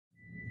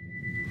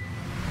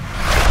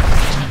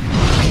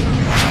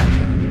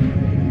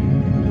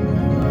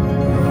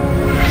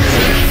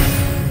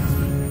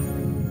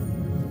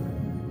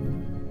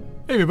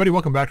Hey everybody,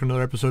 welcome back to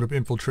another episode of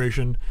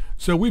Infiltration.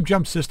 So we've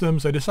jumped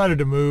systems. I decided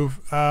to move.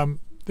 There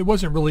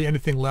wasn't really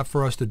anything left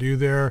for us to do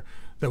there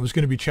that was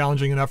going to be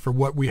challenging enough for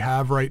what we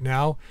have right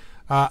now.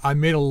 I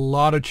made a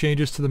lot of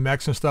changes to the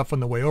mechs and stuff on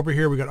the way over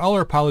here. We got all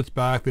our pilots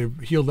back. They've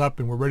healed up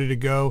and we're ready to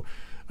go.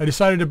 I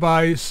decided to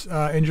buy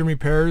engine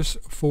repairs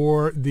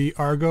for the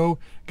Argo,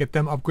 get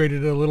them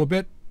upgraded a little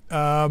bit.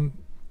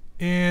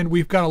 And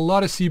we've got a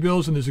lot of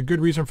C-bills, and there's a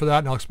good reason for that,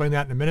 and I'll explain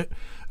that in a minute.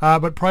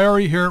 But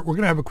priority here, we're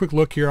going to have a quick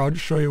look here. I'll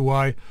just show you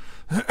why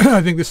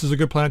I think this is a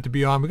good planet to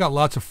be on. We've got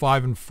lots of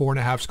 5 and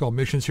 4.5 skull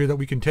missions here that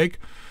we can take.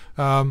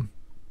 So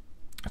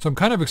I'm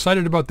kind of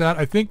excited about that.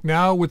 I think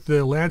now with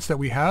the Lance that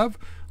we have,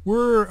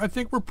 I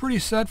think we're pretty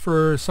set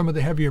for some of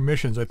the heavier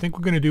missions. I think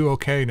we're going to do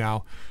okay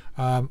now.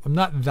 I'm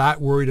not that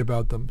worried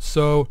about them.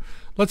 So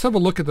let's have a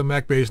look at the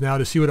mech base now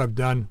to see what I've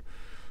done.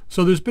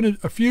 So there's been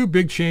a few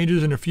big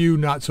changes and a few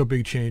not so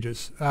big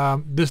changes.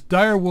 This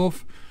dire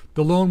wolf,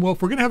 the lone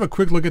wolf, we're going to have a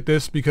quick look at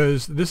this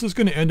because this is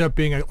going to end up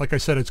being, like I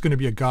said, it's going to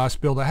be a Gauss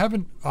build. I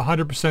haven't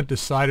 100%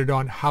 decided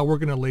on how we're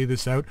going to lay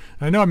this out.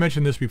 And I know I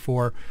mentioned this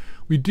before.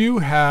 We do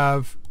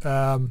have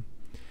a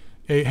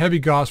heavy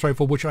Gauss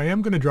rifle, which I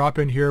am going to drop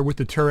in here with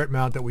the turret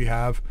mount that we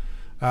have.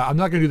 I'm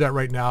not going to do that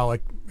right now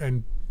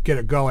and get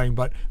it going,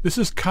 but this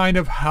is kind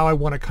of how I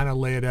want to kind of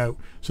lay it out.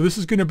 So this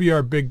is going to be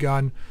our big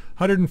gun,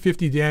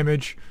 150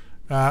 damage.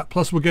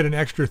 Plus we'll get an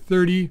extra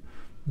 30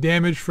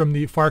 damage from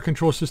the fire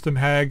control system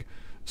HAG.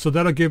 So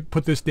that'll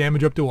put this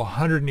damage up to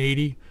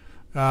 180.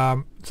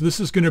 So this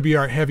is going to be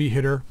our heavy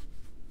hitter.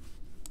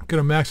 Going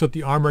to max out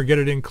the armor, get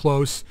it in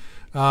close.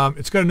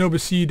 It's got a Nova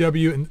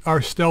CEW and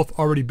our stealth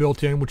already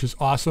built in, which is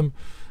awesome.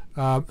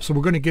 So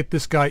we're going to get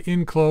this guy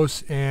in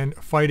close and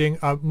fighting.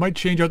 Might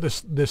change out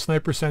the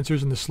sniper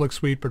sensors and the slick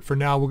suite, but for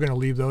now we're going to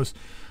leave those.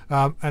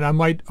 And I'm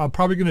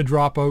probably going to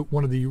drop out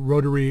one of the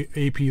rotary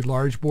AP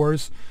large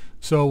bores.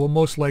 So we'll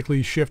most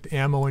likely shift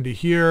ammo into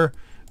here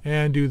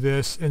and do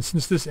this. And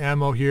since this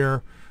ammo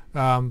here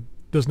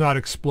does not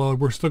explode,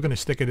 we're still going to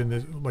stick it in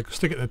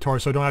the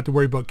torso. So I don't have to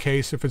worry about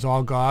case if it's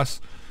all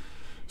Gauss.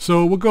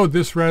 So we'll go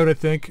this route, I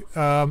think,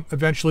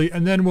 eventually,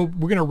 and then we're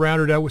going to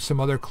round it out with some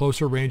other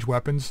closer range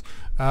weapons.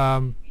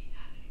 Fist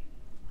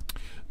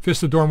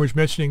of Dorm was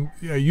mentioning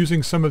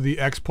using some of the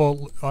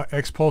X-Pulse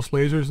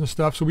lasers and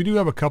stuff. So we do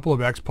have a couple of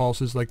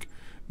X-Pulses, like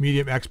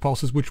medium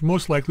X-Pulses, which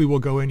most likely will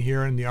go in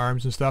here in the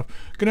arms and stuff.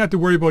 Gonna have to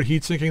worry about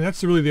heat sinking.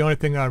 That's really the only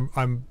thing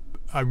I'm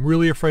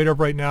really afraid of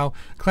right now.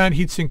 Clan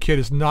heatsink kit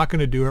is not going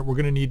to do it. We're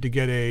going to need to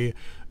get a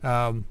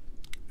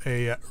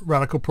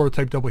Radical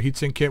prototype double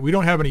heatsink kit. We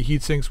don't have any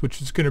heat sinks,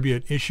 which is going to be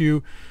an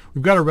issue.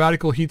 We've got a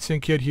Radical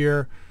heatsink kit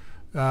here.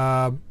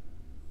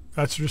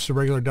 That's just a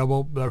regular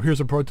double. Here's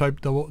a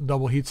prototype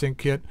double heatsink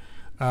kit.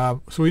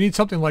 So we need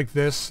something like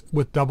this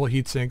with double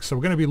heatsinks. So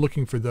we're going to be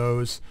looking for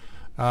those.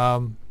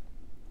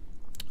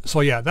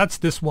 So yeah, that's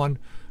this one.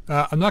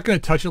 I'm not going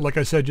to touch it, like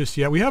I said, just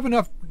yet. We have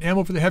enough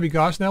ammo for the heavy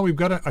Gauss now.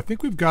 I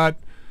think we've got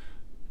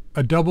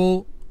a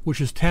double, which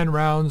is 10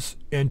 rounds,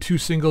 and 2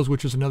 singles,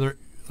 which is another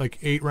like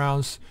 8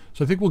 rounds.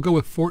 So I think we'll go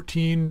with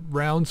 14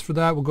 rounds for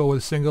that. We'll go with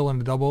a single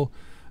and a double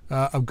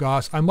of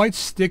Gauss. I might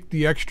stick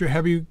the extra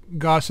heavy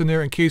Gauss in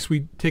there in case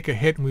we take a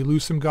hit and we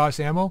lose some Gauss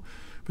ammo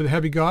for the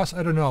heavy Gauss.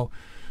 I don't know.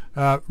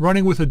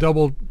 Running with a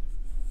double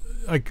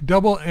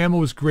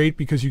ammo is great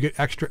because you get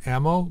extra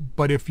ammo,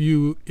 but if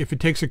it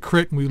takes a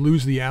crit and we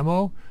lose the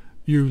ammo,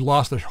 you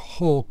lost a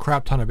whole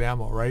crap ton of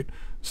ammo, right?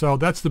 So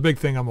that's the big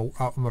thing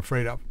I'm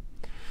afraid of.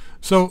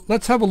 So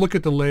let's have a look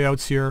at the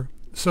layouts here.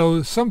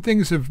 So some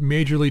things have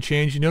majorly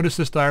changed. You notice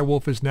this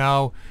direwolf is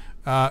now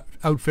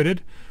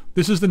outfitted.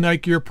 This is the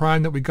Night Gear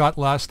Prime that we got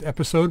last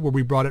episode where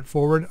we brought it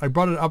forward. I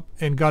brought it up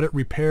and got it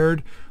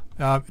repaired.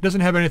 It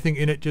doesn't have anything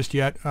in it just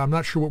yet. I'm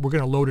not sure what we're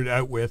going to load it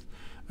out with.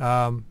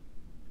 But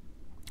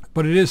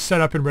it is set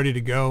up and ready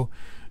to go.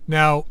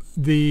 Now,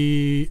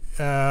 the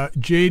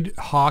Jade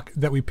Hawk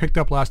that we picked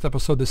up last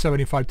episode, the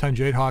 75-ton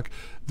Jade Hawk,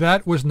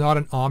 that was not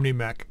an Omni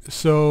mech.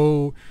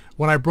 So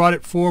when I brought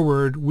it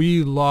forward,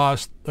 we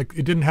lost, it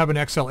didn't have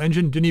an XL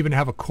engine, didn't even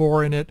have a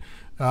core in it.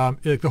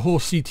 The whole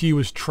CT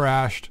was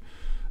trashed.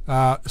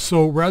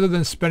 So rather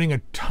than spending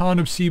a ton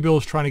of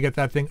C-bills trying to get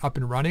that thing up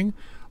and running,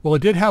 well,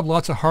 it did have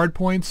lots of hard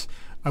points.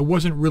 I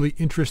wasn't really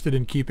interested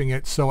in keeping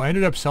it, so I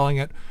ended up selling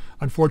it,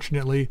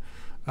 unfortunately.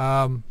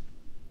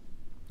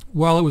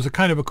 While it was a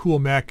kind of a cool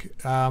mech,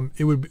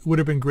 it would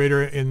have been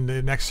greater in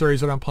the next series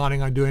that I'm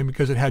planning on doing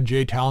because it had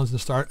J talons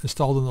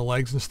installed in the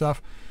legs and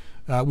stuff,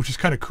 which is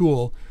kind of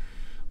cool.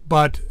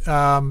 But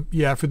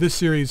yeah, for this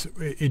series,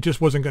 it just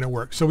wasn't going to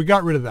work. So we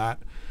got rid of that.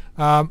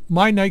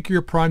 My Night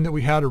Gear Prime that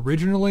we had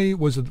originally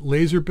was a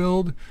laser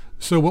build.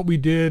 So what we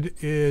did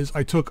is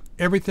I took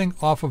everything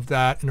off of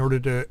that in order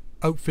to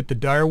outfit the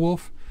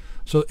direwolf.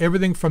 So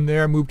everything from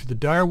there moved to the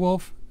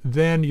direwolf.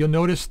 Then you'll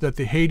notice that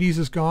the Hades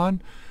is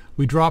gone.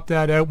 We dropped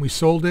that out and we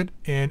sold it,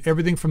 and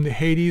everything from the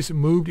Hades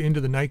moved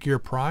into the Night Gear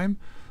Prime.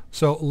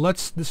 So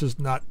this is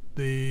not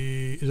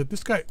the, is it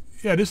this guy?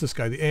 Yeah, it is this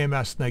guy, the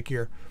AMS Night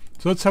Gear.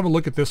 So let's have a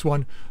look at this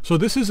one. So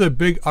this is a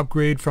big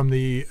upgrade from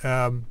the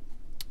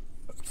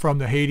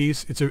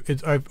Hades.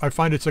 I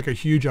find it's like a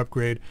huge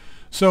upgrade.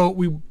 So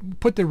we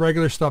put the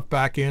regular stuff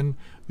back in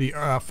the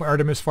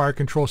Artemis fire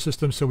control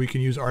system, so we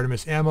can use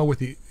Artemis ammo with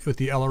the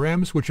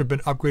LRMs, which have been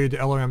upgraded to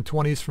LRM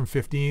 20s from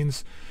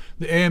 15s.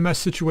 The AMS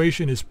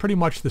situation is pretty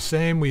much the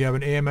same. We have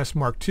an AMS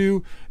Mark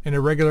II and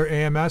a regular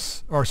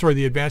AMS, or sorry,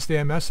 the advanced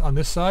AMS on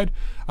this side.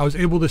 I was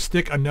able to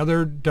stick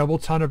another double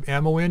ton of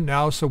ammo in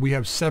now, so we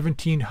have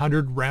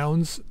 1,700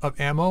 rounds of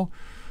ammo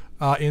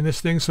in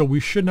this thing, so we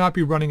should not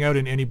be running out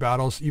in any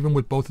battles, even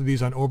with both of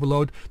these on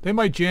overload. They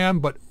might jam,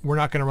 but we're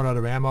not going to run out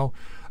of ammo.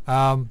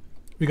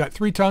 We got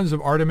 3 tons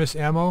of Artemis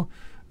ammo,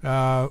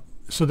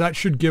 so that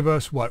should give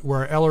us what?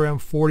 We're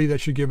LRM 40, that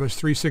should give us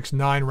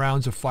 369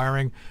 rounds of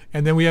firing.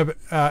 And then we have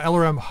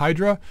LRM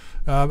Hydra.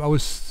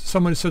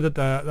 Someone said that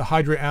the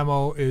Hydra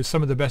ammo is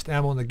some of the best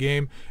ammo in the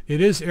game.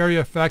 It is area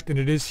effect and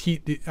it is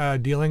heat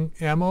dealing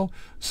ammo.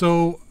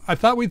 So I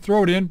thought we'd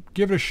throw it in,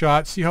 give it a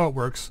shot, see how it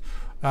works.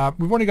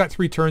 We've only got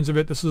 3 turns of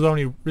it. This is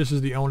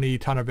the only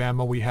ton of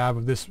ammo we have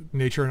of this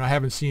nature, and I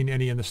haven't seen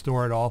any in the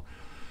store at all.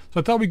 So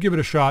I thought we'd give it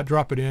a shot,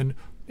 drop it in,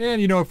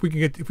 and if we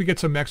get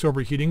some mechs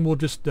overheating, we'll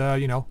just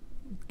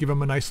give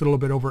them a nice little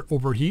bit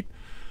overheat.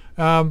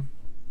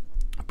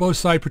 Both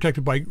sides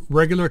protected by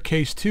regular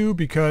case 2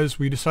 because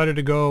I decided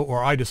to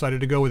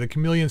go with a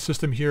chameleon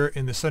system here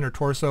in the center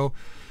torso.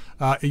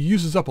 It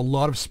uses up a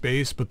lot of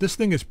space, but this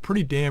thing is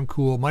pretty damn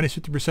cool. Minus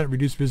 50%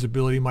 reduced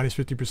visibility, minus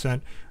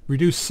 50%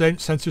 reduced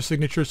sensor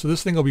signature. So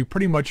this thing will be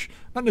pretty much,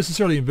 not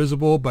necessarily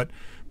invisible, but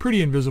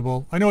pretty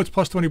invisible. I know it's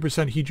plus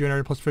 20% heat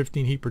generated, plus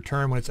 15 heat per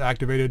turn when it's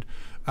activated,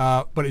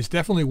 but it's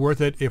definitely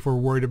worth it if we're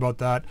worried about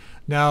that.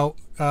 Now,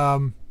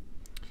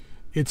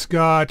 it's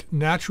got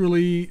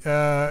naturally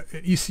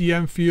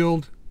ECM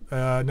field,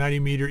 90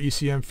 meter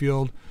ECM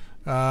field,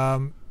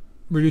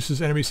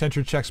 reduces enemy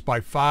sensor checks by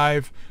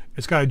 5.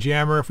 It's got a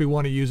jammer if we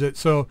want to use it.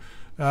 So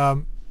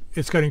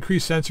it's got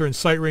increased sensor and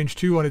sight range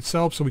too on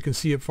itself, so we can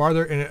see it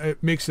farther, and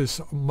it makes this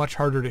much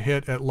harder to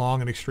hit at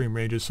long and extreme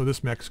ranges. So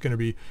this mech is going to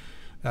be,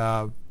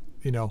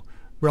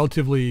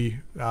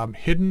 relatively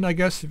hidden, I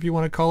guess, if you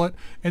want to call it.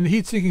 And the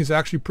heat sinking is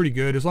actually pretty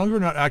good. As long as we're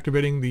not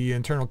activating the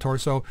internal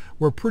torso,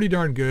 we're pretty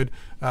darn good.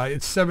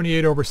 It's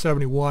 78 over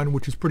 71,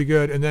 which is pretty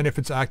good. And then if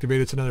it's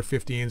activated, it's another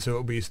 15, so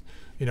it'll be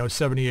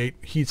 78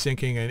 heat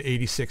sinking and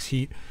 86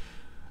 heat.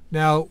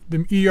 Now,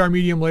 the ER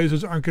medium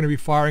lasers aren't going to be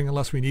firing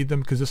unless we need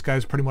them, because this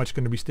guy's pretty much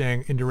going to be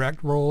staying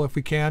indirect role if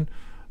we can.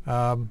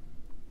 And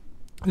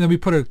then we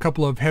put a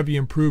couple of heavy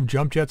improved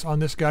jump jets on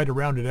this guy to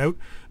round it out.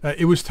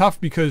 It was tough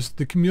because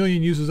the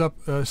chameleon uses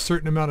up a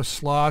certain amount of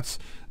slots.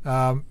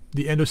 The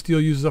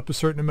endosteel uses up a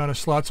certain amount of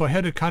slots, so I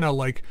had to kind of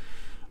like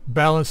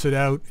balance it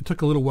out. It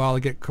took a little while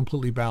to get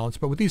completely balanced,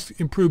 but with these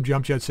improved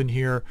jump jets in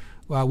here,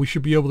 we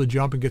should be able to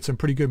jump and get some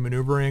pretty good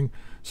maneuvering.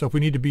 So if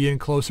we need to be in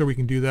closer, we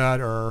can do that,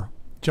 or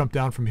jump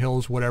down from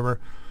hills, whatever.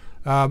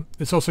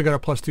 It's also got a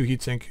 +2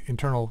 heatsink,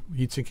 internal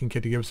heat sinking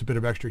kit to give us a bit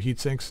of extra heat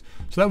sinks.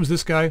 So that was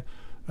this guy.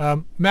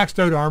 Maxed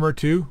out armor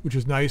too, which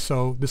is nice,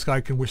 so this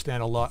guy can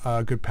withstand a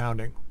lot good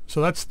pounding.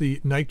 So that's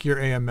the Night Gear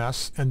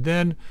AMS. And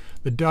then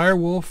the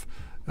Direwolf,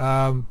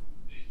 the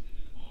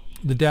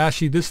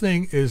Dashi. This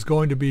thing is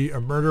going to be a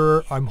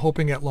murderer, I'm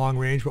hoping, at long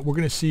range, but we're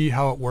going to see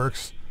how it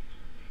works.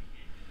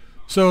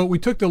 So we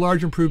took the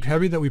large improved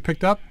heavy that we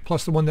picked up,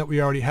 plus the one that we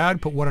already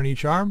had, put one on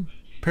each arm.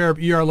 Pair of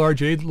ER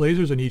large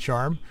lasers in each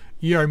arm.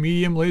 ER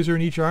medium laser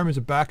in each arm as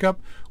a backup.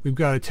 We've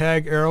got a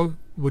tag arrow,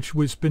 which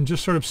has been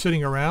just sort of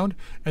sitting around,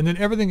 and then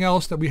everything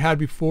else that we had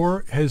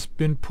before has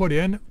been put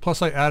in,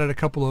 plus I added a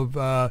couple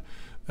of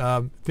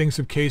things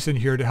of case in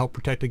here to help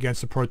protect against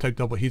the prototype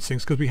double heat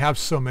sinks, because we have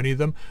so many of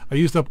them. I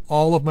used up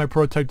all of my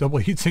prototype double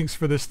heat sinks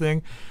for this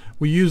thing.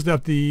 We used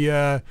up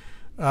the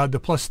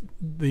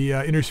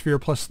inner sphere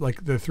plus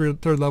like the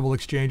third level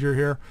exchanger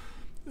here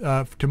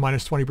to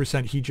minus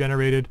 20% heat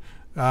generated,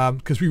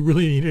 because we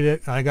really needed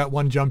it. I got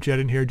one jump jet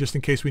in here just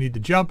in case we need to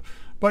jump.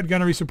 But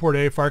gunnery support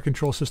A, fire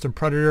control system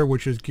Predator,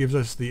 which gives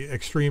us the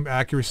extreme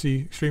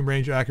accuracy, extreme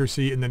range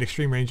accuracy, and then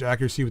extreme range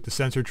accuracy with the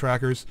sensor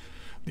trackers.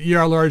 The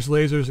ER large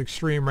lasers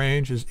extreme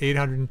range is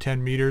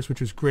 810 meters,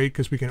 which is great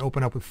because we can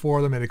open up with 4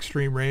 of them at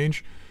extreme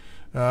range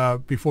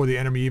before the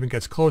enemy even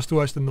gets close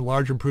to us. Then the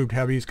large improved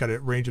heavy's got a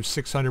range of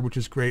 600, which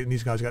is great, and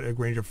these guys got a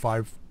range of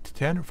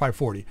 510 or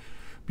 540.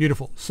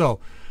 Beautiful. So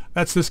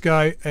that's this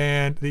guy,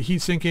 and the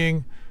heat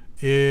sinking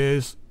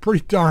is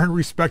pretty darn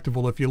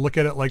respectable if you look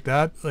at it like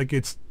that. Like,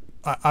 it's,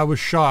 I was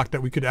shocked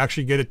that we could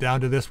actually get it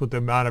down to this with the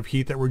amount of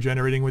heat that we're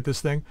generating with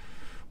this thing,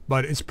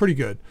 but it's pretty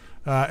good.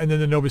 And then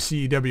the Nova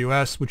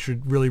CEWS, which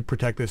should really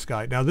protect this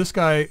guy. Now this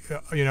guy,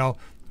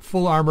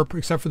 full armor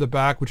except for the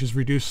back, which is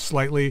reduced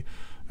slightly.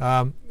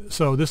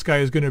 So this guy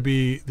is going to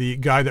be the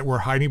guy that we're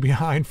hiding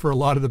behind for a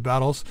lot of the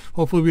battles.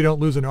 Hopefully we don't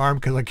lose an arm,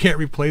 because I can't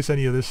replace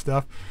any of this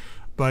stuff.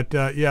 But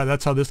yeah,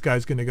 that's how this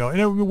guy's going to go.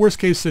 And in the worst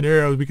case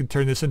scenario, we can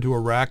turn this into a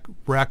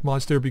rack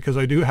monster, because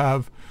I do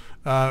have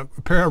a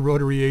pair of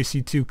rotary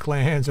AC2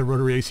 clans, a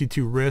rotary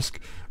AC2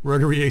 Risk,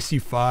 rotary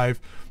AC5.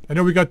 I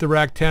know we got the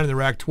rack 10 and the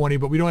rack 20,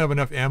 but we don't have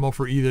enough ammo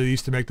for either of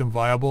these to make them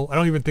viable. I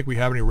don't even think we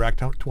have any rack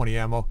 20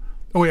 ammo.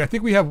 Oh wait, I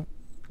think we have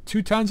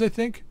 2 tons, I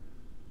think.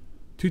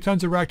 2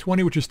 tons of rack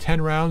 20, which is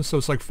 10 rounds, so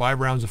it's like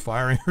 5 rounds of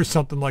firing or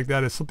something like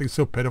that. It's something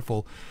so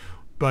pitiful.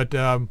 But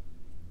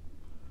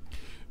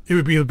it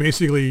would be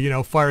basically, you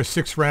know, fire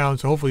 6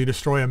 rounds, so hopefully you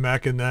destroy a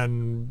mech, and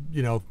then,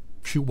 you know,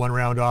 shoot 1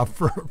 round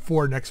off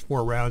for next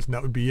 4 rounds, and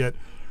that would be it.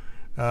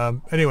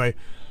 Anyway,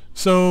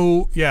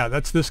 so yeah,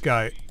 that's this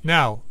guy.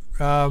 Now,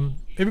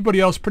 everybody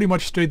else pretty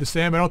much stayed the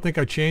same. I don't think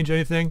I changed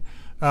anything.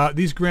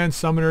 These Grand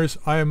Summoners,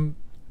 I am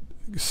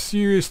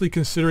seriously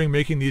considering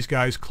making these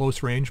guys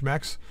close range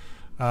mechs.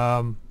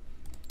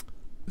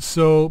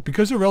 So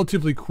because they're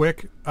relatively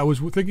quick, I was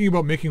thinking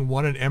about making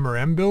one an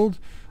MRM build,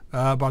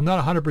 but I'm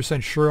not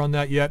 100% sure on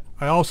that yet.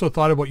 I also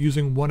thought about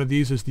using one of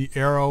these as the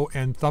Arrow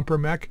and Thumper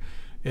mech.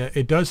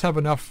 It does have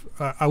enough,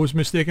 I was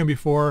mistaken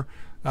before,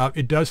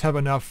 it does have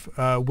enough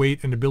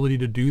weight and ability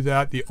to do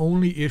that. The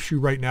only issue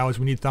right now is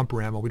we need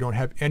Thumper ammo. We don't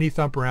have any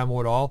Thumper ammo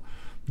at all.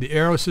 The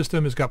Arrow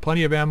system has got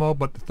plenty of ammo,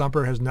 but the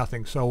Thumper has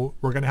nothing, so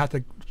we're going to have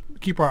to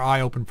keep our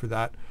eye open for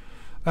that.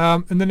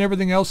 And then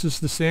everything else is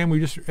the same. We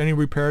just, any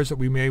repairs that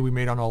we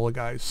made on all the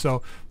guys.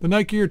 So the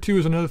Night Gear 2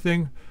 is another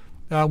thing.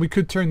 We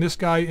could turn this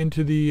guy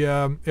into the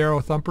Arrow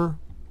Thumper.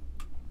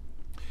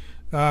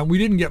 We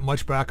didn't get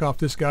much back off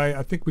this guy.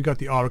 I think we got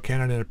the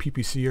autocannon and a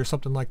PPC or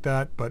something like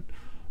that, but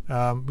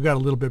we got a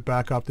little bit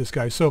back off this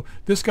guy. So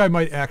this guy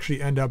might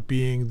actually end up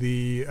being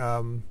the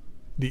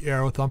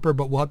Arrow Thumper,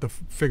 but we'll have to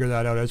figure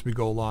that out as we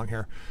go along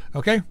here.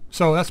 Okay,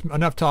 so that's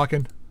enough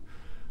talking.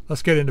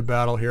 Let's get into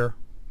battle here.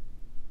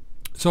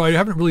 So I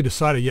haven't really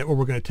decided yet what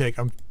we're going to take.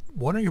 I'm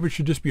wondering if it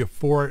should just be a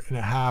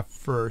 4.5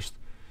 first.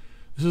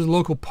 This is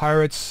local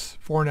pirates,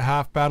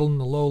 4.5, battle in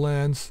the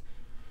lowlands.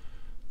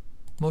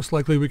 Most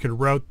likely we could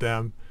rout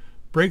them.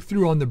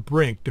 Breakthrough on the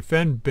brink,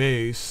 defend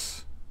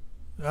base.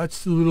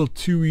 That's a little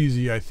too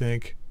easy, I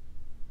think.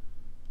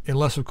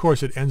 Unless, of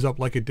course, it ends up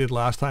like it did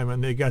last time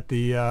and they got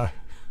the...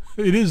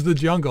 it is the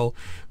jungle.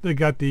 They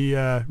got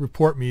the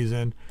report me's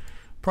in.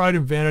 Pride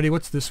and Vanity,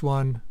 what's this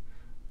one?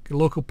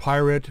 Local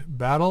pirate,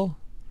 battle.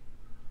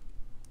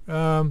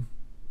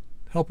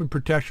 Help and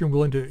protection,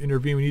 willing to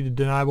intervene. We need a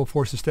deniable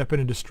force to step in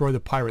and destroy the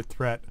pirate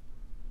threat.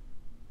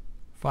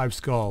 5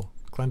 skull.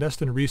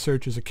 Clandestine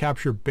research is a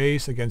capture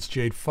base against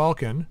Jade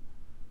Falcon.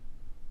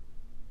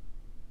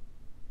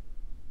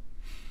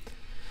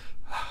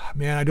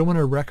 Man, I don't want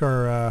to wreck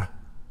our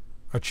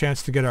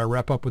chance to get our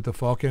rep up with the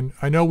Falcon.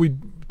 I know we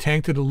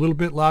tanked it a little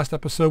bit last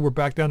episode. We're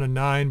back down to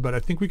 9, but I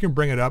think we can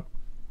bring it up.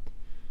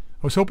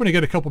 I was hoping to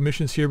get a couple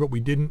missions here, but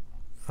we didn't,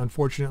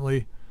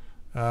 unfortunately.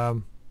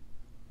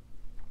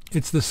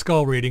 It's the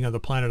skull rating of the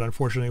planet,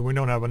 unfortunately. We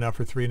don't have enough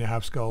for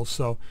 3.5 skulls.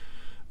 So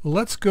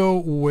let's go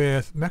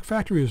with Mech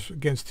Factory is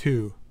against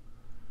 2.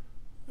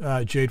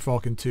 Jade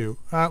Falcon 2.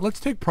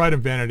 Let's take Pride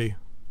and Vanity.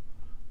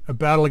 A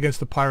battle against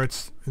the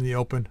pirates in the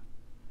open.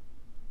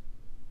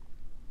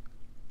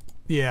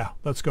 Yeah,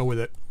 let's go with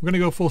it. We're going to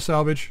go full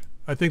salvage.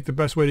 I think the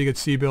best way to get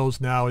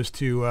C-bills now is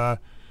to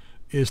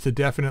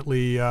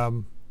definitely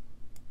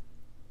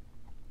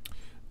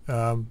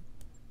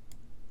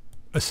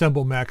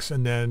assemble mechs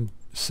and then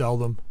sell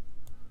them.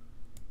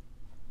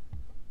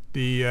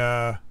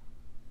 The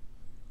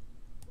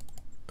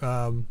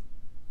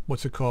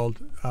what's it called?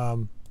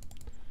 Sorry,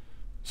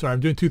 I'm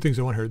doing 2 things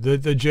at once here.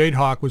 The Jade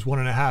Hawk was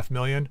 1.5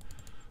 million,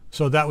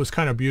 so that was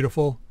kind of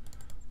beautiful.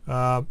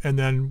 And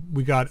then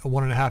we got a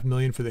 1.5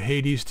 million for the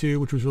Hades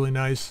too, which was really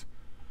nice.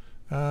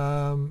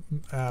 Mastodon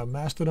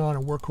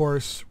and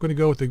Workhorse. We're going to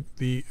go with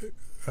the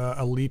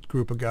elite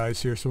group of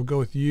guys here. So we'll go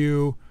with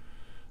you.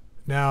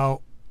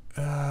 Now,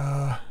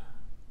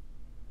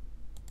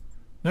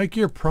 Night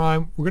Gear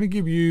Prime, we're going to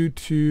give you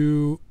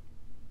to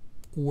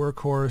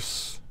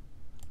Workhorse.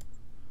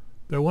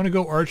 Do I want to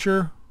go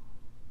Archer?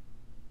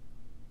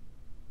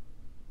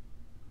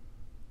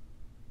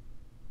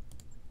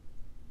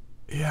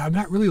 Yeah, I'm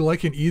not really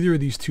liking either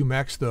of these 2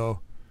 mechs though.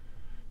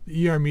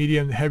 The ER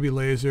Medium, the Heavy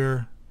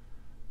Laser,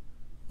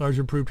 Large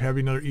Improved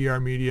Heavy, another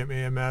ER Medium,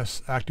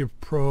 AMS, Active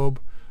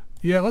Probe.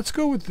 Yeah, let's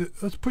go with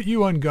let's put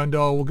you on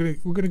Gundal.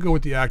 We're gonna go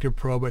with the Active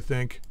Probe, I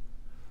think.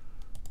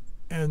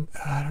 And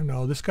I don't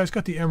know, this guy's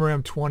got the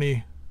MRM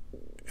 20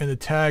 and the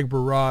tag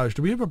Barrage.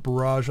 Do we have a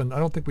Barrage on? I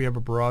don't think we have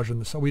a Barrage on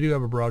the. We do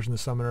have a Barrage in the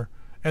Summoner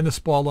and the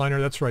Spall Liner.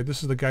 That's right.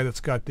 This is the guy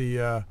that's got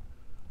the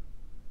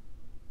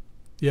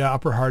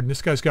upper harden.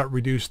 This guy's got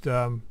reduced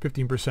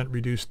 15%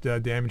 reduced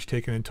damage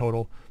taken in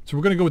total. So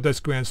we're gonna go with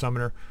this Grand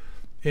Summoner.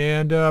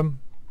 And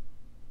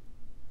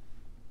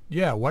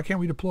yeah, why can't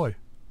we deploy?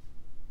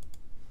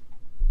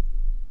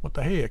 What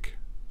the heck?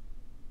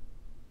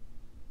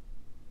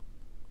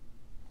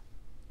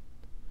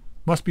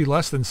 Must be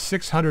less than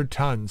 600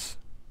 tons.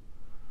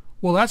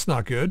 Well, that's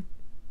not good.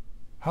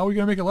 How are we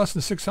going to make it less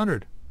than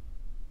 600?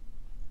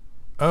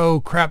 Oh,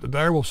 crap. The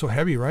direwolf's so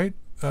heavy, right?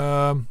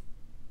 Well,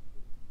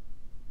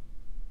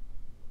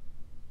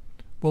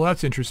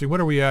 that's interesting. What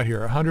are we at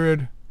here?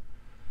 100,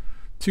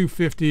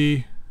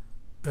 250,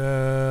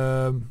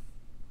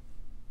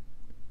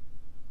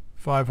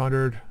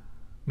 500,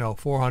 no,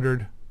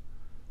 400,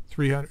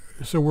 300.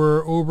 So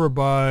we're over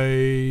by,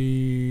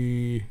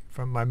 if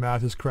my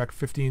math is correct,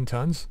 15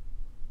 tons.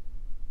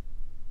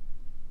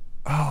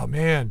 Oh,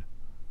 man.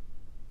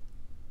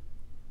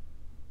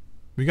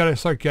 We got to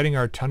start getting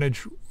our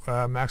tonnage,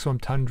 maximum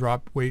ton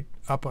drop weight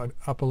up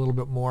a little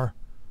bit more.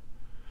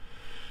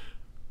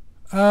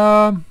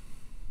 Tell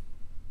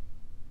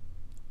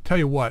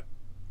you what,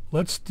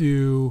 let's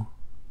do.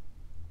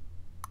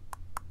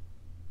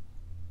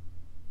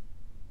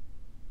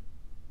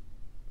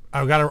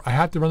 I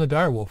have to run the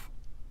direwolf.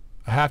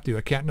 I have to.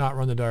 I can't not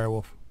run the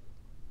direwolf.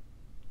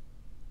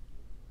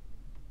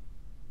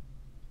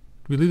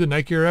 Do we leave the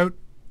night gear out?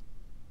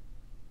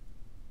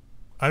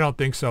 I don't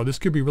think so. This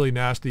could be really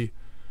nasty.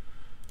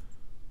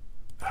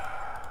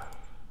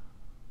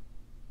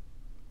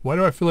 Why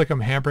do I feel like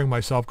I'm hampering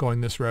myself going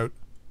this route?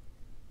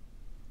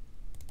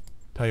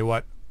 Tell you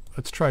what,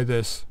 let's try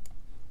this.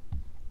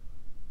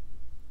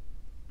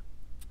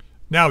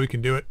 Now we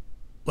can do it.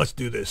 Let's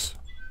do this.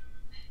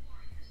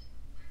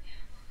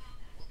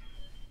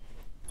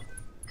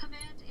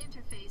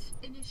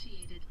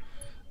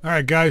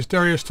 Alright guys,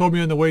 Darius told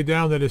me on the way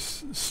down that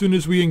as soon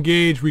as we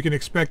engage, we can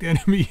expect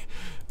any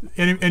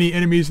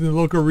enemies in the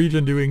local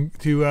region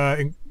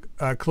to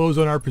close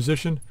on our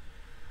position.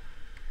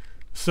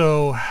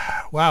 So,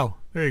 wow,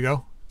 there you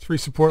go. 3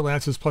 support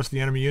lances plus the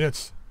enemy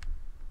units.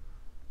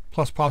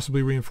 Plus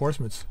possibly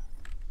reinforcements.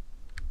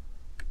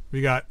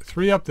 We got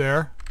 3 up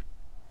there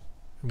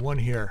and 1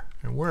 here.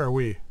 And where are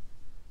we?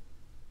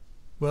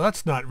 Well,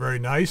 that's not very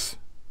nice.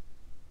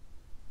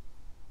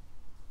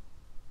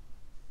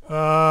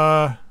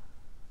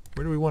 Where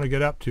do we want to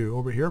get up to?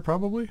 Over here,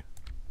 probably?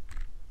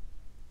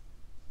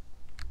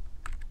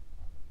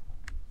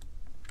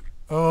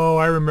 Oh,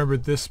 I remember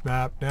this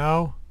map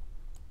now.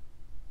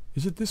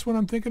 Is it this one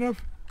I'm thinking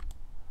of?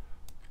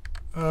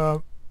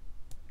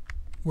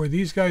 Where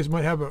these guys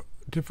might have a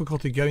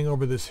difficulty getting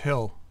over this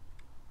hill.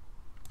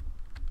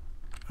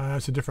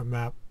 That's a different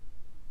map.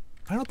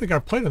 I don't think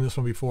I've played on this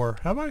one before.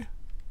 Have I?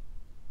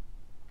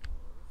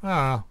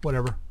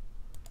 Whatever.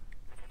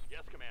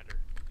 Yes, Commander.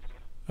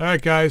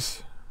 Alright,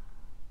 guys.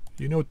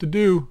 You know what to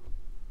do.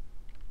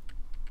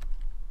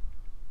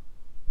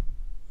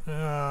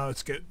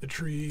 Let's get the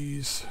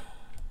trees.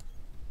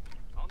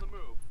 On the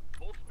move.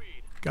 Full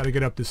speed. Gotta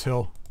get up this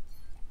hill.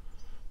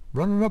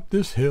 Running up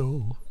this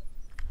hill.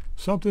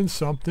 Something,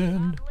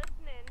 something.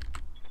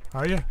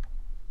 Are you?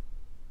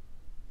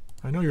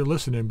 I know you're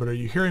listening, but are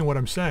you hearing what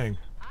I'm saying?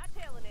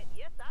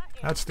 Yes,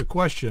 That's the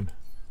question.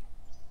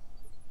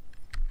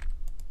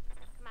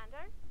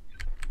 Commander?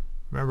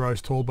 Remember, I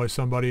was told by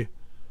somebody,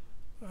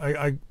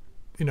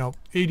 you know,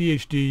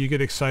 ADHD, you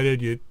get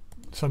excited, you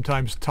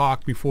sometimes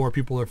talk before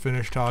people are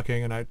finished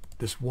talking, and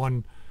this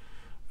one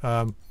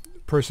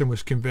person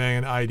was conveying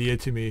an idea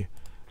to me,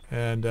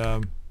 and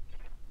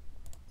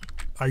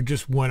I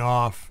just went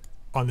off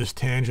on this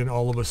tangent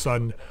all of a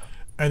sudden,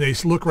 and they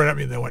looked right at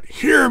me and they went,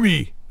 "Hear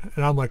me!"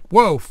 And I'm like,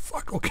 "Whoa,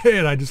 fuck, okay,"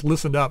 and I just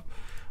listened up,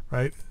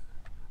 right?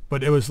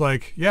 But it was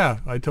like, yeah,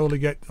 I totally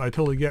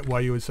get why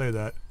you would say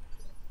that.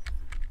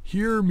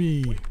 Hear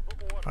me.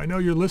 I know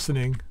you're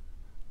listening,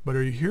 but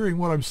are you hearing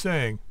what I'm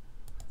saying?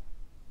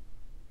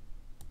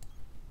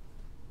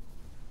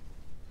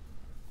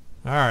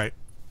 Alright.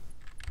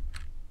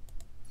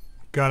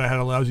 God, I had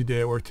a lousy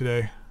day at work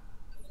today.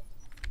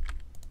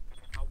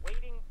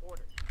 Awaiting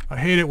orders. I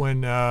hate it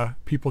when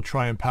people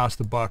try and pass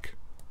the buck.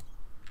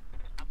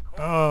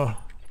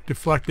 Oh,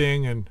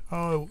 deflecting and,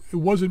 oh, it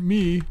wasn't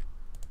me.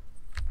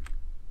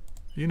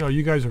 You know,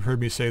 you guys have heard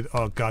me say,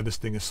 oh God, this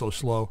thing is so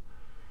slow.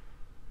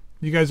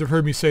 You guys have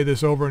heard me say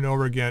this over and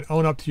over again.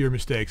 Own up to your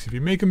mistakes. If you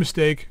make a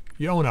mistake,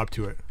 you own up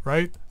to it,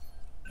 right?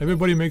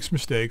 Everybody makes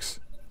mistakes.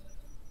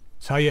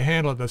 It's how you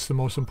handle it that's the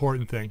most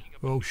important thing.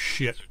 Oh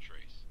shit.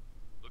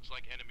 Looks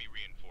like enemy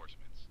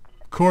reinforcements.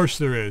 Of course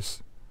there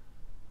is.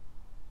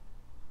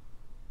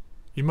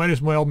 You might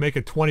as well make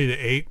it 20 to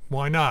 8.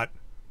 Why not?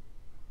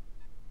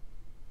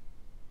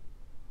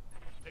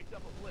 Picked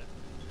up a blip.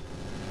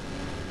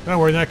 Don't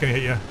worry, not gonna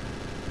hit you.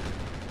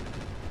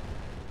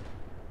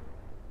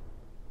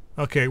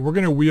 Okay, we're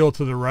gonna wheel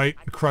to the right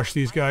and crush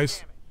these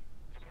guys.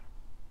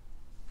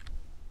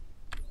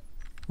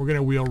 We're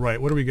gonna wheel right.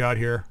 What do we got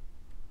here?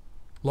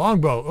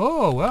 Longbow.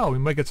 Oh, wow, we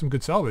might get some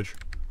good salvage.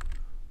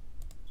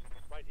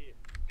 Right here.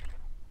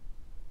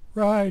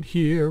 Right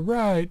here,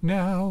 right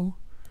now.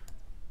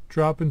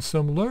 Dropping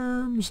some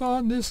lerms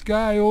on this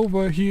guy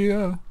over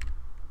here.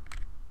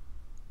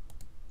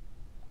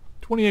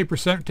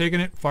 28% taking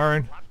it,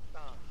 firing.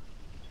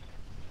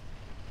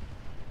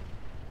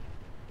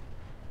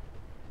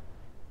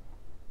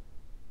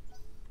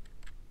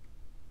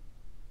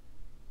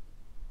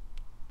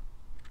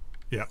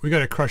 Yeah, we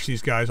gotta crush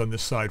these guys on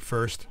this side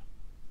first.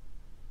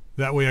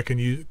 That way I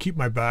can keep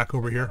my back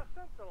over here.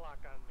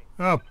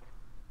 Oh,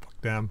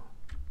 fuck them.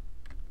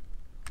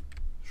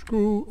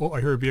 Screw. Oh,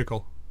 I hear a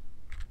vehicle.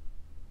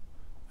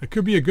 It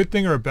could be a good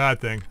thing or a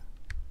bad thing.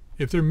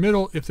 If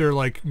they're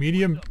like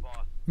medium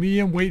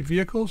weight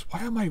vehicles,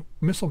 why are my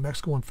missile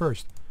mechs going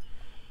first?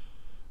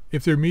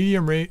 If they're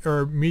medium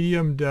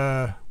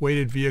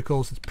weighted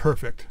vehicles, it's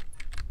perfect.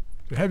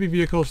 The heavy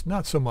vehicles,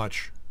 not so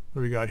much.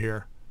 What do we got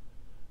here?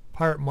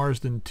 Pirate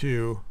Marsden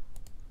 2.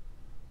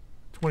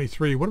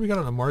 23. What do we got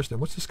on the Marsden?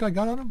 What's this guy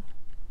got on him?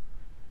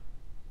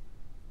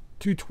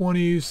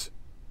 220s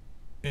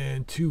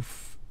and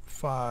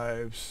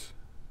 5s.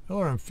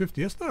 LRM-50,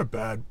 that's not a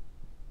bad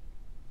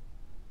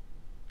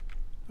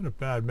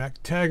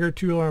Mac. Tagger,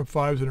 2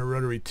 LRM-5s and a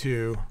rotary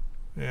 2.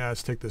 Yeah,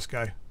 let's take this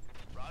guy.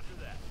 Roger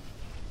that.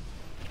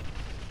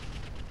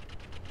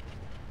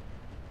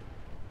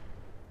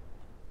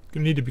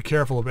 Gonna need to be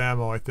careful of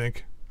ammo, I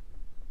think.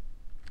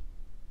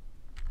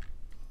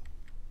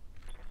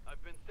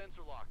 I've been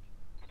sensor locked.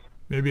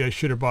 Maybe I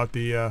should have bought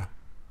the,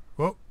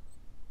 whoa.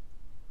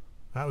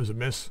 That was a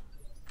miss.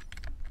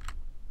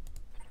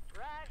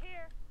 Right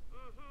here.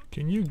 Mm-hmm.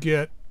 Can you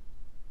get...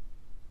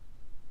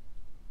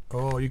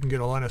 Oh, you can get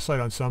a line of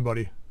sight on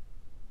somebody.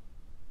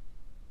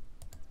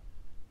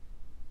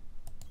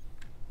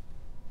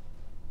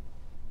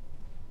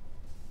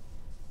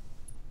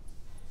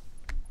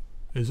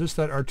 Is this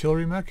that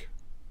artillery mech?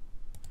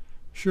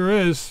 Sure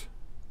is.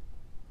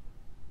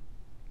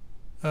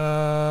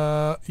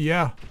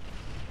 Yeah.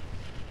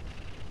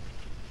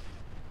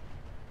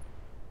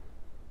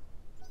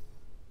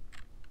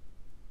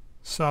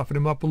 Soften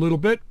him up a little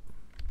bit.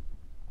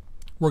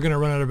 We're going to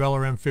run out of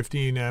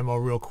LRM-15 ammo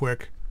real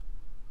quick.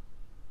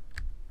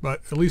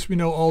 But at least we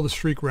know all the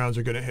streak rounds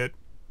are going to hit.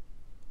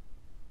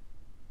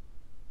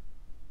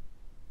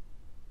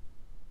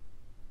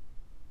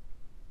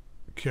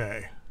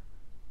 Okay.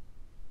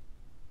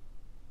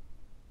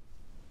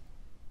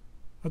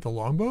 That the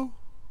longbow?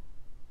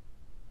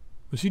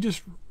 Was he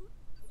just...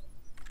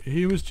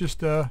 He was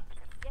just, Yes,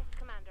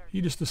 Commander.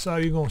 he just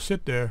decided he's going to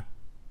sit there.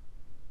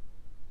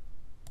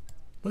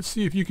 Let's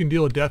see if you can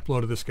deal a death blow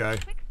to this guy.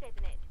 Quick, isn't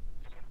it?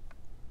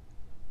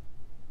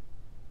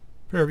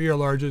 Pair of ear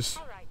larges.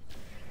 All right.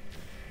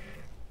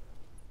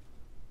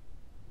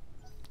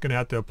 Gonna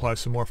have to apply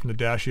some more from the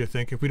Dashi, I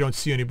think, if we don't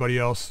see anybody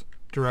else.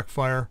 Direct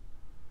fire.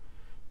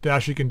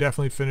 Dashi can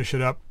definitely finish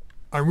it up.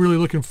 I'm really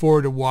looking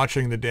forward to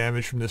watching the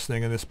damage from this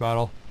thing in this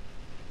battle.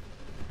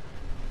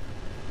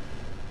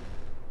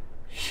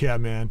 Yeah,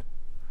 man.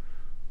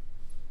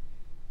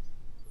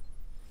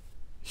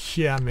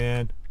 Yeah,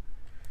 man.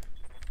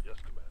 Yes,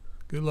 Commander.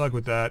 Good luck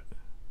with that.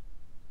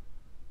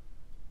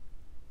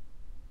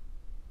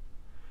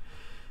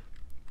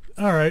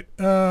 All right.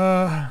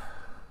 Confirmed.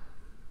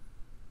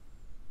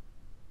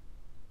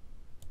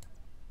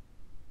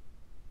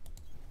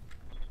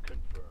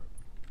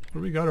 What do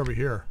we got over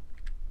here?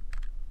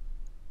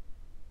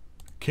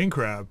 King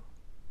crab.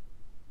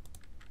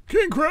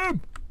 King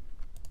crab!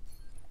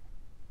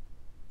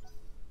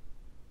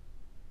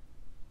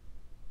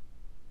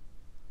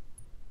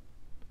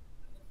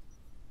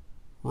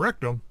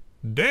 Wrecked him.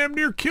 Damn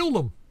near killed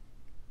him.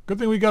 Good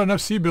thing we got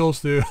enough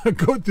C-bills to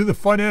go through the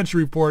financial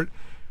report.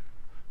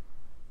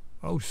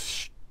 Oh,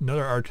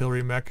 another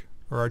artillery mech.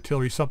 Or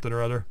artillery something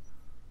or other.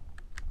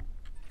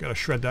 Gotta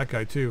shred that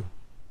guy too.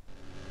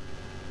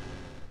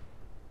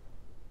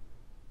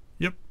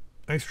 Yep.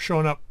 Thanks for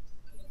showing up.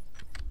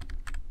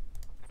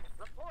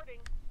 Reporting.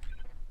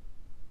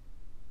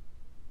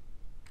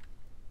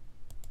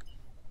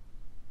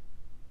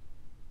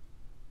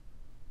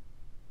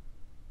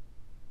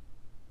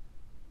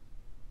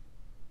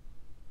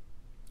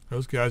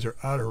 Those guys are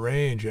out of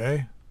range,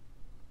 eh?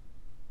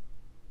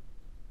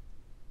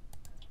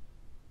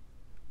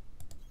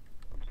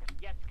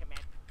 Yes,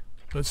 Commander.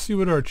 Let's see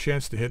what our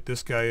chance to hit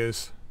this guy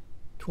is.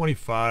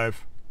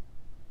 25.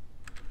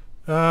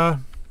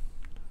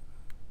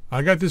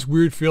 I got this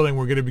weird feeling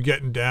we're going to be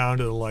getting down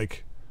to the,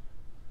 like,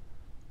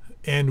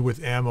 end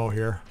with ammo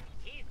here.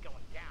 He's going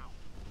down.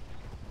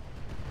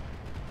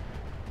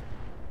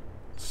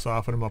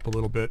 Soften him up a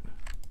little bit.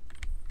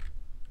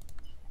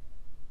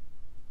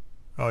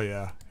 Oh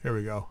yeah, here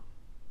we go.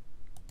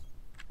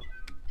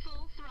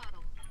 Full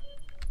throttle.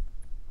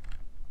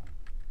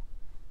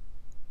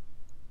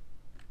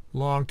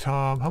 Long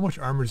Tom. How much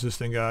armor does this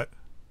thing got?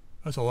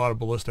 That's a lot of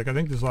ballistic. I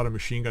think there's a lot of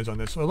machine guns on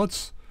this. So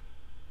let's...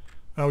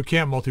 we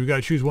can't multi. We got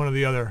to choose one or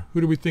the other.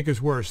 Who do we think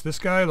is worse? This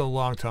guy or the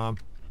Long Tom?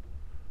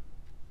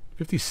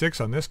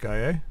 56 on this guy,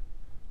 eh?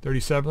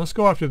 37. Let's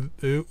go after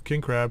the King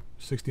Crab.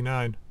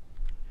 69.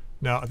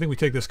 Now, I think we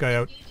take this guy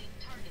out. Engaging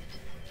target.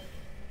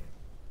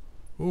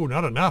 Ooh,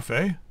 not enough,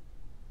 eh?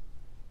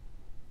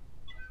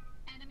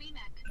 Enemy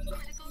mech.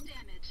 Critical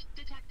damage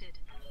detected.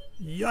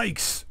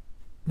 Yikes.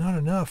 Not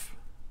enough.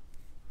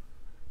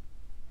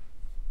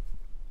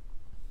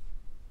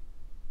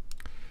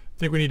 I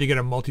think we need to get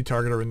a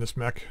multi-targeter in this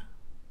mech.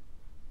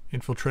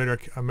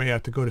 Infiltrator, I may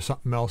have to go to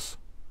something else.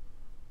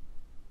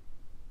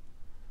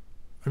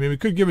 I mean, we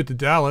could give it to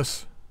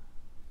Dallas.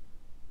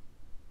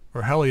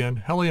 Or Hellion.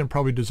 Hellion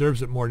probably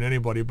deserves it more than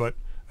anybody, but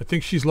I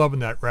think she's loving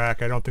that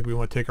rack. I don't think we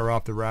want to take her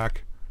off the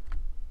rack.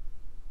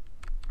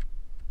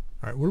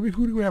 Alright,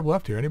 who do we have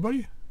left here?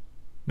 Anybody?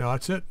 No,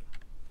 that's it.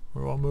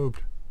 We're all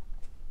moved.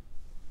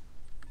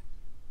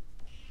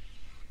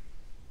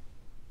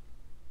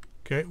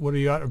 Okay, what do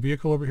you got? A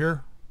vehicle over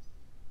here?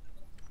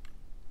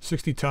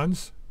 60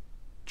 tons.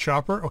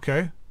 Chopper,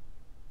 okay.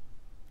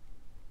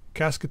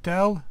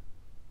 Cascatel?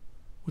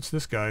 What's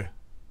this guy?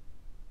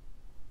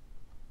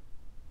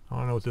 I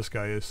don't know what this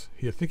guy is.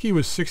 I think he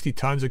was 60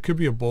 tons. It could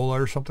be a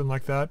Bola or something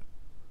like that.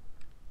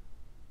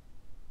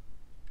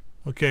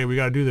 Okay, we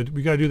gotta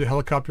do the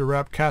helicopter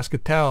wrap.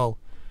 Cascatel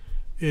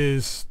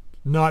is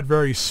not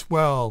very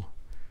swell.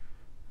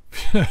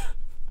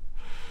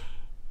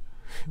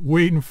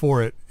 Waiting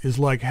for it is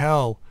like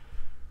hell.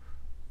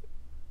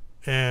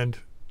 And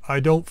I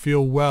don't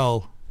feel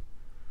well.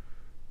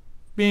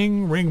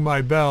 Bing, ring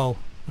my bell.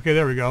 Okay,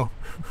 there we go.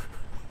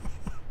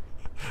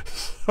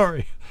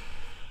 Sorry.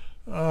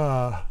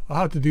 I'll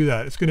have to do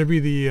that. It's going to be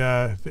the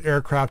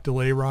aircraft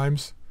delay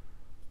rhymes.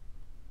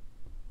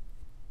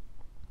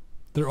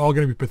 They're all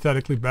going to be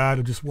pathetically bad,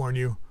 I'll just warn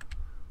you.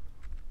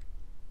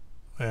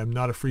 I am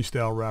not a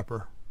freestyle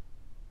rapper.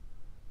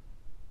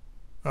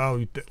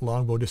 Oh,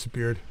 longbow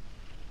disappeared.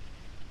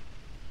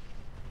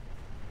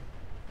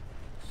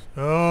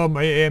 Oh,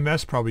 my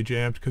AMS probably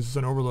jammed because it's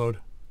an overload.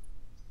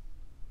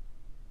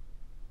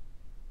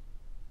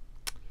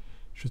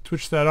 Should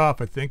switch that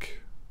off, I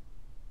think.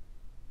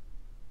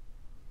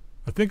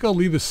 I think I'll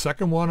leave the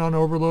second one on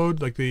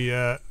overload, like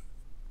the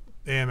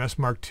AMS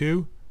Mark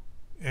II,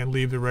 and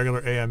leave the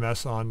regular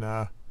AMS on,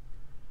 I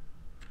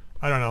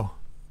don't know.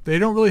 They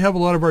don't really have a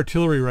lot of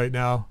artillery right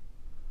now,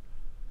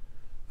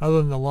 other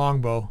than the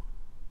longbow.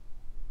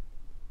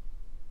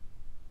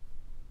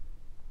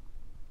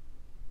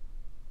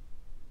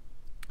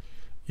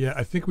 Yeah,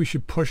 I think we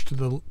should push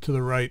to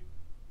the right.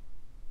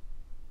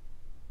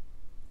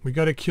 We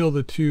got to kill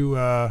the two.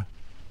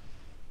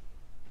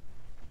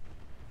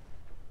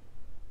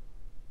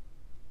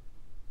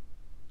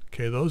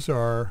 Okay, those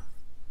are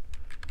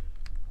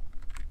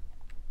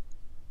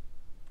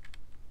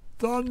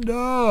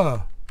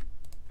thunder.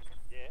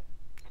 Yeah.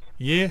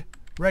 Yeah,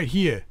 right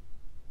here.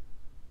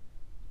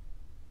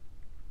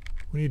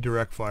 We need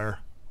direct fire.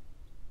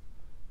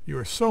 You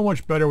are so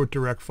much better with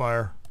direct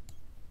fire.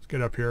 Let's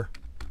get up here.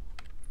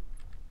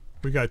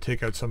 We got to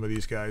take out some of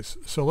these guys.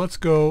 So let's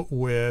go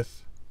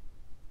with...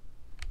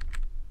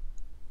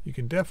 You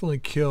can definitely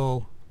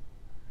kill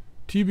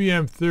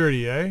TBM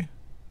 30, eh?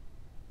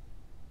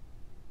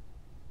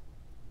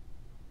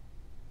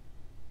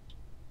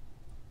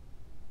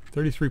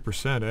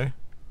 %, eh?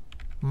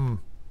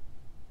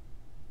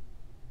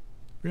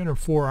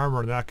 304 armor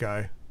on that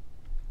guy.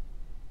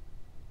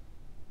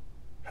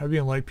 Heavy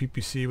and light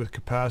PPC with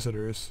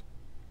capacitors.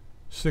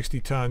 60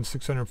 tons,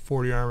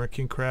 640 armor,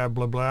 king crab,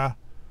 blah blah.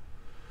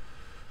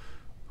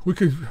 We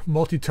could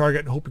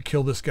multi-target and hope to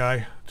kill this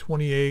guy.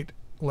 28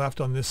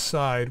 left on this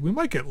side. We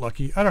might get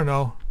lucky. I don't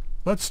know.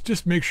 Let's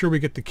just make sure we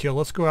get the kill.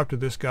 Let's go after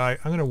this guy.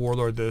 I'm going to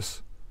warlord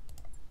this.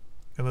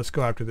 And let's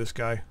go after this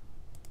guy.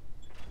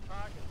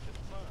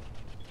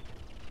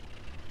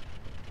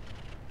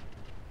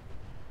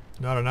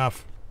 Not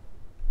enough.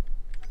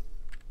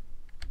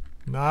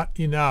 Not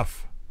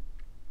enough.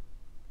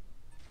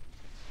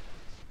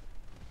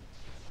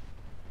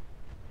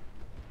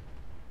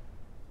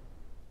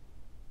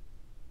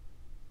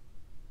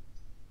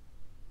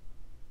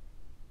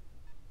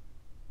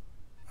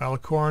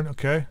 Alicorn,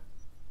 okay.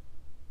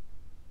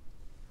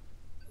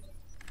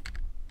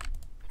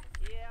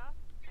 Yeah.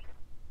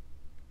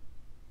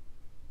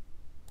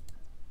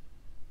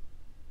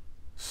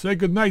 Say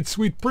goodnight,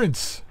 sweet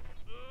prince.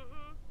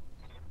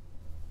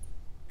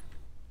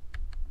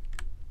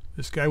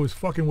 This guy was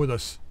fucking with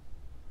us.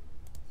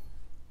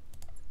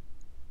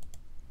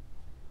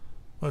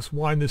 Let's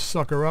wind this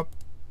sucker up.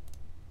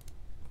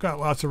 Got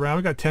lots of rounds.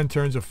 We got 10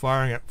 turns of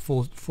firing at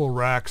full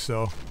rack,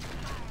 so...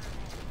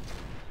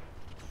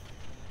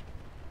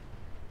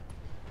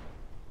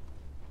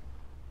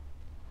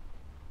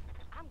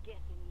 I'm guessing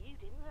you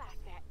didn't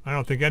like that. I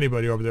don't think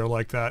anybody over there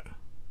liked that.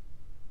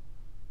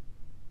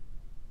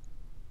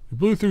 We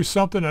blew through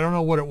something. I don't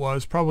know what it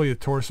was. Probably a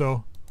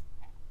torso.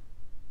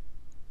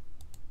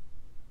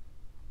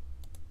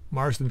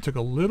 Marsden took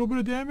a little bit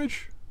of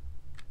damage.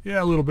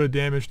 Yeah, a little bit of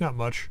damage. Not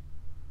much.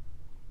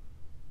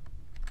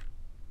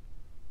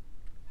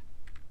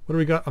 What do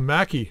we got? A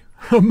Mackie.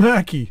 A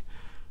Mackie.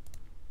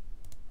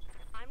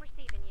 I'm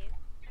receiving you.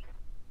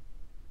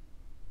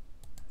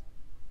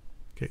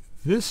 Okay,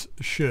 this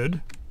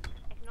should...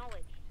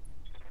 Acknowledged.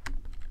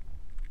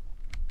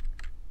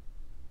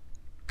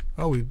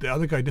 Oh, the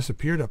other guy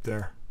disappeared up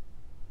there.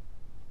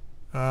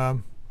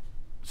 So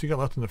you got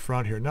left in the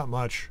front here. Not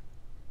much.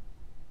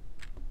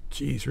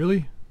 Jeez,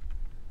 really?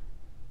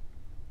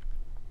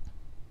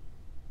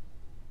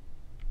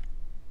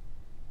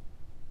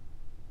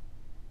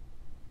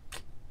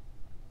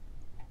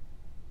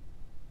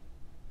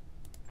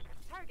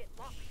 Target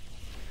locked.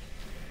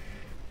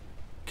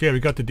 Okay, we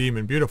got the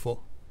demon.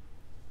 Beautiful.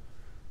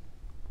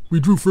 We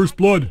drew first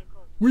blood.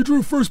 We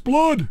drew first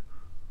blood.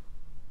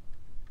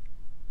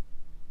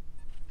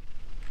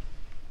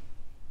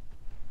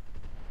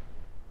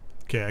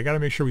 Okay, I gotta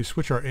make sure we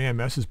switch our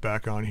AMSs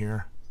back on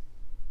here.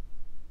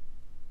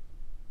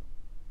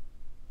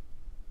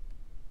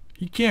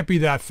 He can't be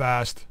that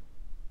fast.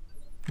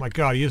 My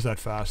God, he is that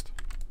fast.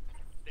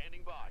 Standing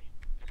by.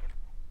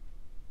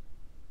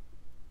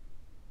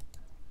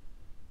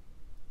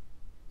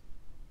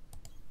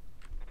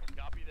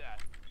 Copy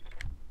that.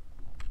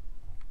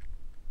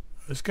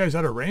 This guy's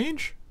out of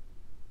range?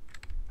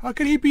 How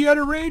can he be out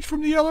of range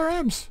from the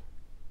LRMs?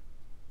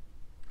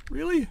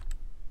 Really?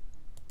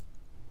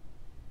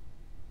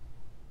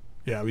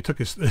 Yeah, we took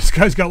his... This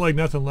guy's got like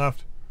nothing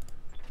left.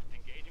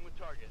 Engaging with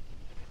target.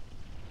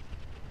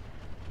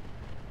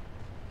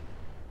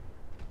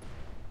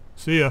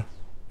 See ya.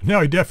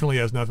 Now he definitely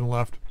has nothing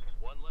left.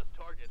 One less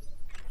target.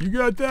 You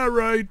got that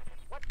right.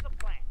 What's the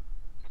plan?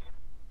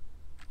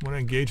 Want to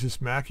engage this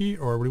Mackie,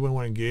 or what do we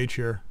want to engage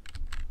here?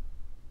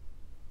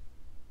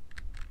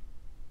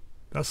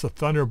 That's the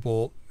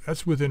Thunderbolt.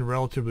 That's within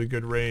relatively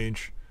good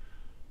range.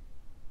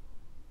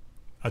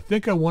 I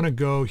think I want to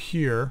go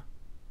here.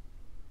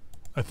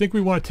 I think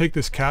we want to take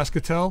this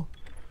Cascatel.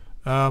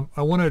 I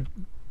want to,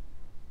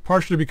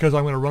 partially because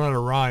I'm going to run out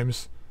of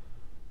rhymes,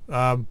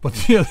 but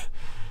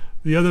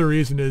the other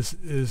reason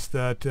is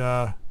that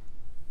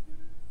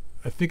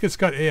I think it's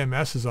got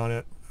AMSs on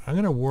it. I'm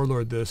going to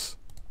Warlord this.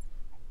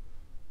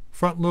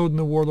 Front loading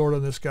the Warlord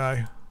on this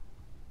guy.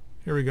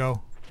 Here we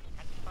go.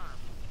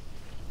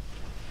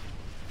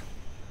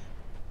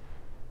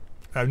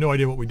 I have no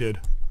idea what we did.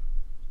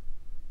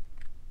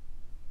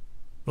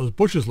 Those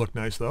bushes look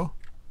nice though.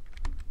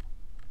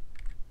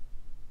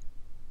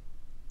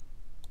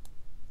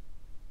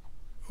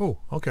 Oh,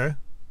 okay.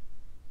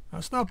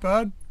 That's not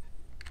bad.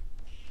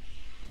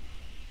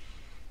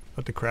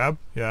 That the crab?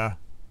 Yeah.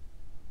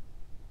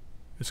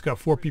 It's got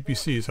 4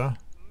 PPCs, huh?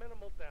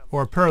 Minimal damage.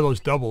 Or a pair of those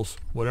doubles.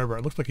 Whatever.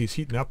 It looks like he's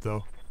heating up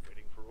though.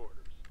 Waiting for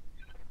orders.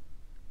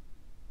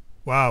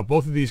 Wow,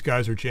 both of these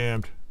guys are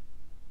jammed.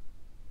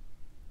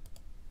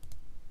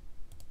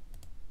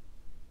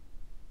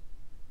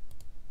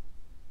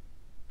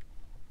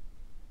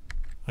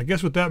 I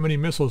guess with that many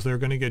missiles they're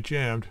going to get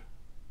jammed.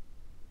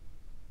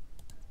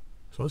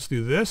 So let's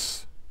do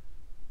this.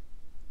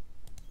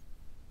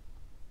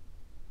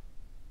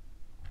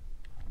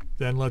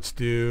 Then let's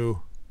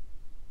do...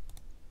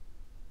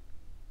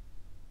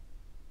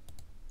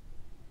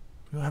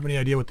 I don't have any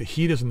idea what the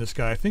heat is in this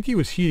guy. I think he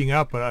was heating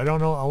up, but I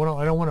don't know.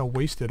 I don't want to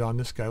waste it on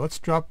this guy. Let's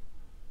drop...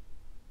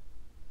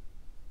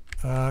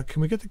 can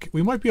we get the...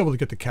 We might be able to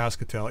get the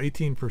Cascatel.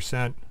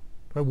 18%.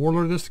 If I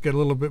Warlord this to get a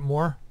little bit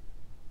more.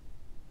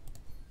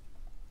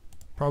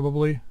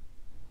 Probably.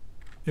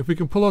 If we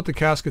can pull out the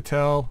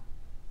Cascatel...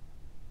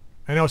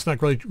 I know it's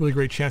not really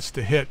great chances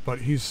to hit,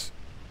 but he's...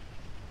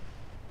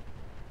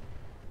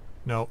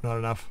 No, not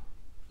enough.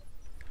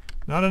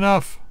 Not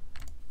enough!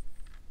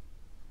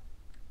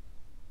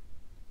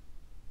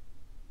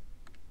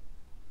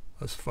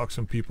 Let's fuck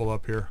some people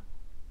up here.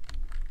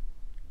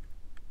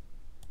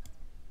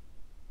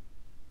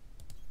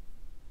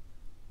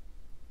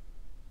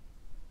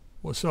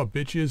 What's up,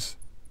 bitches?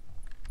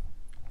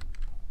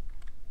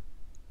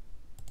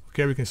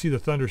 Okay, we can see the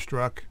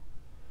Thunderstruck.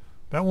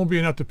 That won't be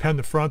enough to pen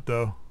the front,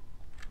 though.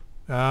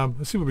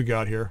 Let's see what we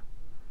got here.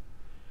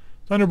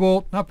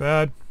 Thunderbolt, not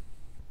bad.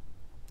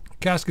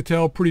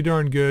 Cascatel, pretty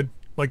darn good.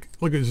 Like,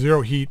 look at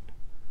 0 heat.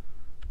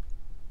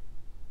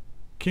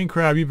 King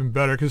Crab, even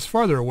better, because it's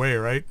farther away,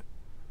 right?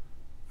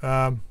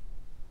 I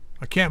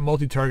can't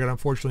multi-target,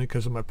 unfortunately,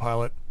 because of my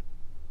pilot.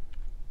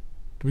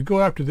 Do we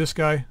go after this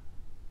guy?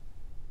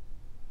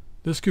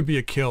 This could be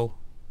a kill.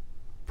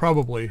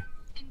 Probably.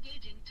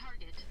 Engaging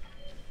target.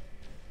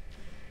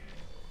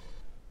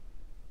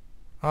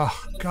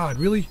 Oh, God,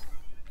 really?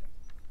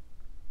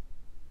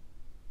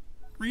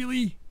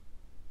 Really?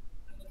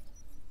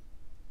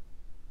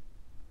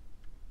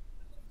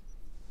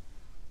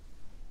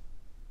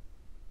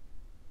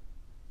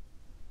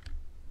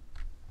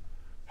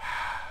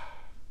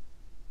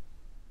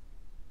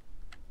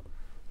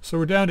 So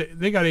we're down to,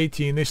 they got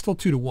 18, they still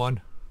 2 to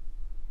 1.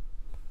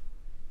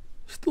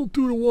 Still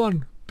 2 to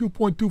 1,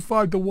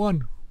 2.25 to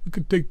 1. We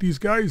could take these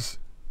guys.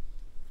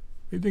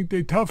 They think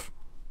they tough.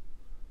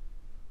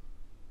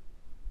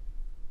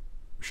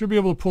 We should be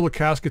able to pull the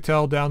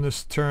Cascatel down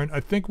this turn. I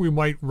think we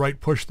might right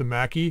push the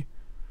Mackie.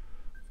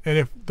 And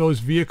if those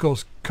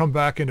vehicles come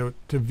back into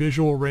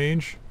visual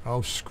range,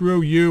 oh,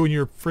 screw you and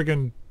your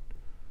friggin'...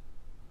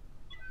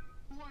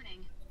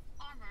 Warning.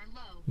 Armor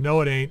low.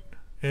 No, it ain't.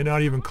 And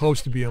not even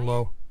close to being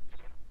low.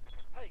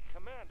 Hey,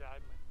 Commander,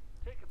 I'm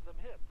taking some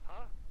hits,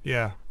 huh?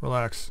 Yeah,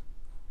 relax.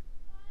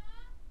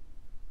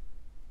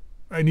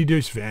 And he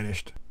just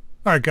vanished.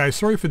 Alright guys,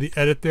 sorry for the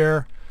edit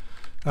there.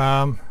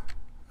 I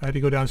had to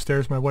go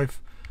downstairs. My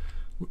wife,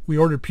 we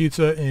ordered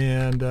pizza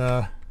and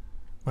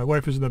my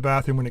wife was in the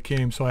bathroom when it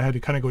came, so I had to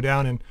kind of go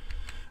down and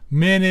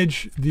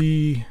manage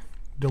the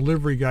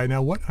delivery guy.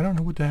 Now what, I don't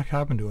know what the heck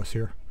happened to us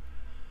here.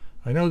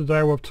 I know the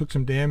direwolf took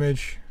some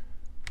damage.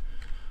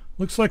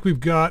 Looks like we've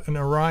got an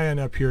Orion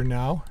up here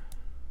now.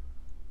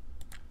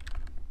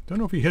 Don't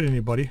know if he hit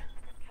anybody.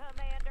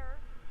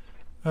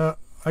 Commander.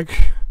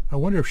 I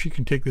wonder if she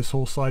can take this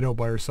whole side out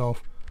by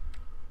herself.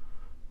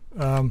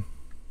 Can't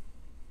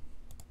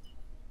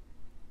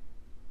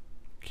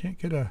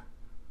get a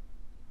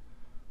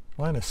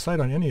line of sight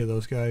on any of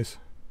those guys.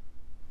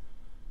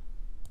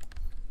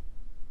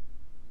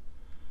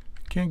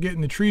 Can't get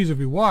in the trees if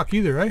we walk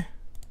either, eh?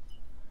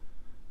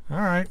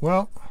 Alright,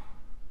 well.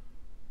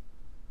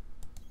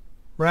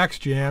 Rack's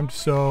jammed,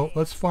 so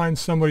let's find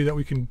somebody that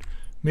we can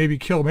maybe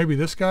kill. Maybe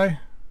this guy?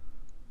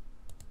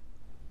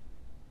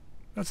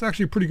 That's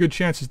actually pretty good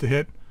chances to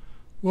hit.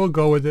 We'll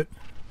go with it.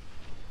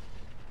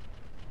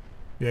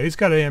 Yeah, he's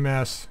got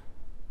AMS.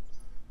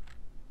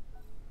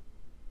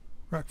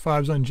 Rack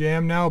 5's on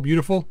jam now.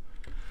 Beautiful.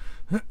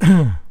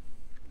 I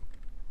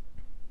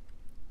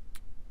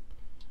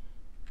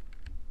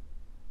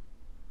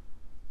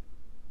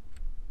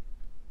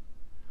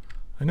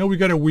know we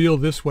got to wheel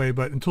this way,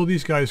 but until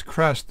these guys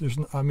crest, there's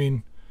I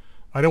mean,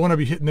 I don't want to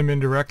be hitting them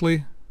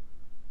indirectly.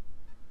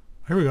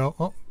 Here we go.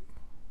 Oh.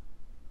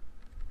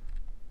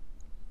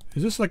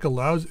 Is this like a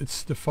lousy?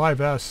 It's the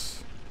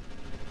 5S.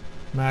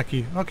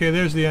 Mackie. Okay,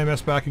 there's the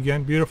AMS back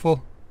again.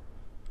 Beautiful.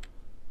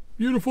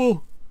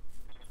 Beautiful.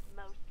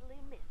 Mostly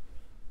missing.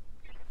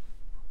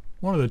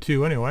 One of the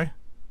two anyway.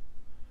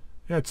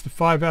 Yeah, it's the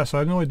 5S. I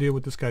have no idea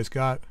what this guy's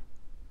got.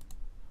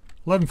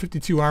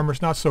 1152 armor.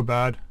 It's not so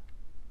bad.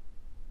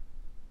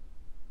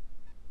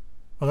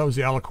 Oh, that was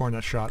the alicorn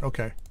that shot.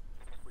 Okay.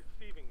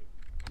 Receiving you.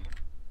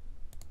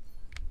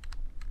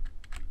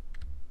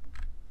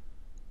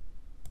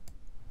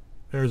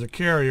 There's a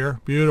carrier.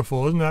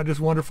 Beautiful. Isn't that just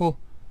wonderful?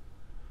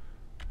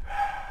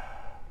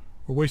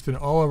 We're wasting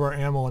all of our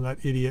ammo on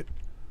that idiot.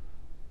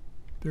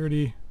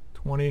 30,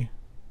 20,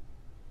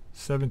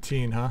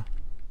 17, huh?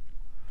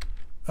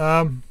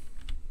 Let's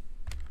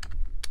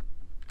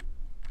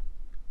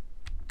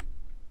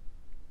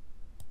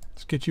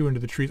get you into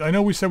the trees. I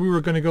know we said we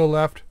were going to go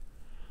left,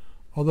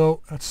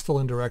 although that's still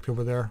indirect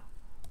over there.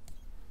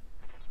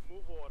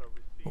 Move order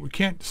received. But we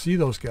can't see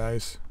those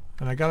guys,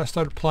 and I got to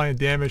start applying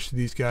damage to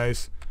these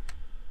guys.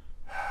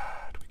 Do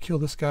we kill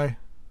this guy?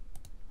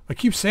 I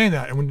keep saying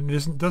that, and when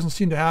it doesn't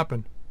seem to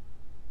happen.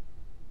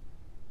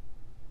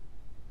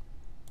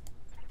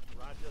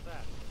 Roger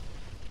that.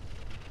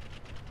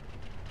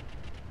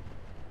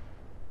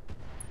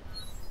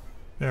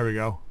 There we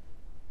go.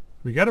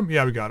 We got him?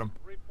 Yeah, we got him.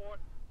 Report.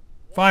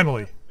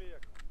 Finally. Vehicle.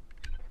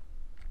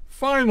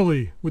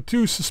 Finally! With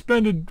three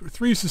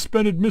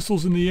suspended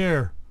missiles in the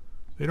air.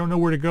 They don't know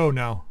where to go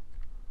now.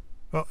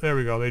 Oh, there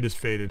we go. They just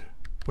faded.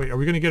 Wait, are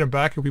we going to get them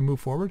back if we move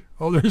forward?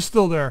 Oh, they're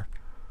still there.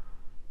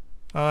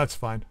 Oh, that's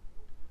fine.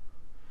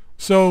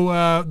 So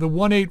the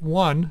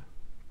 181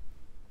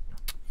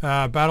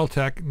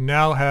 Battletech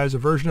now has a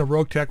version of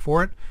Roguetech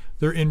for it.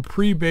 They're in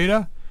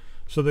pre-beta,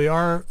 so they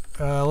are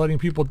letting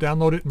people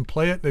download it and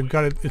play it. They've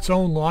got its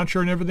own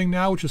launcher and everything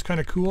now, which is kind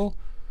of cool.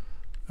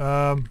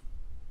 What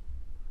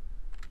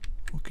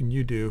can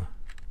you do?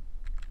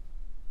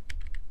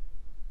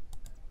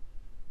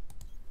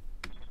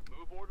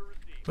 Move order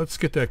received. Let's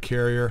get that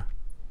carrier.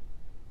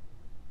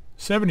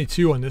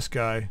 72 on this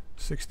guy.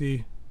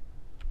 60,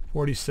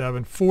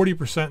 47,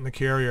 40% in the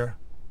carrier.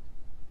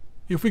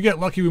 If we get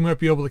lucky, we might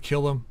be able to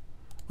kill him.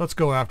 Let's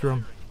go after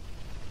him.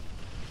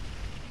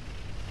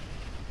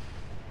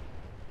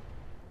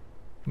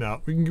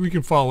 No, we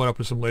can follow it up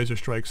with some laser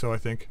strikes, so I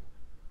think.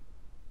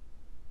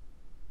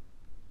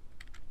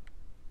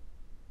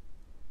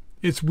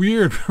 It's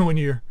weird when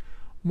you're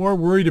more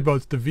worried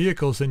about the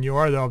vehicles than you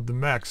are of the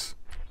mechs.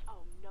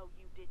 Oh no,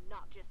 you did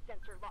not just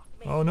sensor lock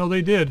me. Oh no,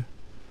 they did.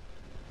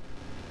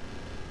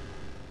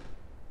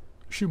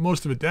 Shoot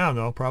most of it down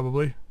though,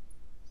 probably.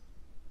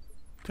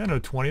 10 out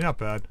of 20, not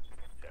bad.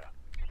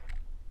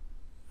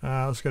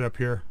 Yeah. Let's get up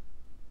here.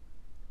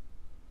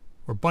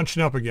 We're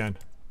bunching up again.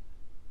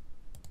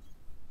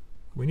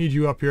 We need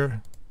you up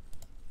here.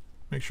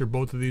 Make sure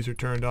both of these are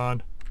turned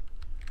on.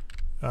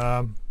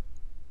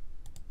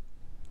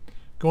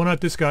 Going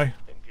at this guy.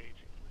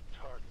 Engaging with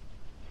target.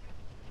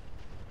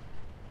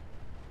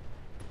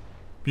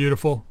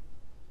 Beautiful.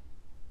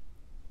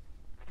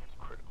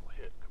 Critical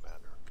hit,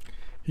 Commander.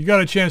 He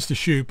got a chance to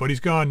shoot, but he's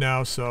gone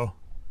now, so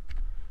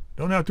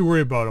don't have to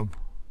worry about him.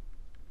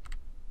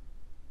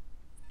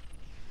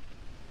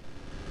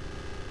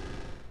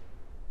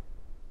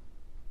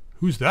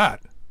 Who's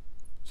that?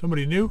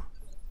 Somebody new?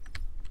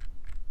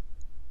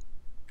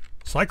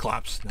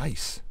 Cyclops.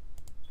 Nice.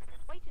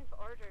 Waiting for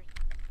orders.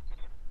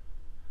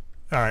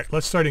 Alright,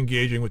 let's start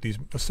engaging with these.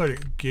 Let's start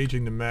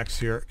engaging the mechs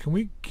here. Can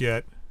we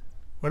get...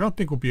 I don't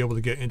think we'll be able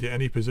to get into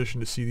any position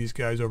to see these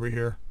guys over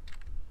here.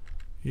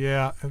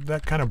 Yeah,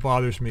 that kind of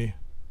bothers me.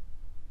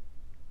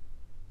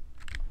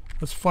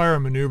 Let's fire a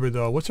maneuver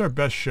though. What's our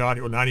best shot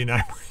here? Well,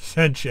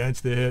 99%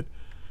 chance to hit.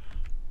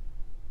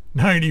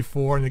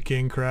 94 in the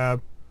king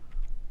crab.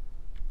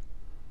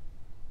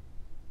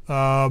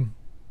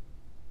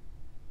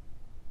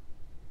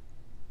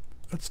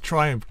 Let's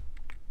try and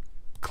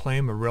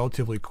claim a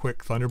relatively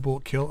quick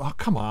thunderbolt kill. Oh,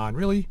 come on,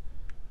 really?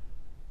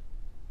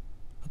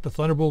 Not the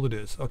thunderbolt it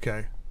is.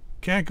 Okay.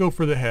 Can't go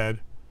for the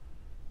head.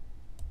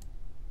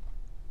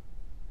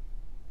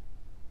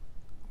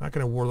 Not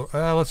gonna warlord.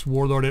 Let's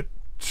warlord it.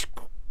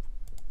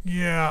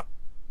 Yeah.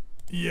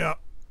 Yeah.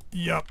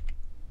 Yep.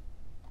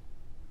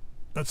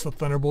 That's the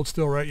thunderbolt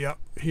still, right? Yep.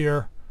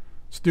 Here.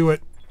 Let's do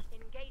it.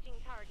 Engaging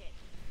target.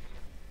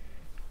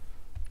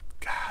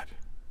 God.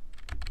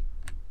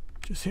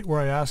 Just hit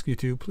where I ask you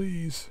to,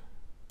 please.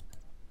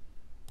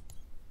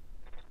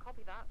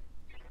 Copy that.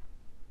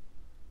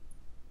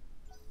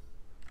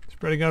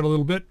 Spreading out a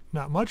little bit.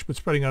 Not much, but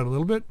spreading out a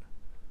little bit.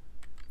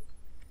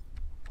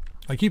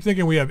 I keep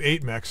thinking we have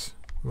 8 mechs.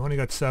 We've only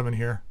got 7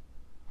 here.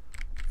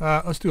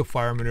 Let's do a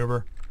fire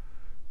maneuver.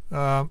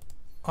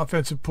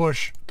 Offensive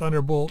push.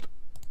 Thunderbolt.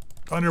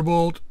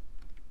 Thunderbolt.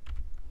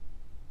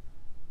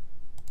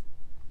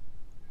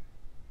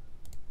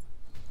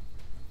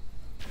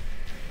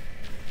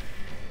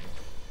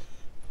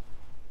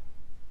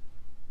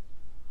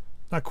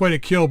 Not quite a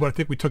kill, but I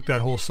think we took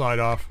that whole side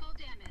off. Full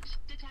damage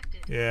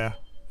detected. Yeah,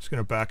 just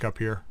gonna back up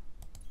here.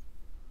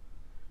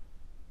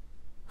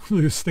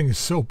 This thing is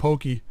so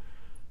pokey.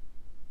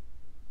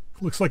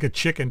 Looks like a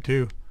chicken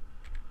too.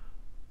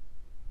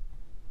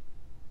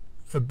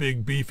 A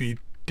big, beefy,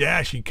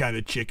 dashy kind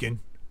of chicken.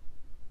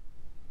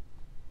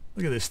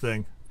 Look at this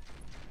thing.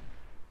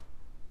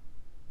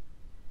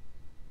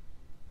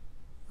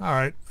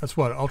 Alright, that's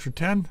what, Ultra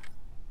 10?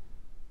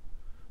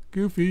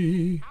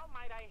 Goofy. How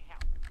might I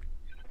help?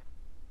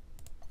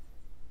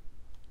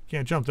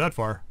 Can't jump that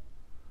far.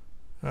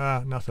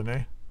 Nothing,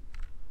 eh?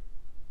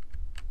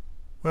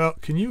 Well,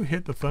 can you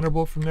hit the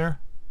Thunderbolt from there?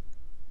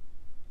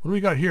 What do we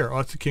got here? Oh,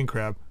 it's the King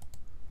Crab.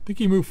 I think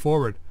he moved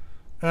forward.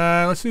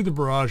 Let's leave the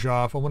barrage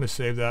off. I want to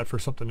save that for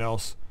something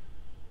else.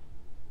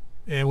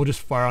 And we'll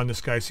just fire on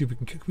this guy. See if we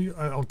can...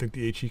 I don't think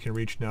the HE can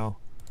reach now.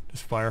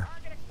 Just fire.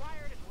 Target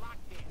acquired and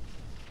locked in.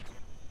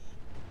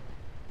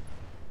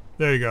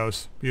 There he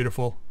goes.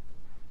 Beautiful.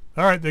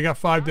 Alright, they got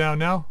 5 down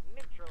now.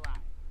 Neutralized.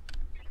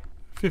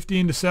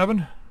 15 to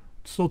 7.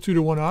 Still 2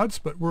 to 1 odds,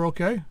 but we're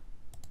okay.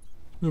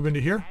 Move into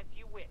here. As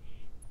you wish.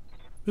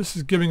 This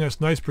is giving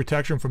us nice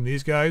protection from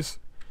these guys.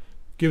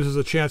 Gives us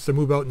a chance to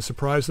move out and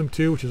surprise them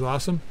too, which is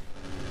awesome.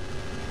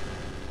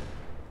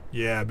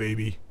 Yeah,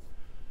 baby.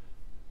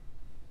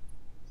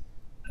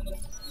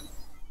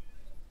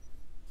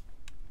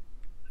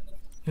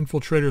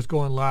 Infiltrator's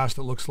going last,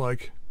 it looks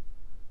like.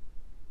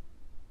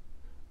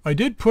 I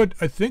did put,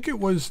 I think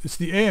it's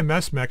the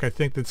AMS mech, I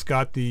think, that's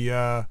got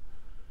the,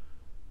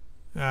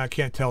 I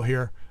can't tell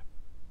here.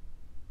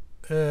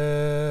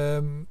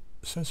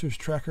 Sensors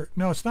tracker.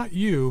 No, it's not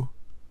you.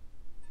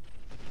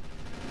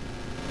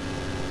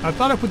 I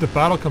thought I put the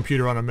battle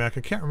computer on a mech.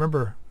 I can't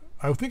remember.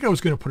 I think I was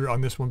going to put it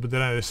on this one, but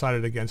then I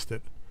decided against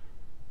it.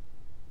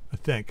 I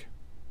think.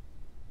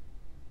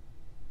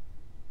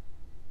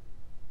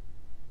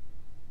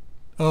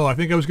 Oh, I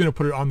think I was going to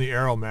put it on the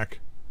Arrow mech.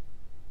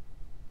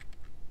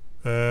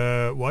 Why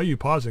are you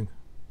pausing?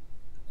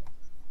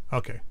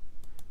 Okay.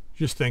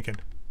 Just thinking.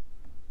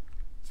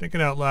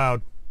 Thinking out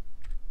loud.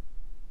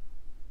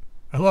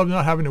 I love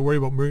not having to worry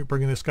about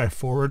bringing this guy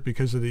forward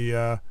because of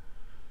the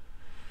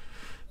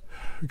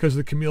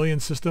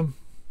chameleon system.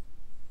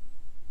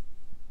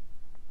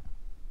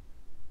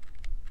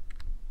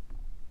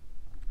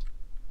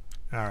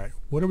 Alright,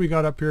 what do we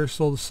got up here?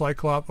 Still the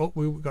Cyclops. Oh,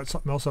 we got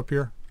something else up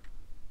here.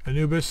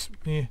 Anubis.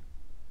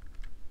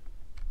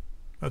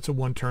 That's a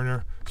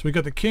one-turner. So we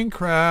got the King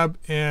Crab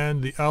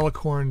and the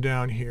Alicorn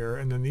down here.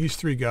 And then these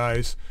 3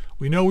 guys.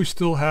 We know we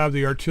still have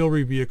the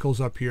artillery vehicles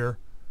up here.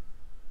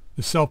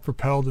 The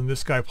self-propelled and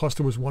this guy. Plus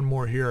there was one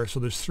more here. So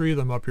there's 3 of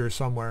them up here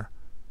somewhere.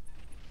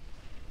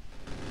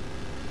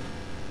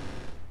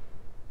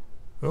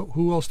 Oh,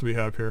 who else do we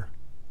have here?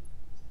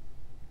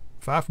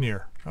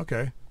 Fafnir.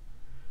 Okay.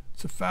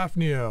 It's a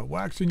Fafnir.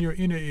 Wax in your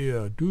inner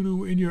ear.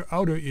 Doo-doo in your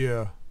outer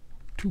ear.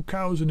 2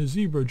 cows and a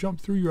zebra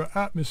jump through your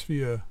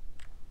atmosphere.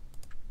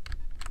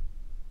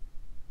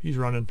 He's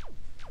running.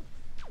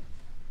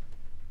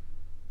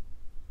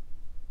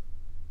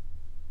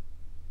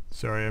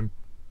 Sorry, I'm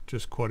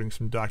just quoting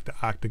some Dr.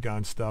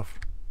 Octagon stuff.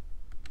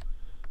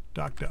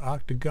 Dr.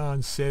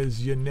 Octagon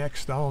says you're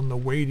next on the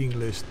waiting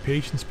list.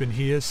 Patient's been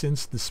here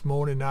since this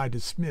morning. I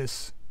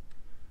dismiss.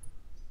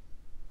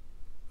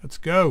 Let's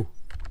go.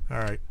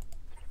 Alright.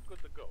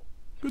 Good to go.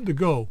 Good to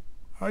go.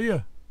 How are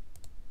you?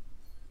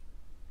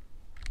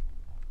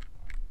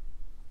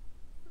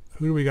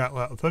 Who do we got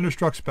left?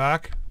 Thunderstruck's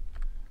back.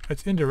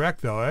 It's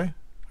indirect though, eh? I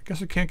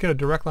guess I can't get a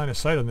direct line of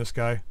sight on this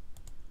guy.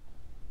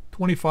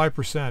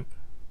 25%.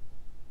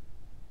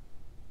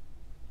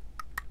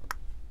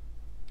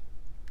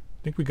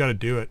 I think we got to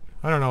do it.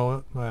 I don't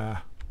know.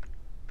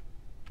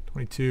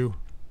 22.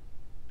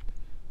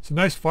 It's a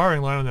nice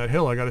firing line on that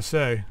hill, I gotta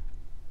say.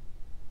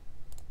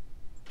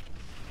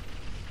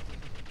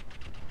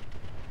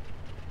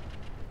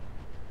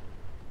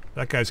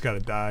 That guy's got to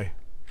die.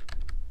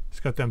 He's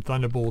got them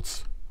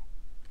thunderbolts.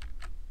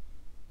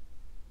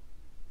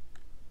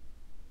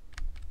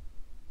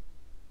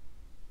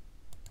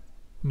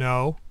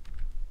 No.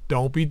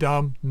 Don't be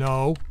dumb.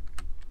 No.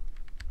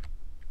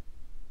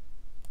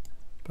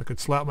 If I could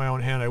slap my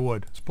own hand, I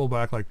would. Let's pull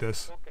back like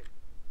this. Okay.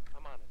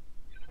 I'm on it.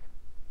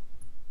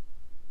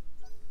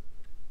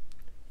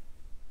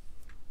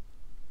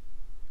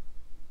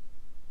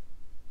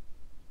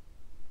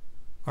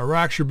 Our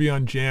rack should be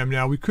on jam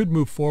now. We could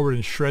move forward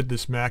and shred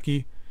this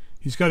Mackie.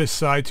 He's got his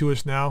side to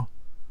us now.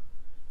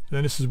 And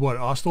then this is what?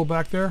 Ostel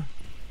back there?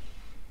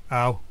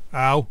 Ow.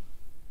 Ow.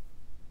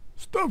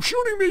 Stop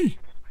shooting me!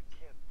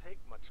 I can't take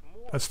much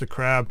more. That's the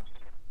crab.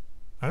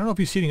 I don't know if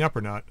he's heating up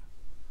or not.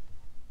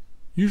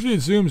 Usually it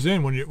zooms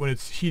in when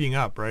it's heating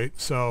up, right?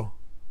 So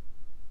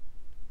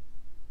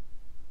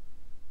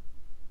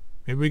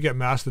maybe we get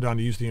Mastodon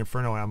to use the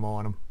Inferno ammo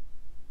on him.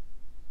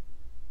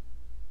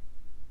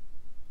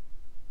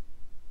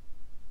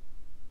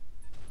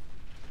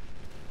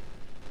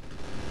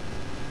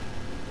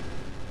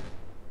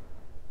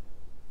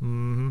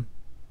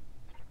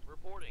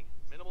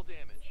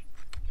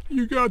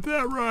 You got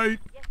that right.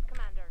 Yes,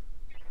 Commander.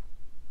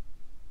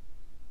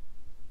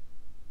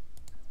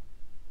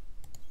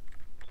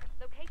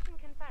 Location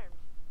confirmed.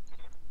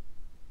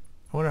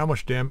 I wonder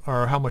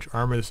how much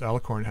armor this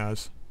Alicorn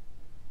has.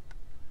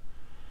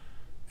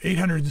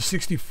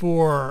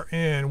 864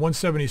 and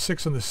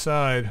 176 on the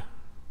side.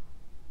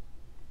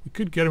 We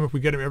could get him if we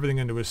get him everything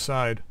into his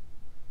side.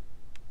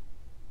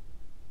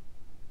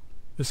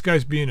 This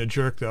guy's being a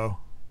jerk though.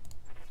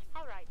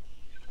 All right.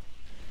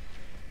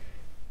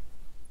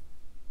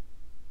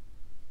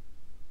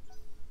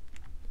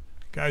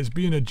 Guy's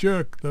being a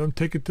jerk. Let him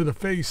take it to the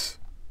face.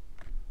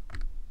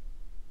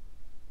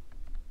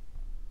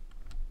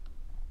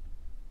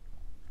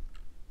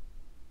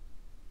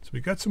 So we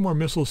got some more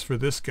missiles for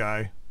this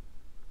guy.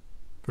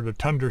 For the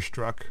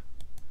Thunderstruck.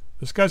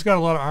 This guy's got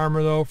a lot of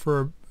armor though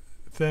for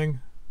a thing.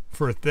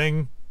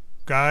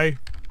 Guy.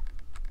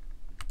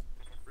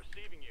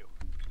 Receiving you.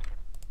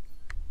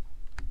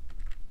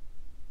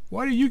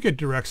 Why do you get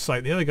direct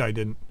sight? The other guy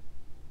didn't.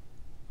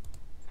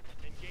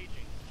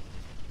 Engaging.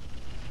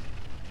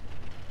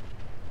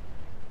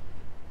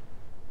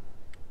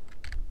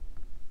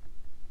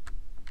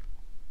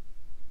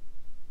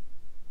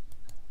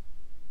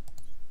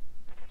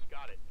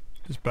 Got it.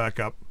 Just back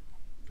up.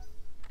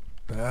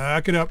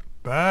 Back it up.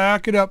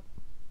 Back it up.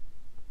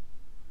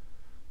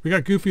 We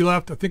got Goofy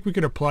left. I think we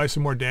could apply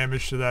some more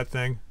damage to that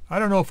thing. I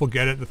don't know if we'll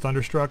get it, the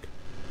Thunderstruck.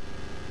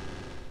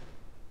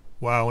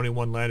 Wow, only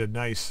one landed.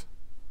 Nice.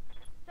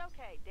 It's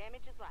okay.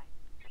 Damage is light.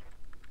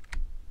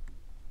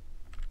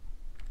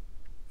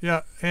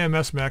 Yeah,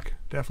 AMS mech.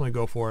 Definitely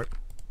go for it.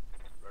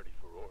 Ready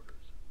for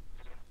orders.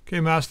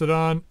 Okay,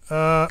 Mastodon.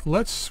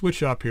 Let's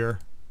switch up here.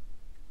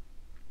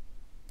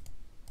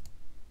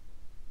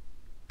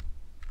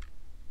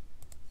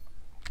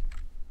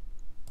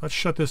 Let's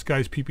shut this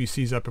guy's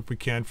PPCs up if we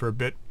can for a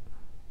bit.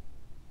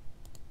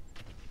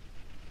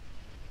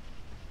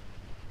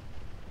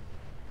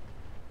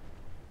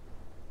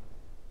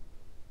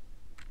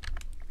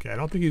 Okay, I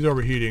don't think he's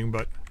overheating,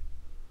 but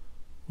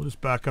we'll just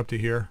back up to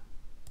here.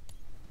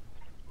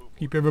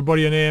 Keep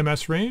everybody in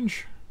AMS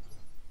range.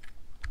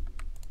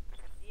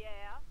 Yeah.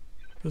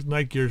 Those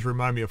night gears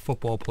remind me of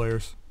football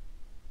players.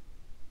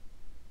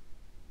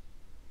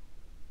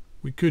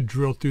 We could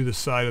drill through the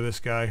side of this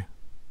guy.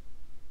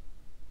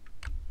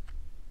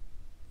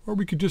 Or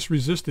we could just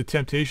resist the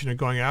temptation of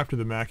going after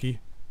the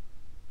Mackie.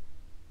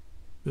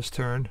 This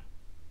turn.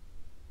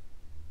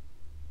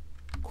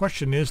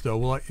 Question is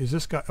though, is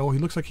this guy... Oh, he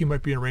looks like he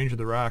might be in range of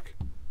the rack.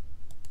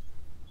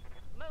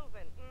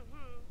 Moving.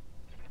 Mm-hmm.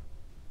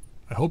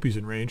 I hope he's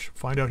in range.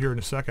 Find out here in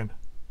a second.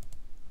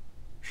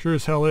 Sure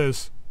as hell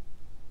is.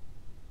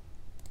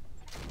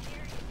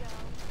 Here you go.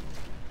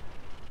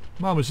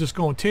 Mama's just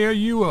going to tear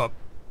you up.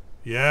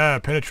 Yeah,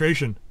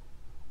 penetration.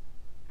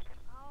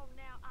 Oh,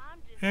 now I'm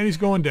just... And he's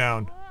going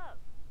down. Up.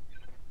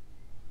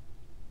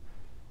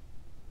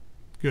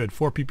 Good.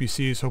 4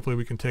 PPCs. Hopefully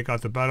we can take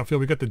out the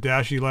battlefield. We got the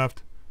Dashy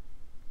left.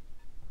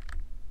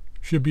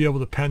 Should be able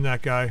to pen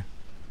that guy.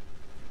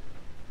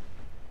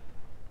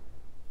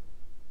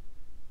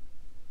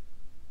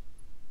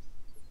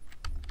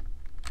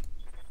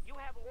 You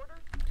have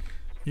orders?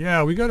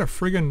 Yeah, we got a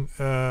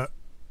friggin'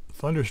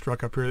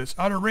 Thunderstruck up here that's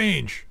out of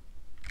range.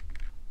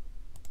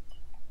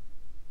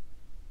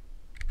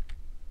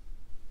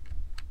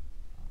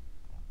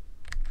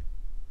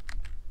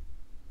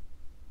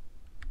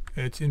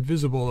 And it's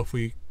invisible if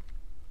we...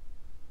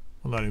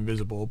 Well, not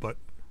invisible, but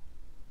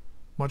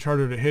much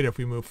harder to hit if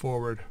we move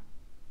forward.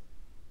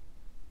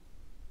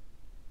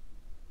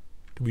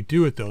 Do we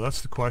do it, though?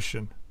 That's the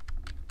question.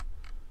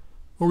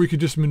 Or we could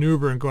just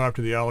maneuver and go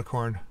after the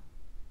Alicorn.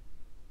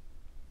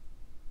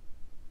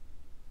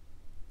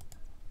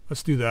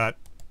 Let's do that.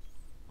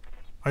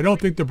 I don't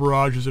think the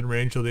barrage is in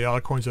range, though the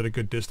Alicorn's at a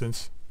good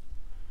distance.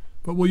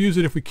 But we'll use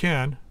it if we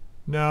can.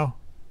 No.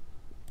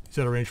 He's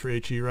out of range for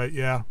HE, right?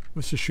 Yeah.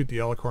 Let's just shoot the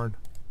Alicorn.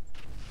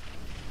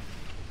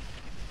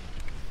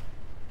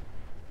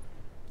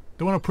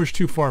 Don't want to push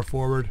too far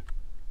forward.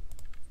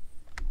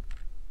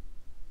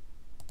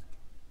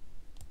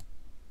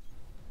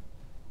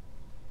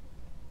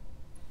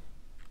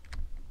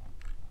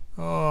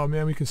 Oh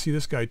man, we can see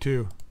this guy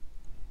too.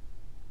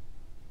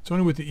 It's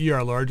only with the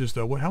ER largest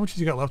though. How much has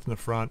he got left in the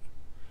front?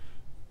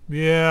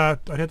 Yeah,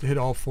 I'd have to hit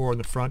all 4 in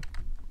the front.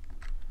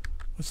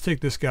 Let's take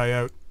this guy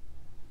out.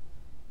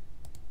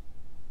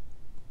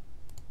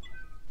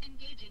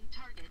 Engaging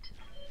target.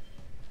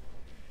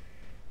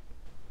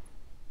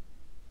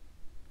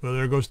 Well,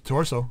 there goes the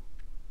torso.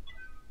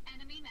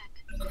 Enemy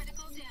mech.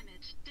 Critical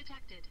damage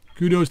detected.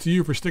 Kudos to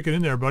you for sticking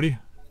in there, buddy.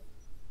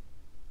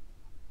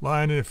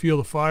 Lying in a field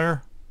of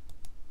fire.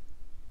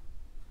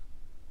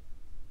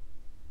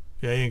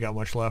 Yeah, he ain't got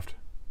much left.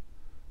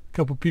 A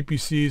couple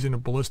PPCs and a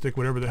ballistic,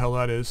 whatever the hell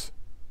that is.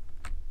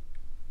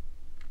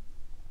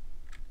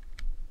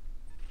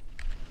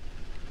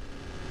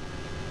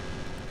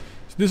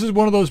 So this is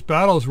one of those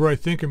battles where I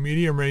think a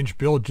medium range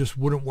build just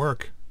wouldn't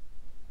work.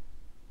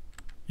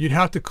 You'd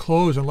have to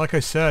close, and like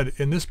I said,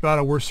 in this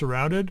battle we're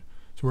surrounded,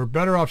 so we're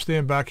better off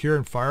staying back here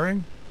and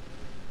firing.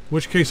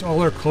 which case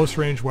all our close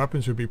range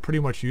weapons would be pretty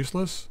much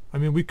useless. I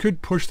mean, we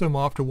could push them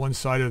off to one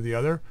side or the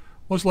other.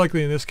 Most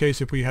likely in this case,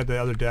 if we had the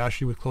other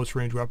Dashy with close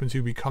range weapons,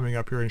 he'd be coming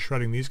up here and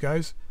shredding these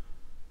guys.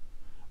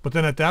 But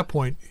then at that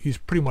point, he's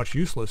pretty much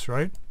useless,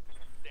 right?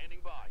 Standing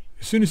by.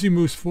 As soon as he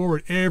moves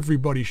forward,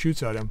 everybody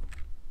shoots at him.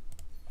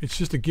 It's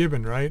just a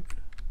given, right?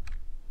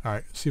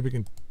 Alright, see if we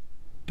can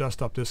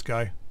dust up this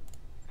guy.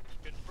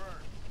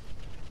 Confirmed.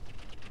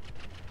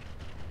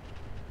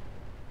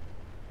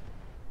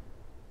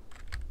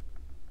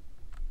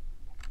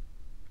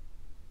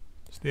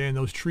 Stay in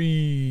those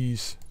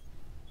trees.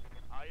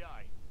 Aye,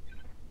 aye.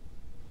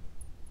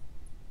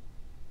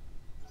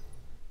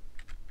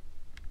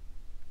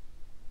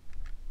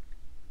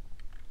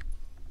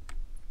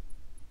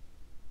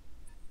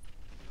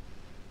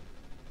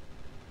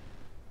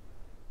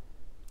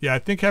 Yeah, I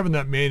think having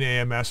that main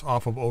AMS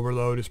off of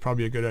overload is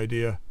probably a good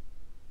idea.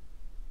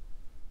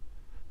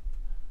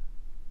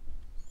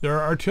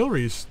 Their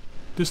artillery's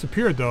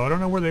disappeared though. I don't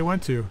know where they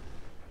went to.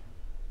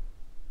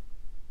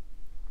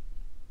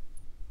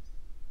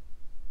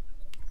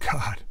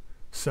 God,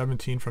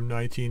 17 from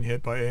 19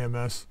 hit by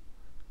AMS.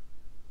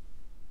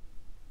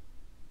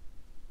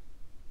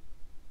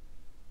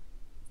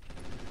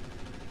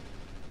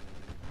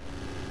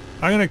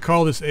 I'm going to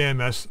call this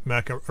AMS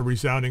mech a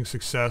resounding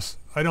success.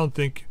 I don't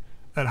think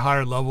at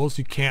higher levels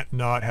you can't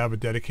not have a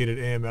dedicated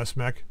AMS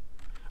mech.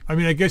 I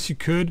mean, I guess you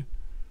could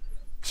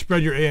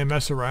spread your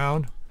AMS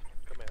around,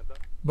 Commander.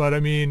 but I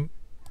mean,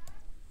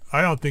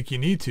 I don't think you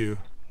need to.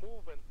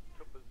 Moving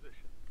to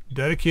position.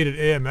 Dedicated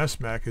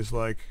AMS mech is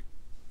like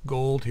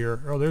gold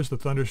here. Oh, there's the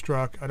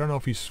Thunderstruck. I don't know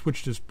if he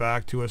switched his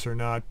back to us or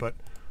not, but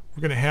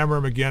we're going to hammer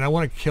him again. I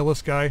want to kill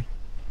this guy.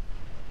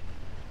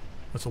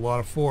 That's a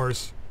lot of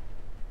force.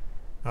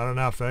 Not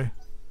enough, eh?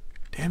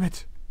 Damn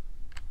it.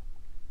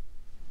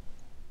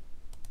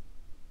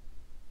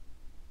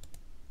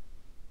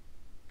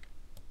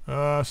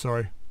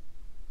 Sorry.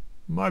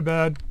 My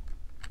bad.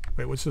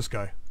 Wait, what's this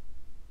guy?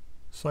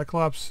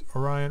 Cyclops,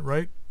 Orion,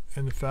 right?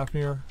 And the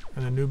Fafnir,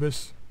 and the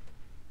Anubis.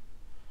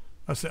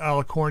 That's the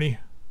Alicorni.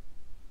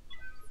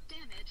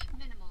 Damage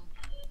minimal.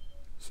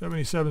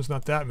 77's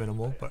not that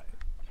minimal, but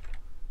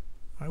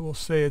I will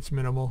say it's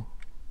minimal.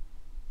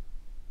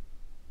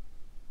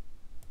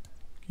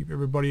 Keep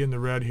everybody in the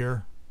red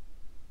here.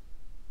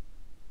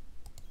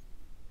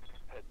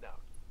 Head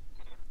out.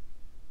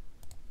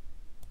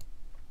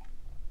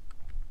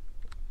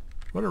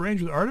 What a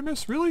range with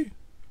Artemis? Really?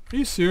 Are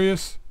you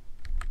serious?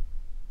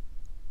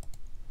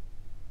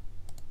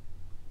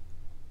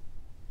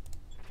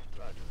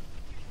 Roger.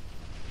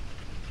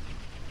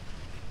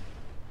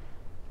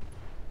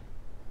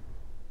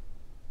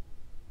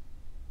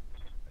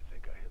 I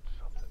think I hit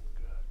something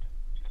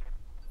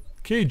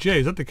good. KJ,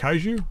 is that the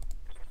Kaiju?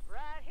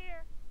 Right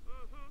here.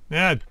 Mm-hmm.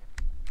 Nah.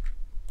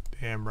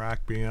 Damn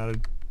rack being out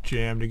of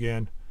jammed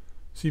again.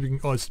 See if we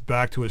can... Oh, it's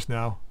back to us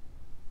now.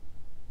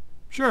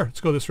 Sure, let's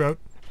go this route.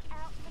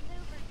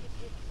 Outmaneuvered you,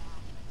 didn't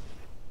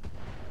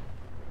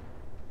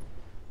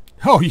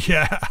I? Oh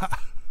yeah.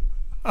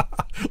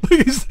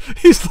 Look,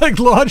 he's like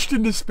launched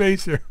into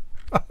space here.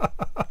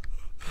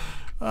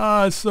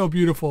 Ah, it's so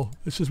beautiful.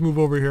 Let's just move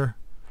over here.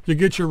 You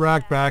get your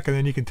rack back and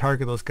then you can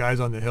target those guys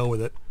on the hill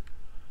with it.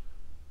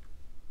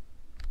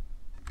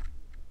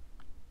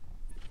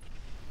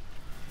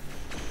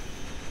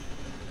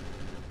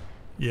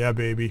 Yeah,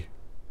 baby.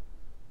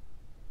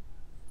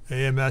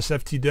 AMS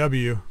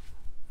FTW.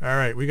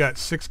 Alright, we got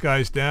 6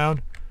 guys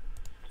down.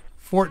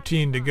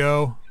 14 to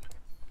go.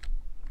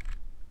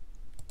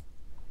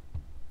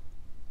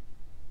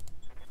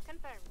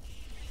 Confirmed.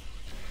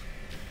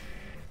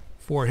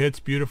 4 hits,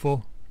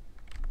 beautiful.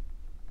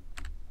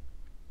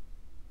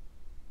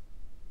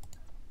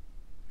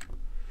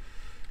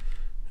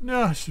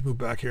 No, let's just move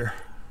back here.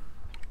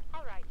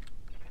 All right.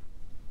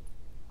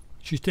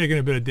 She's taking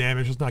a bit of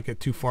damage. Let's not get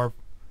too far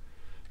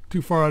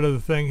out of the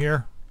thing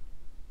here.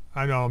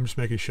 I know, I'm just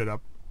making shit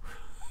up.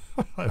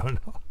 I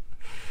don't know.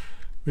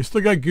 We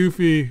still got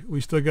Goofy.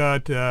 We still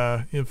got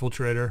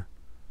Infiltrator.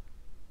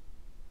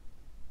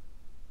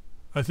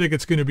 I think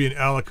it's going to be an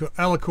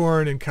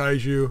Alicorn and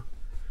Kaiju.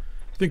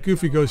 I think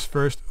Goofy goes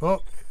first.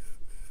 Oh,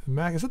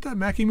 Mac, is that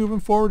Mackie moving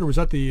forward, or was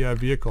that the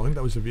vehicle? I think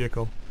that was the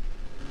vehicle.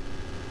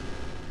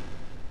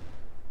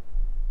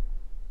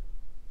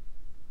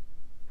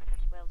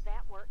 Well,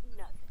 that weren't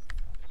nothing.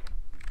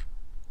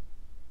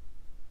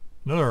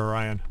 Another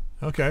Orion.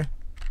 Okay.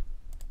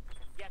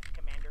 Yes,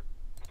 Commander.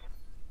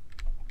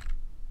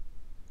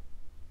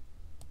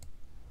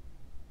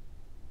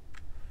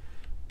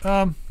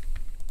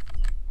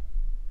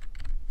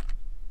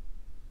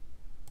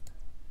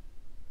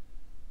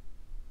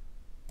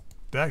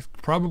 That's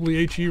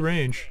probably HE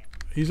range.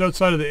 He's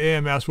outside of the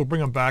AMS. We'll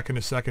bring him back in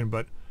a second,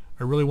 but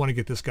I really want to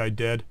get this guy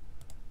dead.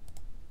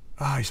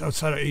 Ah, he's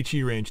outside of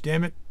HE range.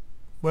 Damn it.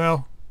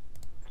 Well.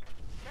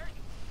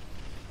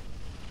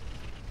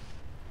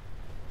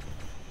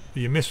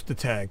 You missed the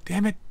tag.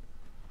 Damn it.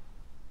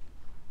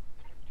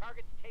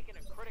 Target's taking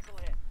a critical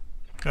hit.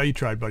 Ah, you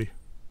tried, buddy.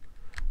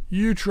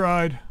 You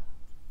tried.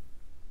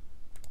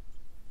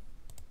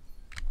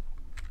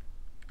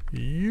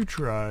 You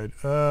tried.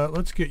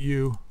 Let's get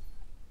you.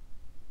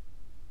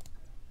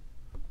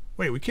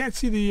 Wait, we can't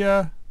see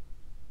the,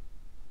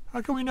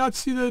 how can we not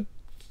see the...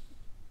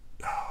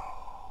 Oh.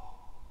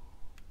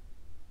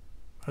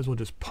 Might as well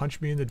just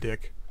punch me in the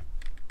dick.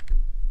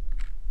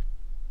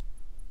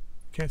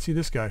 Can't see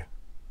this guy.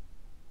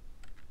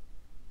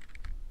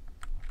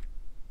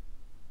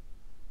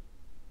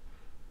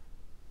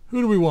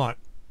 Who do we want?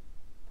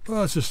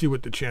 Well, let's just see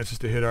what the chances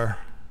to hit are.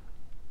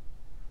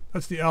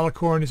 That's the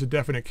Alicorn. He's a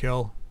definite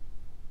kill.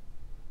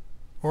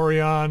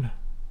 Orion.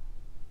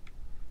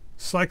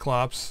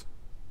 Cyclops.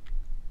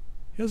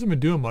 He hasn't been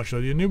doing much though.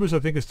 The Anubis I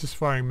think is just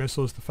firing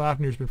missiles. The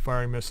Fafnir's been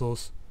firing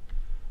missiles.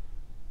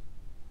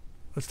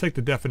 Let's take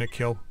the definite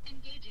kill.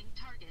 Engaging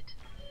target.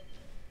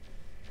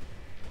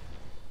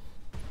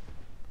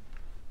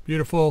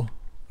 Beautiful.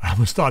 I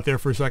almost thought there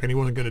for a second he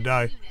wasn't going to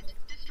die. Unit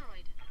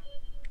destroyed.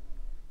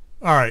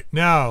 Alright,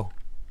 now.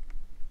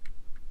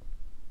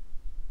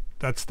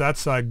 That's that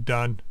side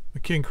done. The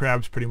King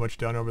Crab's pretty much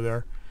done over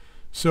there.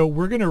 So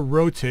we're going to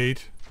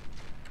rotate.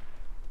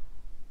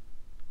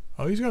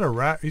 Oh, he's got a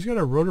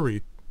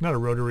rotary, not a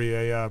rotary,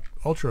 a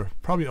ultra,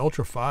 probably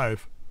ultra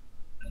 5.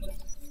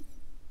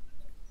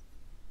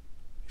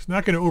 He's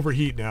not going to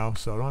overheat now,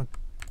 so don't.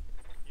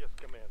 Yes,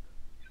 Commander.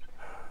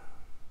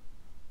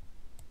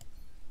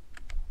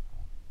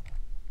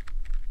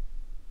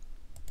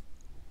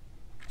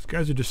 These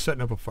guys are just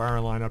setting up a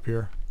firing line up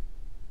here.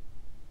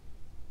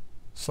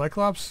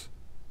 Cyclops?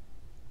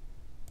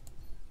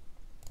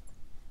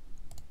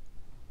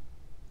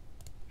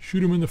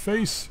 Shoot him in the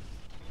face.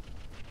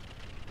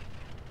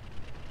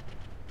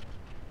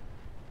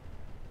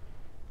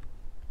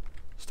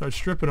 Start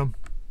stripping him.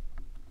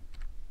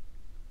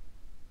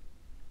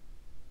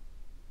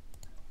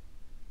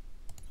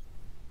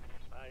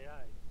 Aye,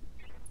 aye.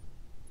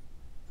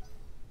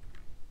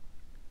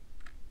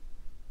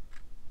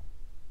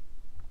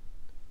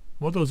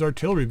 I want those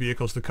artillery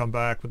vehicles to come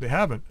back, but they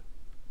haven't.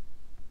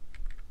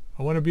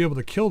 I want to be able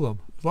to kill them.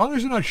 As long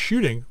as they're not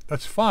shooting,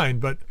 that's fine,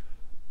 but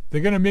they're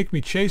going to make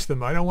me chase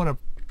them. I don't want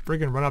to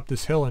friggin' run up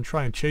this hill and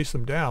try and chase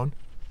them down.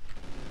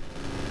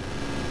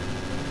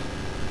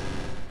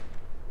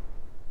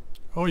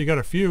 Oh, you got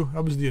a few.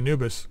 That was the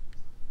Anubis.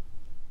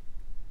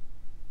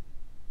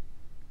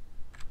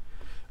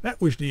 That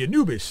was the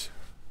Anubis.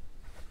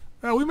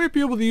 We might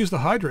be able to use the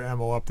Hydra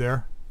ammo up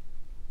there.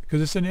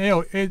 Because it's an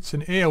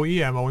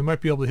AoE ammo. We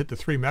might be able to hit the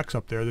 3 mechs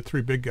up there, the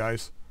 3 big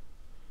guys.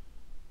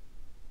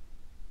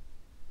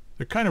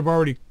 They're kind of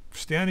already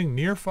standing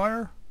near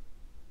fire.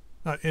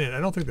 Not in it. I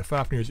don't think the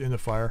Fafnir's in the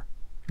fire.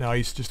 No,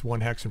 he's just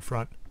 1 hex in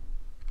front.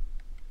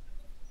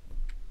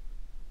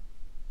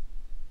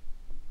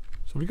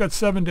 So we got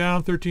 7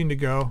 down, 13 to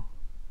go.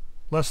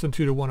 Less than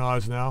 2 to 1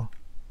 odds now.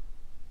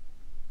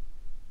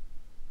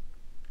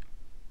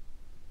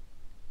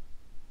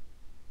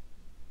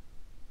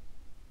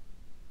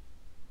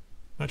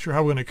 Not sure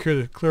how we're going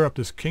to clear up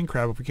this king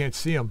crab if we can't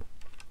see him.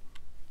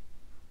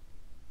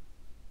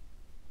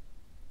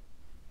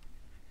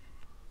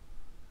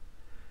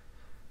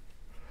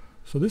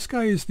 So this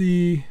guy is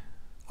the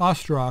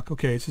Ostrock.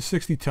 Okay, it's a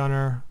 60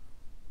 tonner.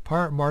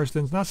 Pirate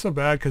Marsden's not so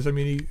bad because, I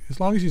mean, as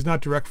long as he's not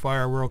direct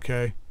fire, we're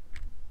okay.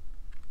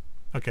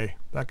 Okay,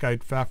 that guy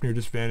Fafnir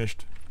just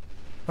vanished.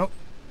 Oh,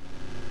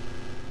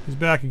 he's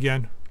back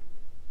again.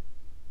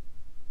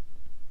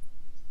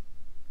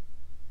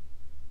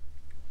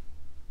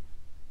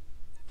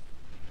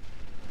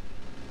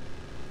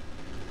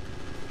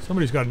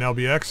 Somebody's got an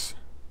LBX.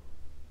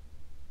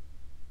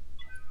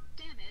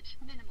 Damage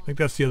minimal. I think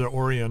that's the other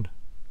Orion.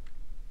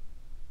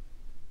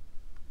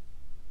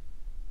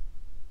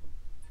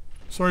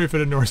 Sorry if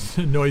it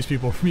annoys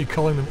people for me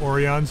calling them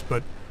Orions,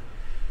 but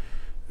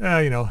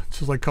you know, it's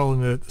just like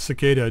calling the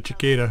cicada a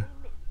cicada.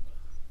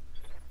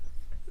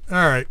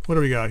 Alright, what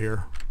do we got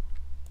here?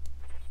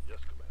 Yes,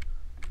 Commander.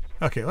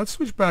 Okay, let's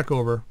switch back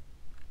over.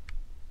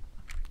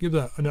 Give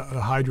the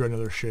Hydra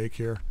another shake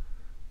here.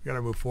 We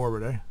gotta move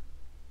forward, eh?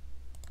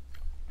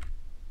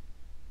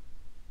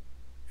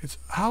 It's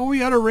how are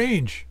we out of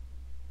range?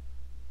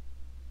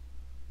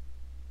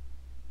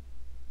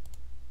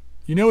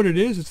 You know what it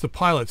is? It's the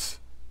pilots.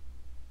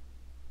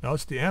 No,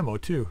 it's the ammo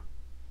too.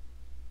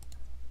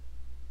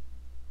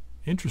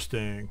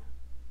 Interesting.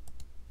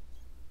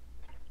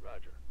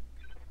 Roger.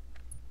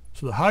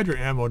 So the Hydra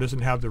ammo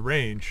doesn't have the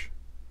range.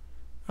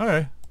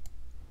 Okay.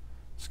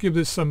 Let's give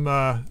this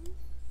some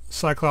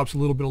Cyclops a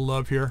little bit of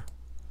love here.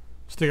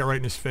 Stick it right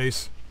in his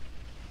face.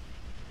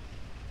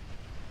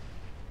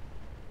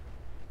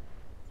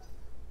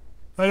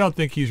 I don't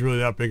think he's really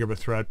that big of a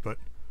threat, but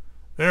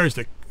there's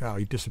the... Oh,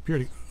 he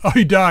disappeared. Oh,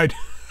 he died.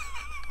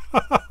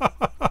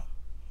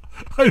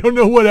 I don't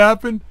know what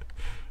happened,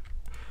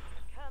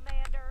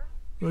 Commander.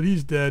 but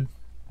he's dead.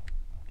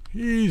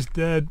 He's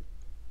dead.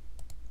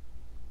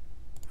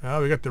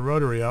 Oh, we got the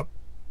rotary up.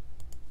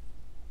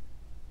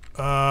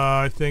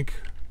 I think...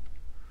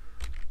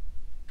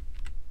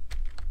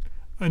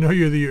 I know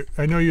you're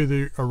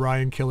the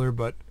Orion killer,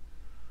 but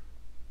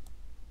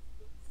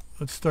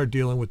let's start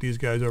dealing with these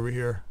guys over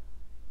here.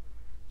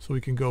 So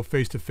we can go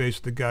face to face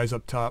with the guys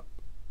up top.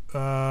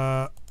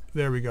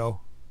 There we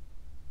go.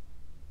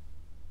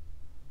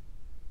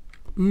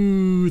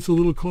 Ooh, it's a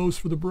little close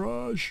for the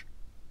barrage.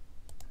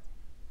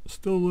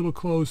 Still a little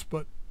close,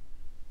 but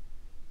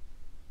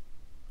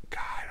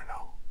God, I don't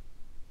know.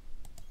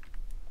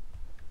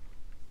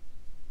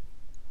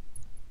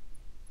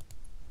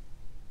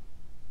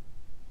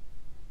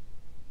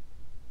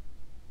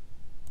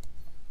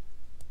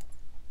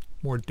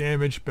 More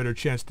damage, better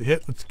chance to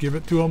hit. Let's give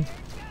it to him.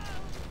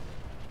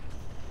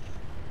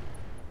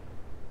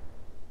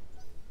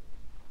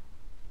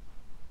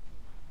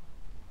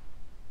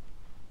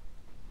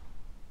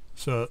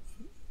 So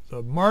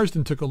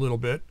Marsden took a little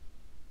bit.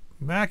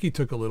 Mackie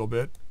took a little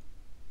bit.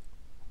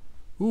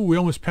 Ooh, we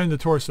almost penned the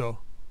torso.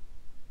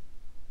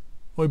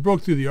 Well, he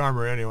broke through the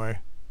armor anyway.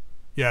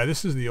 Yeah,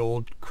 this is the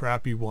old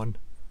crappy one.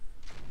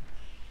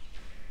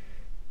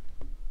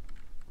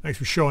 Thanks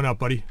for showing up,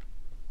 buddy.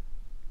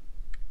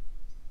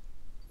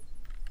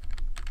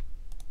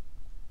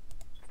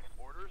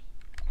 Orders?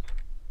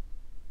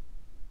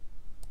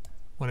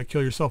 Want to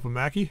kill yourself a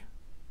Mackie?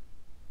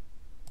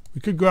 We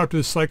could go after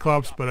the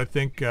Cyclops, but I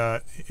think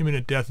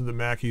imminent death of the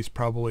Mackie is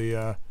probably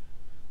a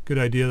good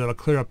idea. That'll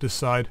clear up this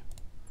side.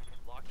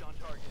 Locked on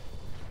target.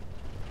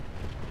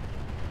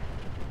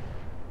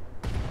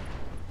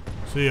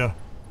 See ya.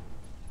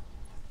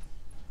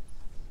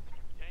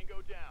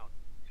 Tango down.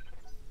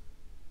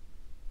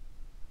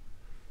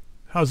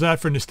 How's that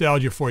for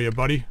nostalgia for you,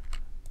 buddy?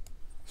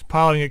 It's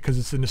piloting it because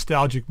it's a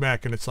nostalgic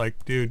mech, and it's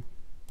like, dude,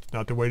 it's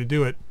not the way to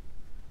do it.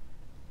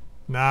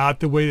 Not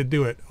the way to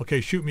do it.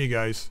 Okay, shoot me,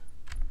 guys.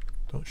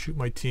 Don't shoot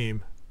my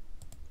team.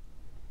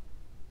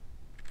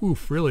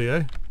 Oof, really,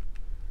 eh?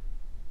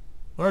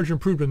 Large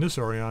improvement in this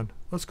Orion.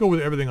 Let's go with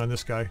everything on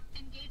this guy.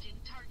 Engaging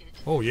target.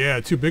 Oh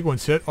yeah, 2 big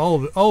ones hit.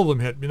 All of them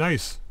hit. Be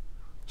nice.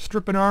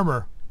 Stripping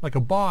armor like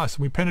a boss,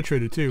 and we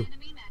penetrated too.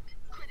 Enemy mech.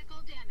 Critical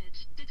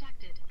damage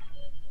detected.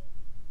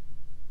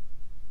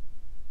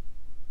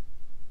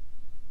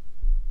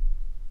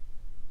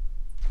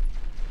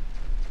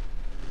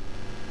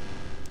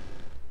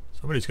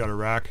 Somebody's got a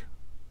rack.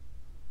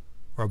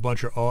 Or a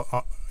bunch of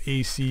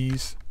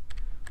ACs.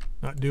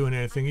 Not doing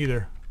anything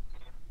either.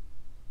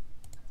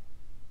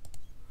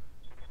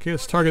 Okay,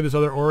 let's target this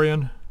other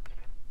Orion.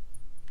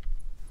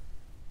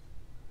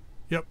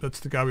 Yep,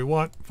 that's the guy we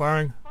want.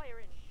 Firing.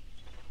 Firing.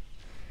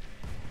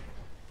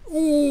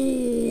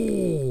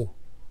 Ooh!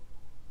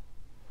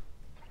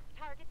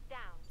 Target down.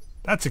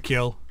 That's a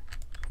kill.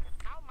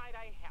 How might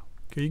I help?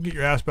 Okay, you can get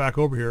your ass back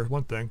over here.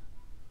 One thing.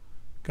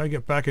 Gotta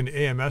get back into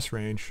AMS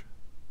range.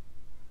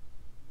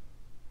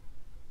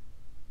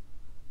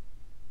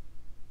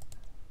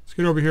 Let's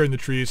get over here in the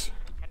trees.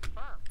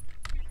 Confirm.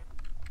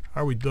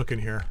 How are we looking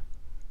here?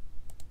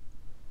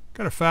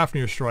 Got a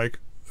Fafnir strike.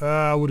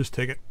 We'll just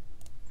take it.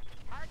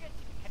 Target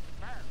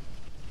confirmed.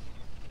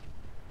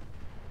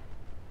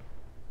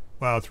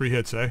 Wow, 3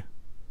 hits, eh?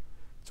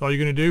 That's all you're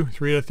gonna do?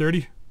 3 out of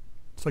 30?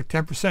 It's like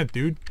 10%,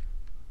 dude.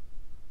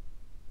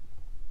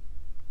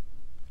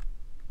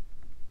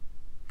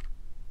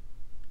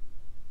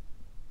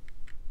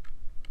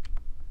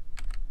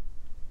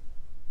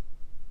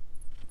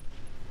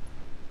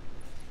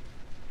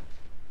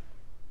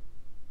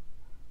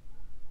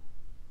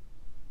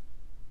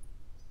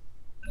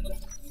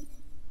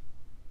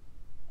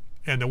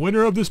 And the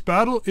winner of this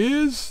battle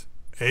is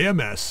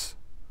AMS.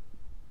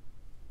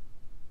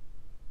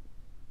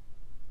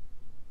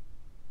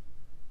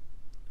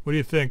 What do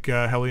you think,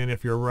 Hellion,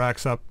 if your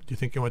rack's up? Do you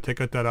think you want to take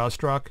out that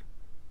Ostrak?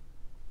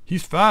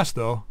 He's fast,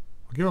 though.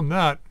 I'll give him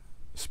that.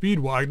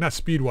 Speed-wise, not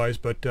speed-wise,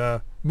 but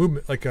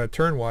movement, like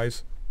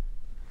turn-wise.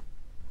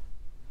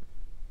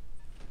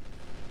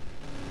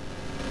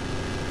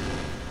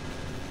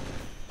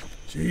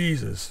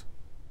 Jesus.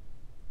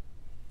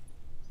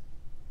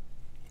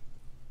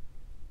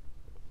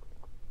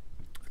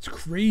 It's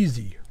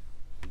crazy.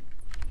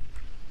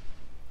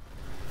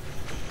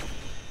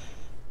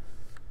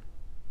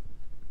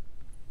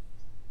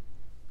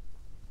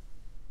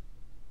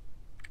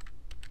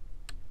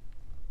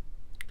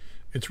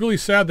 It's really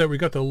sad that we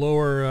got the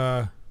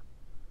lower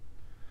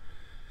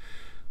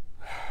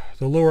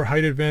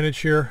height advantage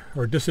here,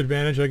 or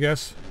disadvantage, I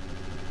guess.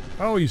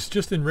 Oh, he's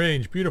just in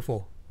range.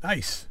 Beautiful.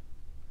 Nice.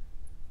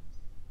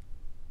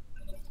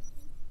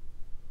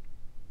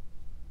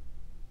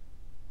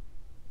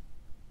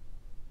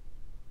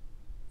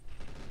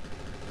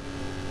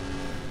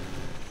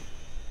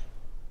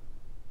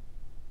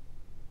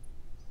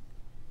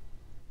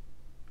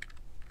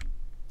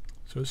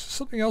 So is there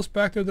something else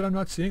back there that I'm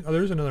not seeing? Oh,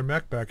 there's another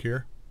mech back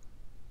here.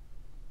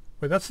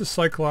 Wait, that's the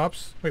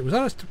Cyclops. Wait, was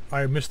that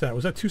I missed that.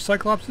 Was that 2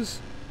 Cyclopses?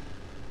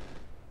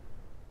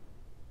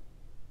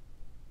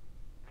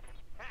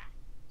 Ha!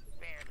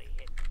 Barely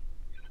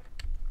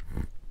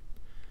hit.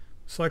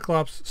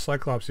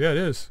 Cyclops. Yeah, it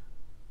is.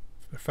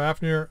 The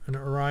Fafnir and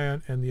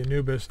Orion and the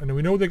Anubis. And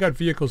we know they got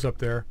vehicles up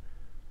there.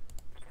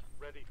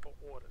 Ready for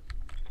orders.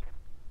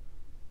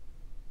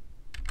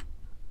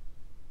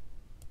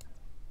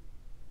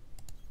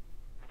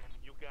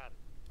 You got it.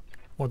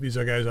 Want these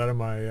guys out of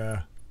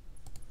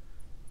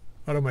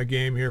my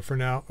game here for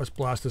now. Let's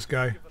blast this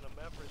guy. Giving them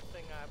everything.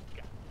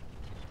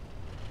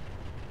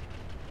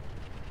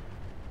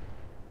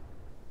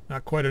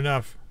 Not quite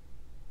enough.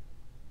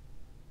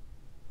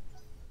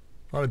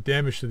 A lot of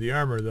damage to the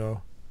armor,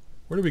 though.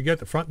 Where do we get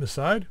the front and the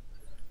side?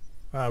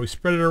 We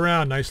spread it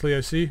around nicely,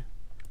 I see.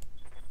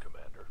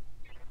 Commander.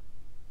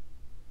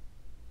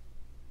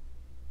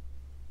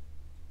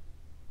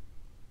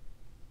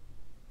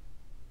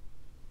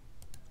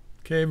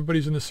 Okay,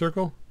 everybody's in the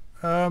circle.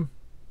 Let's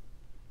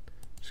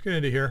get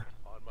into here.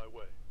 On my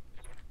way.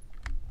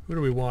 Who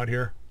do we want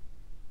here?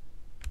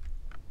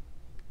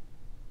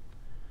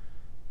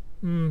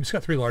 He's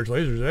got 3 large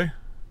lasers, eh?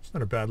 It's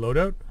not a bad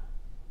loadout.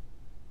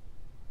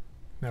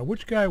 Now,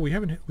 which guy we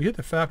haven't hit? We hit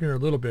the Fafnir a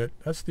little bit.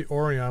 That's the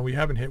Orion we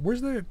haven't hit. Where's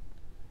the...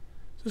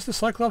 Is this the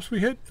Cyclops we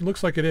hit? It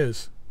looks like it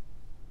is.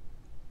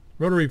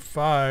 Rotary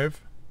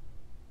 5.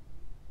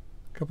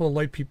 A couple of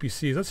light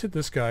PPCs. Let's hit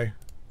this guy.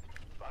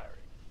 Firing.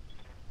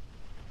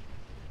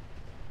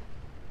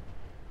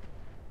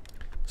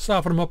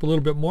 Soften him up a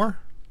little bit more.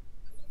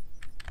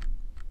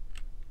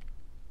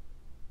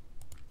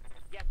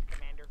 Yes,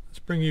 Commander. Let's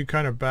bring you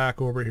kind of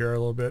back over here a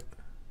little bit.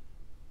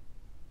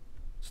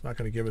 It's not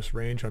going to give us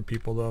range on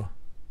people, though.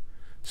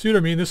 See what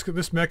I mean?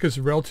 This mech is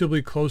a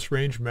relatively close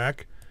range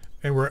mech,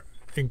 and we're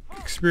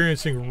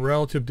experiencing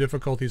relative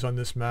difficulties on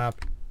this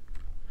map.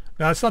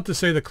 Now, it's not to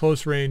say the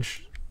close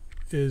range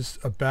is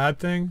a bad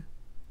thing.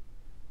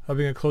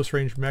 Having a close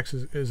range mech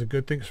is a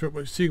good thing.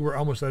 So, see, we're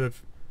almost out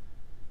of...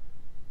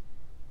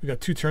 We got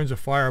 2 turns of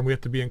fire, and we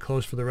have to be in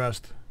close for the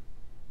rest.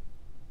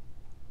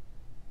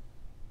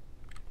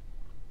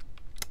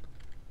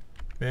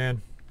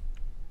 Man.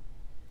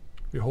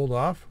 We hold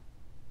off?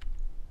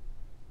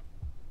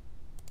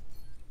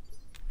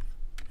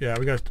 Yeah,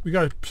 we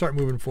gotta start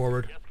moving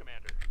forward. Yes,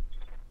 Commander.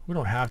 We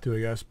don't have to, I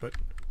guess, but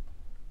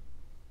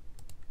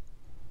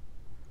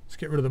let's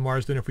get rid of the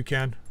Marsden if we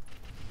can.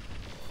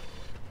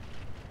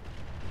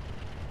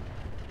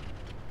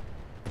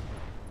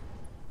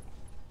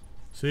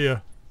 See ya.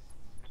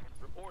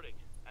 Reporting.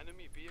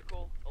 Enemy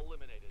vehicle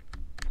eliminated.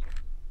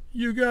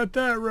 You got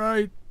that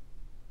right.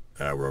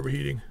 We're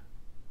overheating.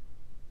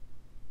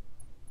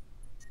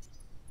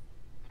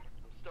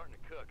 I'm starting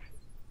to cook.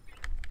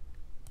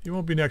 You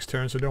won't be next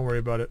turn, so don't worry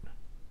about it.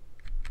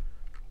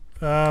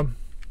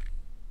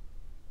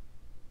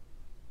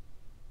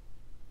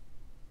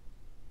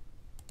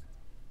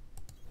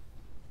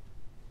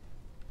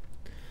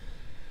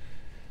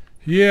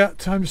 Yeah,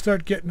 time to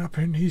start getting up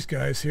in these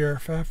guys here.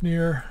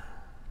 Fafnir.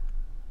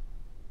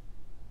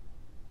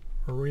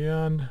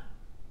 Orion.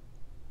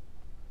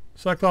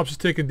 Cyclops is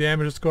taking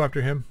damage. Let's go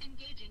after him.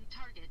 Engaging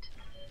target.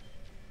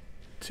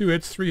 2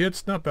 hits, 3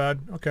 hits. Not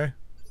bad. Okay.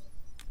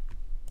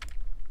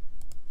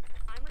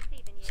 I'm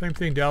receiving you. Same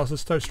thing, Dallas.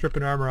 Let's start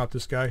stripping armor off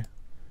this guy.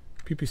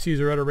 PPCs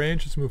are out of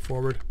range. Let's move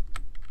forward.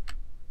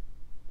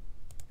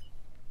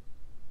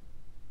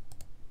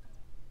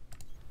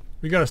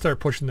 We gotta start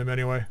pushing them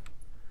anyway.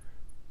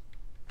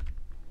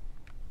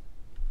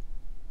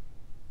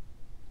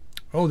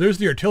 Oh, there's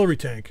the artillery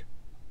tank.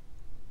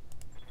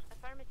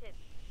 Affirmative.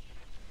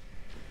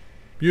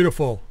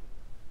 Beautiful.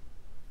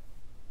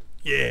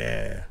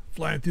 Yeah.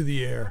 Flying through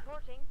the air.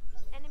 Reporting.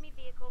 Enemy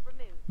vehicle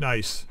removed.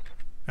 Nice.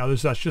 Now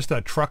there's just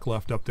that truck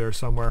left up there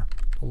somewhere.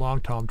 The Long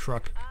Tom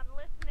truck. I'm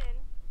listening.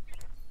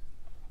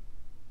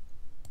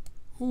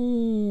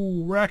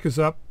 Ooh, rack is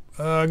up.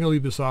 I'm going to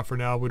leave this off for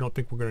now. We don't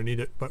think we're going to need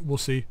it, but we'll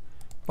see.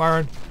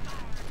 Firing.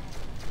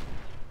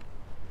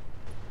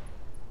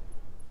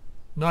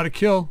 Not a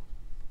kill.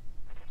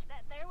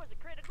 That there was a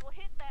critical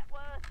hit, that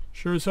was.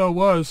 Sure as hell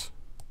was.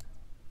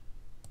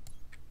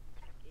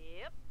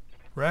 Yep.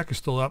 Rack is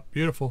still up.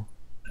 Beautiful.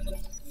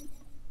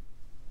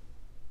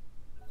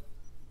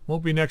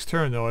 Won't be next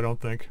turn, though, I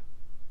don't think.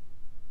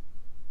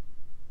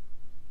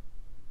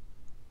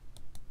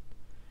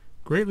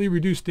 Greatly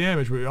reduced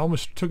damage. We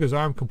almost took his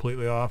arm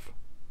completely off.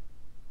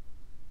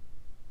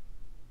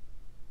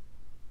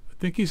 I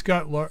think he's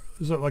got,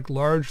 is it like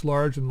large,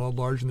 and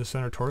large in the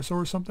center torso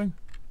or something?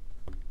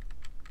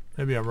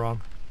 Maybe I'm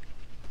wrong.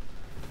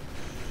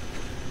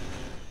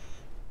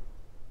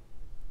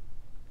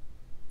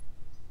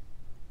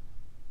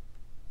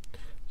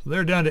 So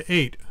they're down to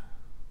 8.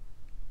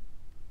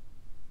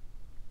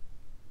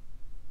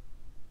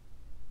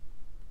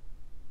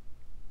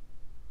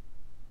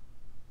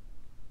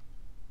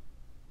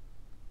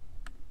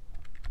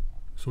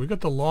 So we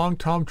got the Long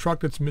Tom truck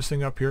that's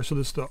missing up here. So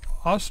this is the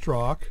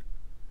Ostrock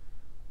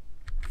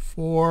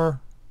for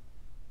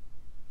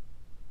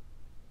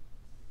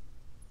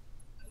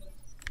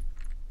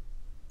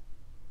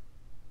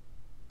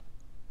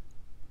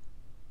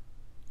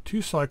two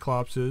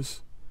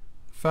Cyclopses,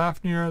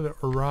 Fafnir, the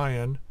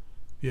Orion,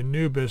 the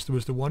Anubis. There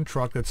was the one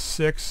truck that's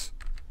 6,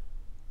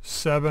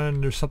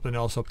 7. There's something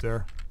else up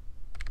there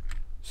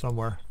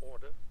somewhere.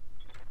 Order.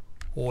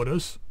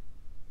 Orders.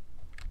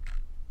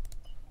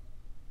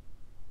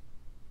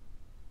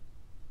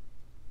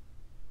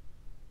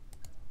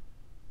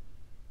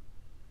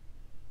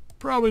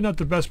 Probably not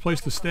the best place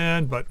to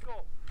stand, but Go.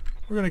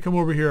 we're going to come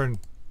over here and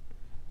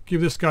give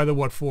this guy the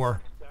what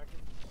for. Second.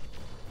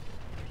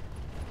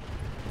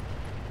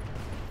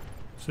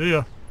 See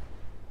ya.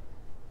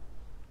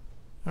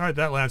 Alright,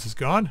 that lance is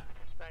gone.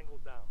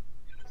 Spangled down.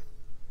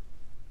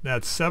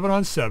 That's 7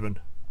 on 7.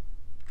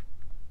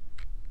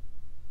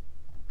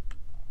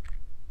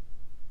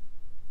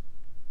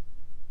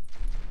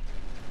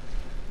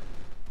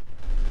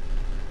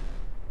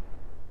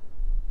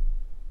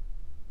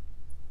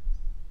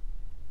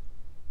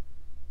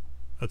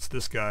 That's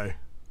this guy.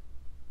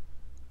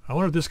 I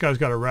wonder if this guy's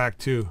got a rack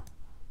too.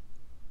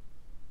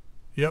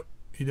 Yep,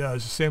 he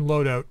does. Same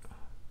loadout.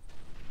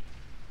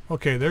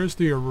 Okay, there's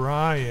the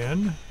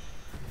Orion.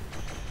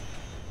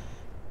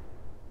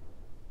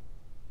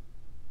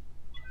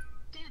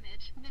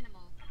 Damage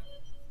minimal.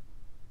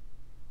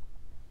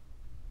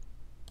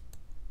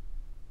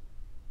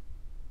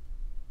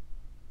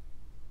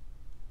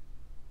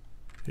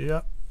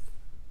 Yep.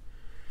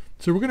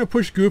 So we're going to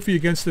push Goofy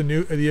against the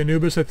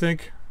Anubis, I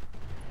think.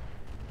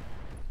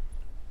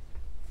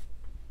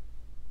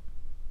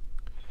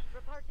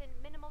 Reporting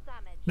minimal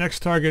damage.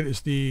 Next target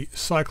is the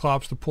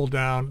Cyclops to pull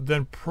down.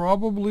 Then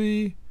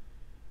probably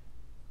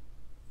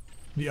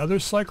the other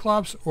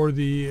Cyclops or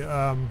the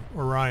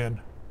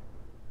Orion.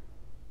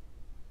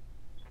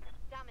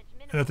 Damage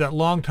And minimal. if that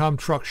long Tom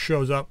truck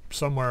shows up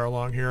somewhere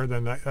along here,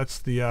 then that's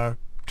the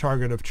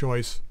target of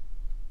choice.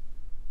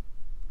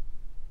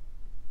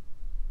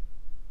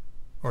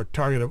 Or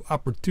target of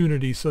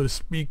opportunity, so to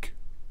speak.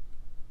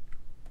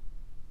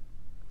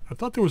 I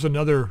thought there was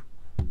another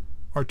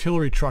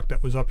artillery truck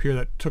that was up here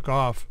that took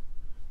off.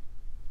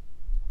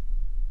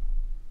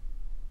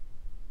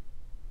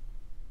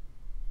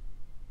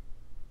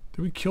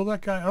 Did we kill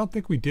that guy? I don't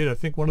think we did. I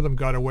think one of them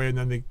got away and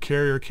then the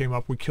carrier came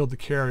up. We killed the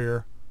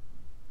carrier.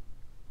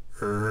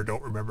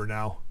 Don't remember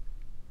now.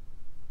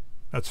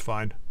 That's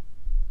fine.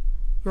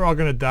 They're all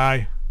gonna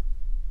die.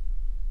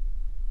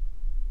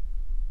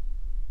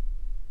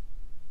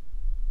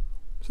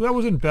 So that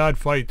wasn't a bad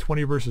fight.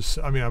 20 versus...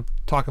 I mean, I'm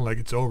talking like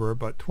it's over,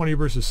 but 20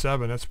 versus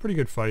 7. That's a pretty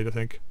good fight, I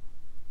think.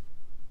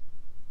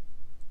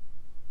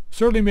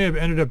 Certainly may have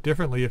ended up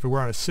differently if it were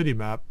on a city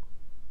map.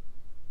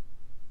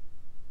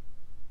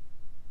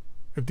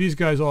 If these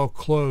guys all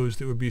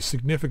closed, it would be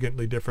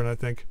significantly different, I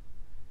think.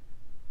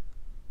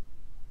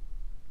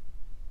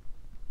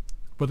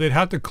 But they'd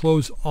have to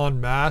close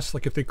en masse.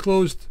 Like if they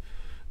closed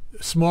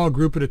a small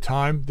group at a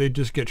time, they'd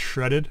just get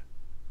shredded.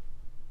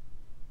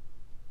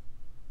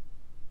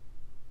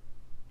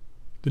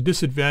 The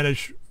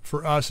disadvantage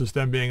for us is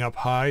them being up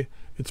high.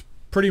 It's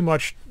pretty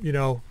much, you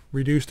know,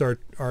 reduced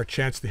our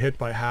chance to hit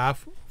by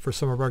half for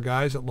some of our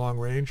guys at long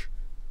range.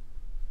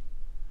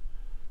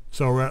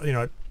 So, you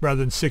know, rather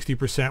than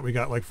 60%, we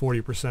got like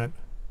 40%.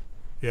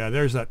 Yeah,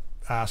 there's that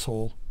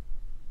asshole.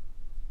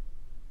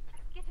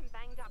 Getting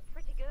banged up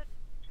pretty good.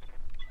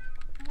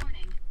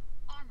 Warning.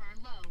 Armor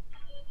low.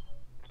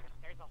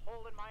 There's a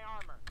hole in my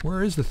armor.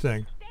 Where is the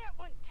thing? That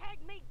one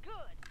tagged me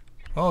good.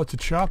 Oh, it's a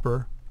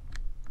chopper.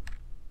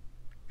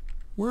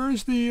 Where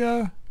is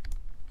the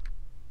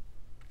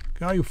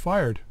guy who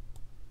fired?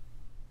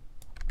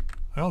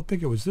 I don't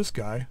think it was this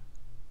guy.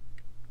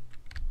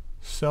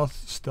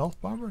 Stealth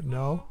bomber?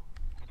 No.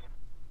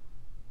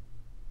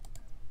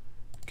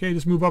 Okay,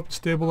 just move up and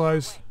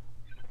stabilize.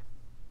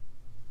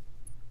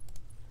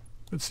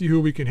 Let's see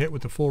who we can hit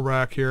with the full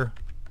rack here.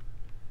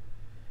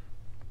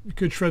 We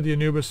could shred the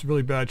Anubis.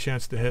 Really bad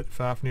chance to hit.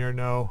 Fafnir,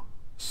 no.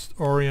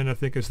 Orion, I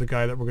think, is the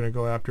guy that we're going to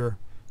go after.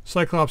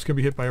 Cyclops can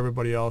be hit by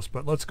everybody else,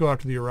 but let's go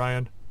after the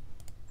Orion.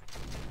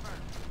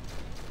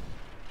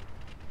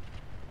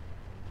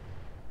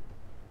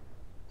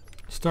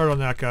 Start on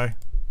that guy.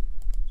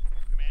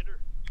 Commander.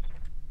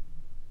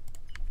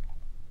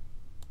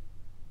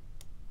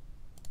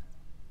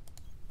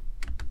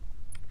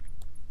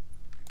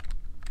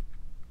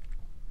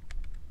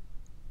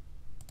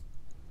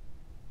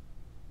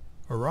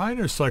 Orion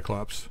or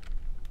Cyclops?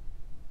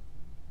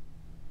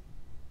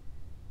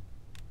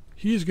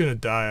 He's gonna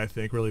die, I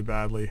think, really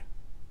badly.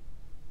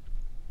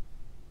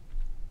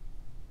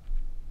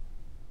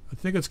 I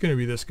think it's gonna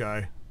be this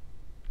guy.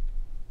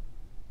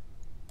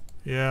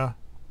 Yeah.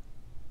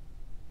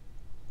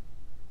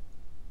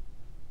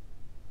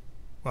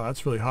 Wow,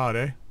 that's really hot,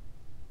 eh?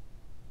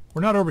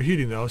 We're not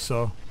overheating though,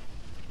 so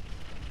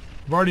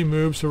we've already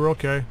moved, so we're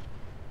okay.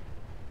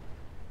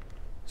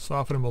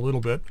 Soften him a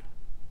little bit.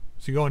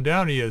 Is he going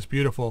down? He is.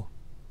 Beautiful.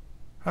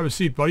 Have a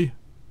seat, buddy.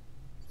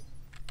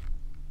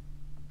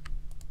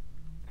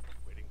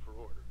 Waiting for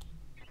orders.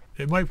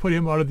 It might put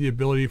him out of the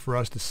ability for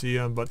us to see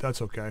him, but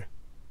that's okay.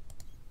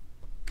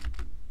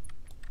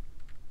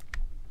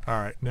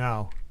 Alright,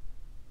 now.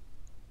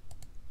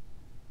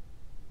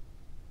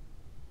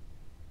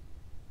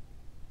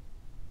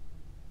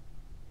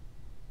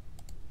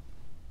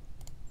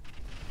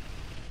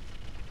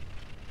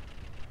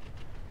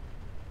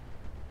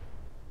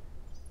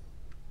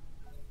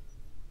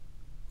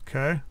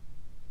 Okay.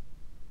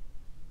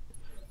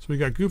 So we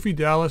got Goofy,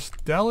 Dallas.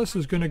 Dallas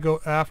is going to go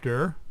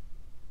after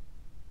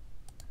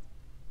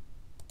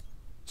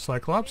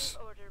Cyclops.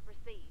 New order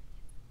received.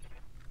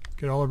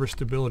 Get all of her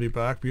stability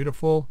back.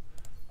 Beautiful.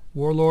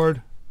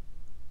 Warlord.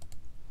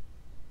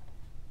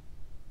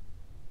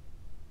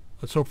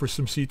 Let's hope for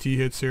some CT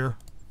hits here.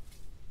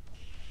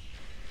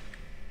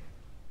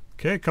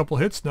 Okay, a couple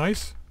hits.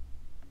 Nice.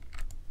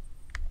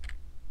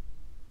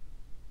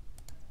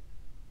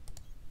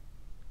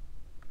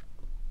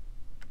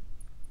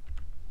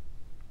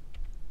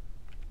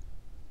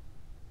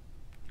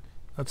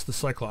 That's the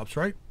Cyclops,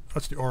 right?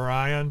 That's the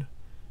Orion.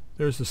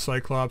 There's the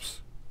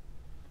Cyclops.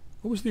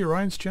 What was the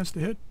Orion's chance to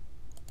hit?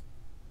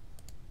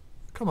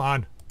 Come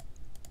on.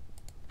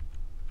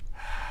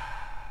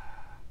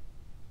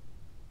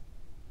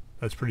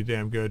 That's pretty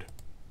damn good.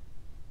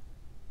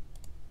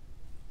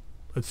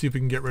 Let's see if we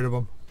can get rid of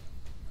him.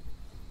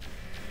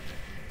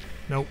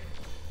 Nope.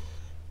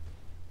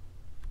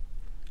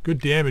 Good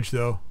damage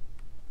though.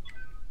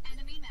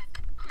 Enemy mech.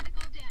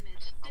 Critical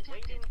damage detected.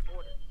 Awaiting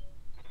orders.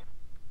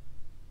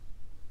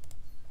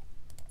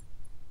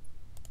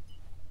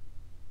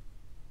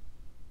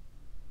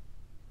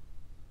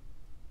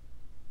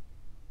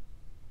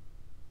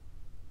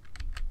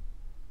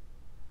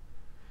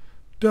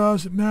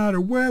 Doesn't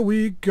matter where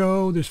we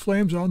go, there's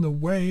flames on the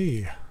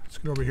way. Let's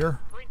get over here.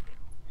 Printing.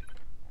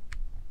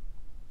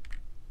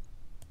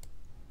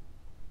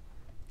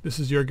 This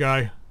is your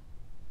guy.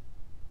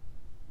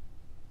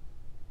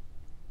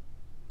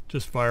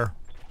 Just fire.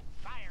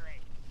 Firing.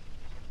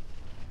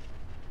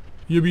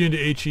 You'll be into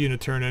HE in a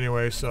turn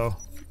anyway, so.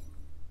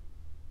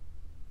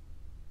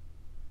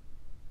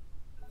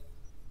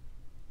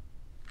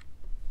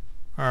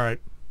 Alright.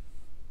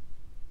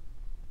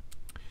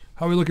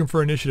 How are we looking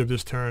for initiative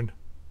this turn?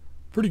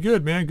 Pretty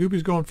good, man.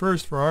 Goopy's going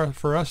first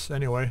for us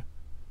anyway.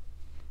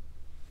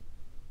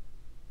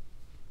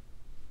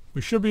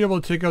 We should be able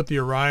to take out the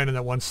Orion and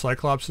that one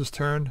Cyclops this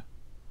turn.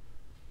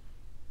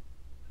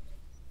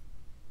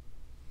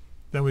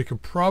 Then we can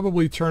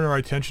probably turn our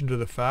attention to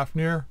the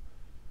Fafnir.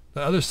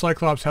 The other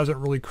Cyclops hasn't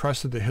really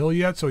crested the hill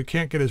yet, so he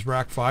can't get his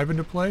Rack 5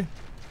 into play.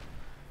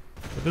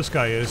 But this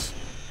guy is.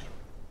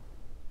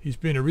 He's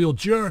being a real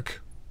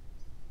jerk.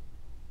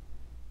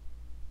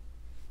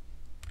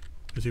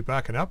 Is he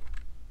backing up?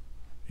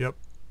 Yep.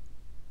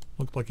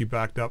 Looked like he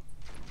backed up.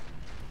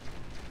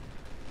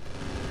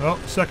 Oh,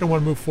 second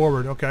one moved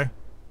forward. Okay.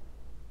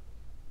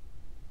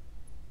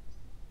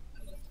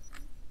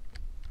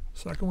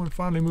 Second one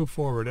finally moved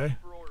forward, eh?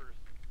 For orders.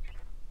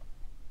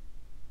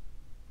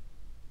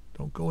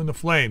 Don't go in the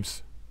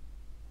flames.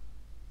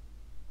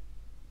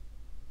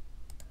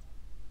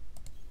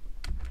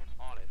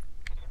 On it.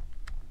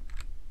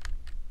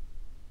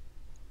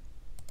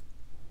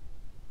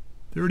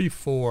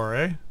 34,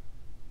 eh?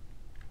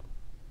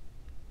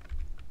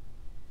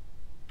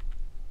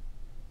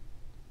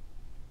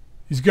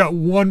 He's got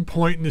 1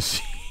 point in the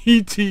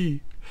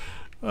CT.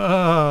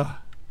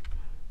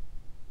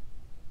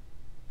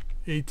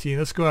 18.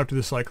 Let's go after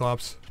the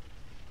Cyclops.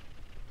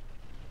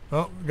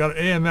 Oh, we got an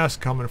AMS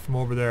coming from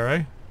over there,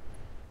 eh?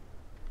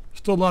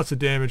 Still lots of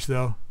damage,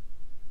 though.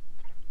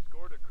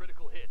 Scored a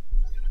critical hit.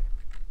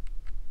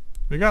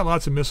 We got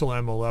lots of missile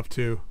ammo left,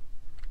 too.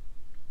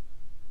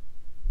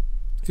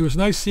 It was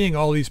nice seeing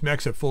all these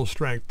mechs at full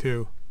strength,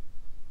 too.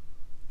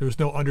 There was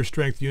no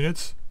understrength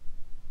units.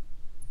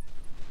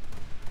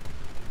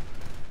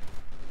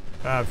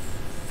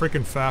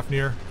 Frickin'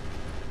 Fafnir.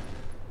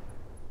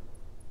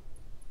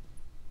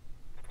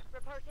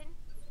 Reporting.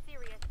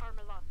 Serious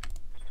armor loss.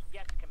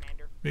 Yes,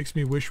 Commander. Makes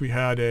me wish we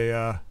had a,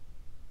 I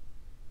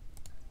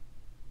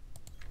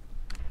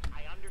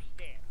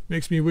understand.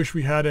 makes me wish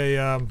we had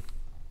a,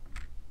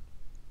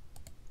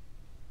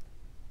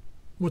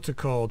 what's it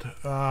called?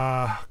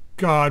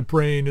 God,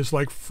 brain is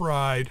like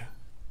fried.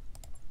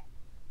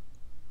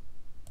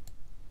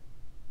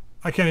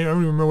 I don't even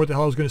remember what the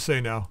hell I was going to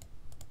say now.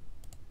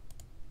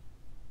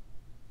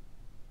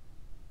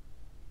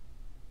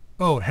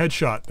 Oh,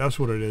 headshot. That's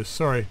what it is.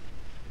 Sorry.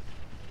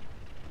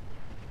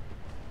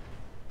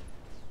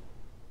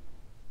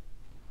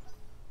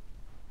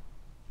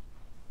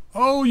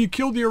 Oh, you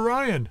killed the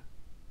Orion.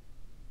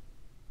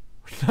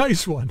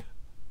 Nice one.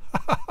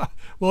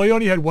 Well, he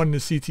only had one in the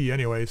CT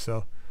anyway,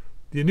 so.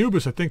 The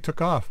Anubis, I think,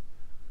 took off.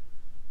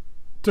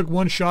 Took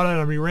one shot at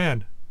him, he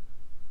ran.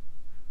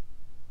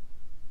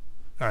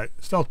 Alright,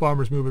 stealth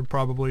bomber's moving,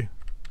 probably.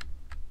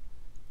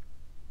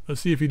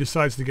 Let's see if he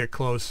decides to get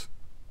close.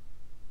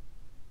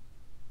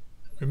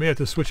 We may have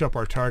to switch up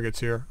our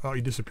targets here. Oh,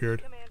 he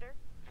disappeared. Commander.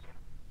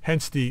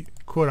 Hence the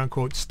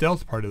quote-unquote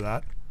stealth part of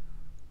that.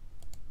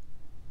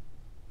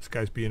 This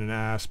guy's being an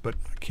ass, but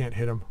I can't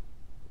hit him.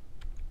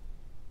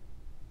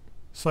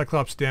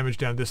 Cyclops damage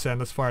down this end.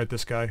 Let's fire at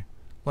this guy.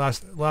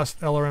 Last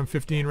LRM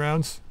 15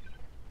 rounds.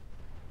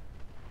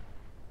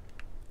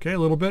 Okay, a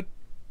little bit.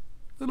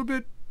 A little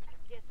bit.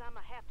 Guess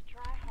I'ma have to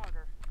try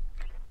harder.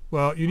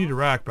 Well, you need a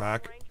rack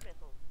back. Range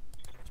missiles.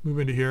 Let's move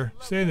into here.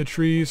 Stay in the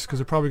trees, because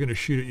they're probably going to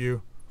shoot at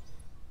you.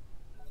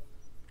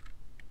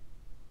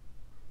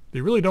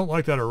 They really don't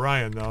like that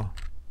Orion, though.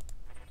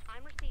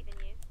 I'm receiving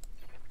you.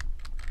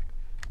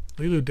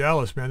 Lilu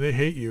Dallas, man, they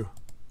hate you.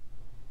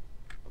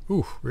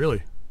 Ooh,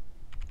 really?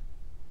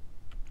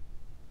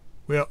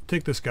 Well,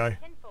 take this guy.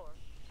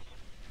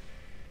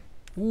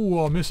 10-4. Ooh,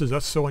 all misses.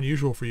 That's so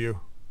unusual for you.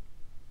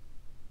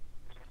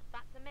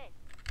 That's a miss.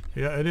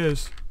 Yeah, it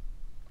is.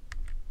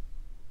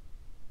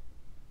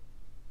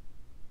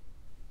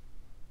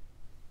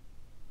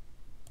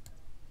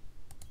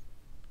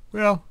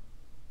 Well,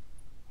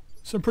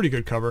 some pretty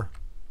good cover.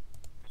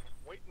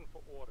 Waiting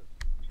for orders.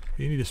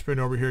 You need to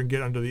sprint over here and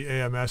get under the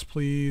AMS,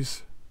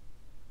 please.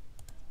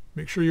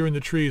 Make sure you're in the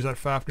trees. That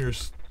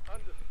Fafnir's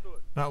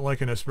Understood. not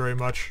liking us very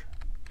much.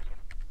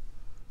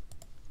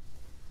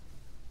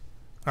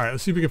 Alright,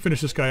 let's see if we can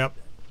finish this guy up.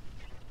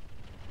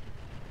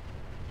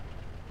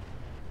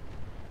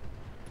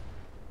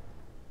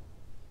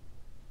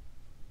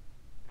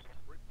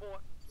 Report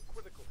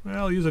critical.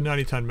 Well, use a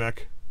 90-ton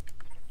mech.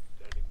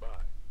 Standing by.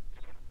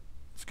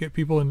 Let's get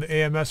people in the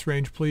AMS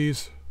range,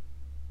 please.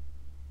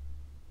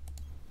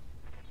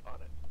 On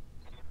it.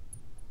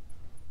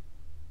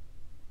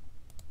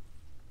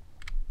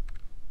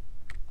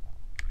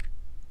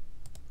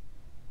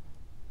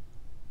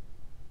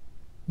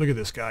 Look at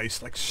this guy.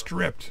 He's like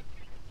stripped.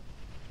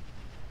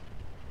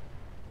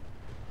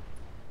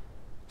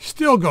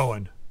 Still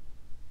going.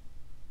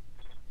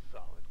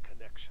 Solid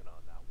connection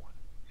on that one.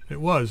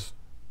 It was.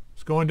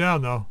 It's going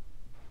down though.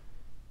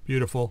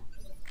 Beautiful.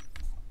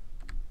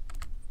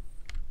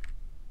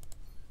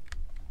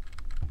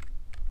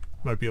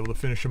 Might be able to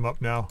finish him up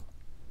now.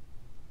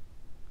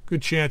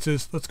 Good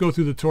chances. Let's go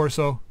through the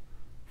torso.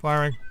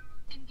 Firing.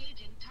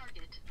 Engaging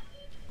target.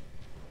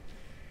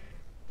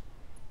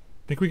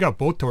 I think we got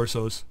both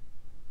torsos.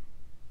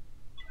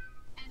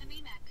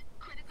 Enemy mech.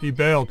 Critical He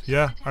bailed. damage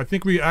Yeah,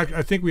 detected.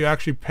 I think we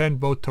actually penned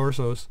both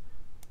torsos.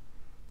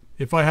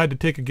 If I had to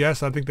take a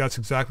guess, I think that's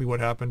exactly what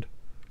happened.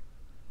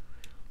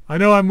 I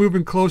know I'm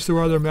moving close to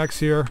our other mechs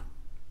here,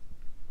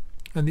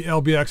 and the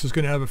LBX is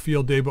going to have a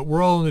field day, but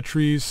we're all in the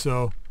trees,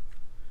 so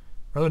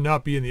I'd rather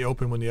not be in the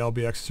open when the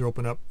LBXs are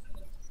open up.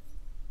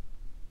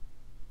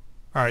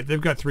 Alright, they've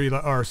got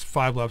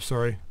 5 left,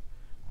 sorry.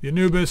 The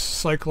Anubis,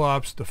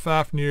 Cyclops, the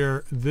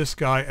Fafnir, this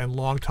guy, and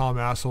Long Tom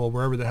Asshole,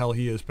 wherever the hell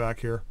he is back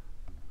here.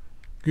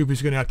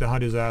 Goopy's going to have to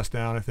hunt his ass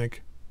down, I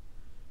think.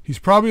 He's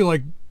probably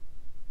like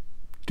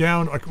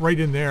down, like right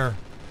in there.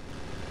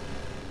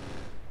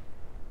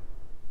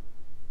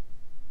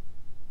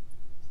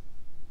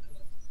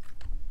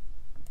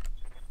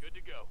 Good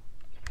to go.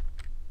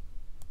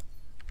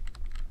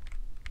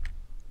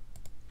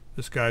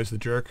 This guy's the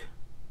jerk.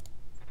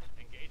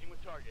 Engaging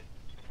with target.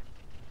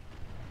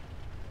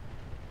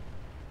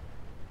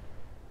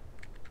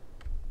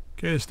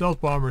 Okay, the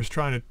stealth bomber is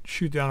trying to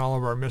shoot down all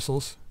of our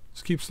missiles.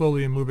 Let's keep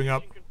slowly and moving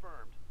up. Being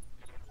confirmed.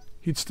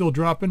 He's still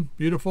dropping.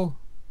 Beautiful.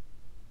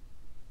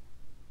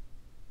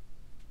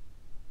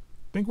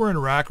 I think we're in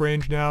rack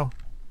range now.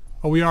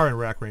 Oh, we are in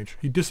rack range.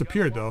 He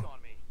disappeared Got a though. lock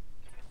on me.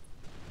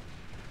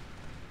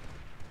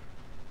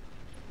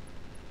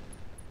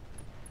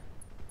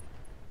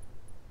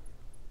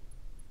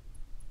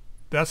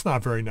 That's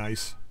not very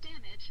nice.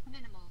 Damage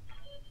minimal.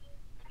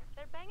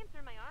 They're banging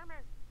through my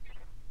armor.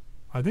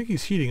 I think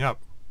he's heating up.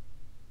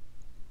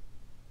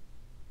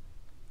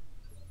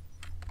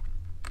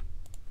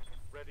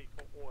 Ready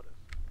for orders.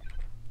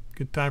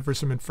 Good time for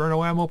some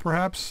Inferno ammo,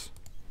 perhaps?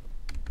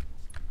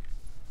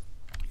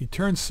 He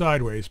turned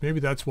sideways. Maybe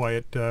that's why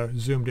it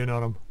zoomed in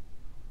on him.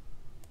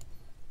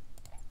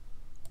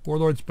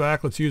 Warlord's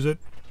back. Let's use it.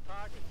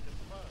 Target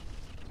confirmed.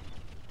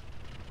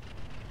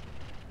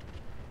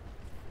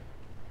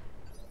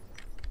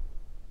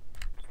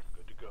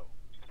 Good to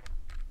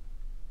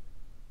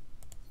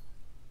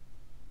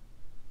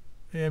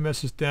go.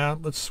 AMS is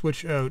down. Let's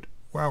switch out.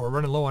 Wow, we're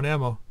running low on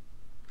ammo.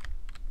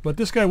 But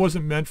this guy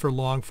wasn't meant for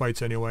long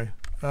fights anyway.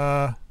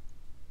 Okay,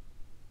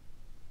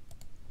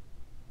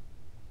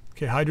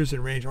 Hydra's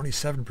in range. Only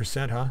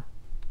 7%, huh?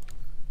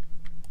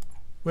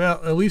 Well,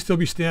 at least he'll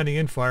be standing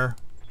in fire.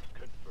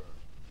 Confirmed.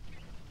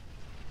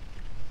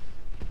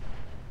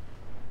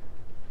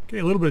 Okay,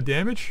 a little bit of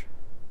damage.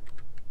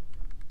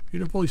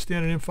 Beautiful, he's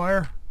standing in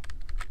fire.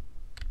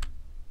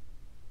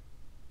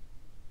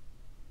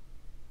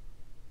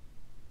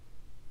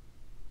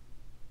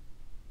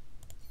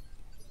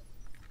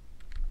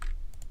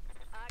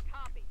 I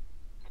copy.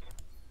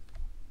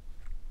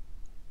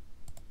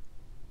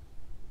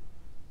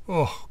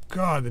 Oh,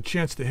 God, the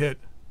chance to hit.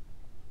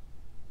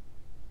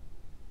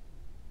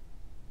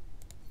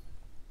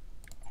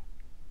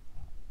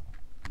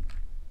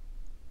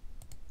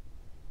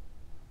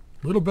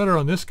 A little better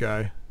on this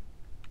guy.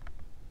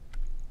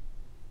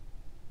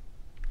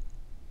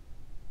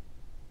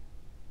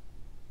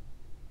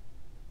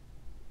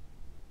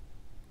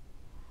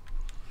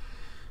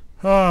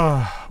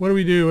 Ah, what do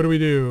we do? What do we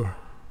do?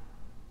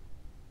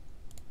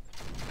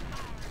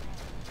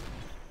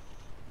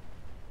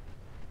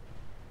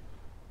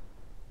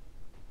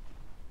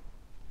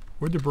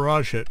 Where'd the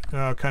barrage hit?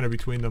 Kind of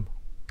between them.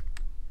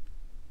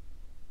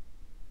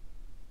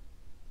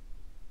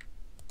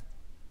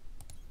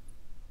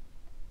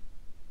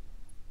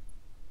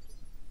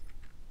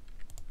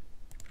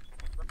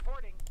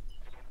 Reporting.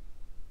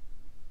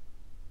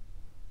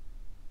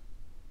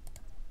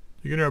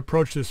 You're going to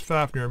approach this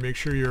Fafnir. Make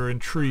sure you're in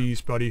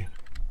trees, buddy.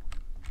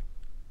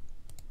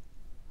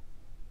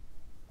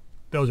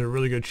 Those are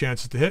really good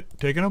chances to hit.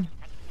 Taking them.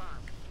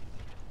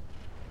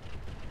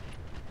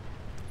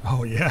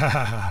 Oh,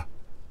 yeah.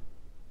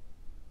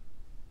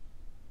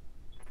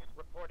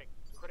 Reporting.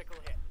 Critical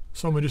hit.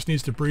 Someone just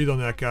needs to breathe on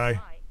that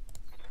guy.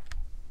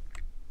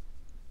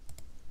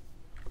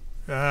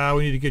 Right.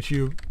 We need to get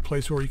you a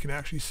place where you can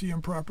actually see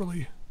him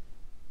properly.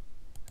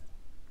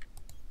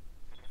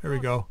 There we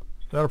go.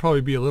 That'll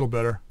probably be a little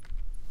better.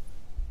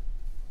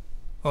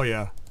 Oh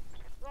yeah.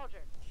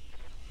 Roger.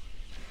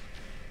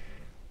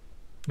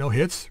 No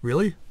hits?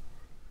 Really?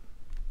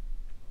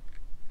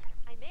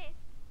 I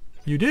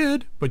missed. You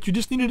did, but you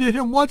just needed to hit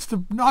him once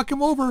to knock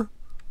him over.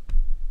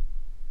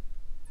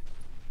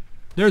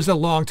 There's that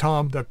long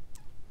Tom, that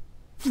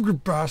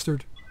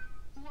bastard.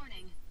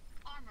 Warning.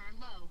 Armor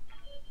low.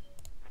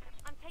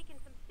 I'm taking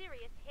some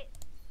serious hits.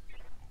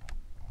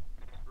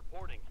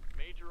 Reporting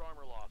major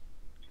armor loss.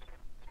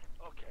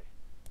 Okay,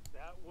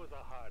 that was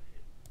a hard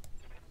hit.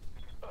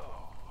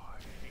 Oh, I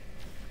hate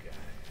this guy.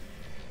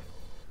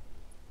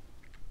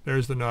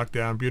 There's the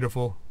knockdown.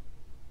 Beautiful.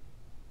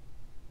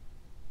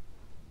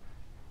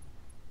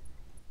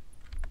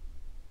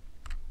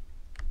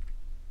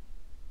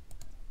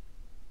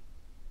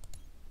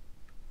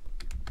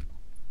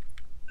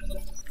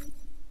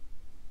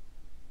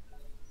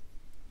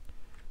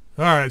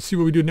 Alright, let's see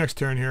what we do next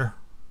turn here.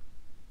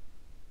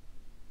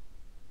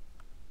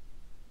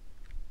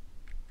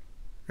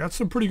 Got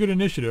some pretty good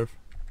initiative.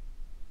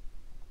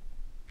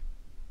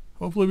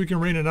 Hopefully we can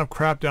rain enough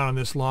crap down on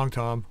this long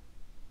Tom.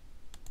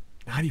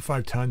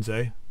 95 tons,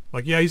 eh?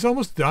 Like, yeah, he's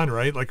almost done,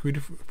 right? Like,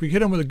 if we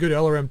hit him with a good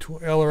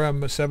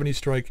LRM 70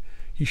 strike,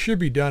 he should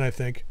be done, I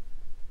think.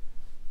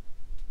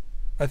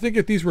 I think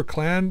if this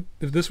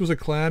was a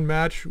clan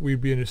match,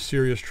 we'd be in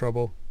serious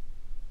trouble.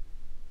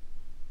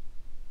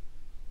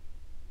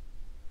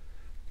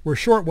 We're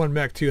short one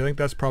mech too. I think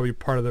that's probably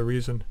part of the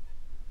reason.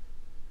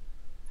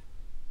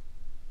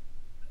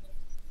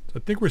 So I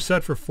think we're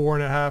set for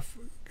 4.5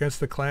 against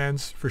the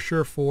clans. For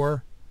sure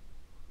 4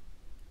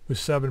 with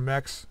 7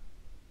 mechs.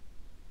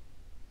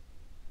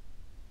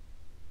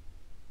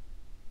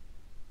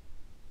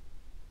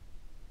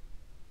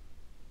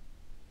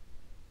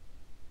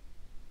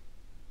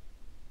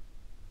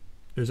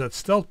 There's that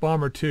stealth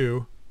bomber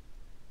too.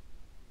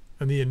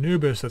 And the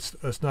Anubis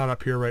that's not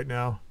up here right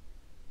now.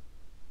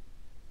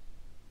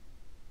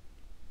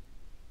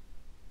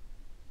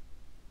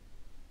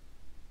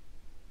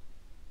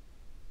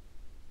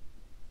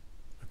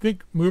 I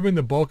think moving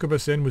the bulk of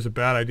us in was a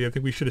bad idea. I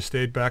think we should have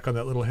stayed back on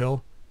that little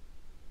hill.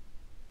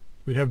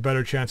 We'd have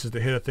better chances to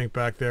hit, I think,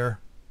 back there.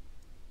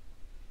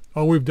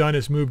 All we've done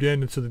is moved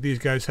in so that these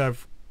guys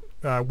have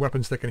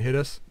weapons that can hit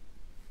us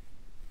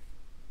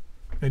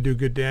and do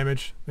good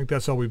damage. I think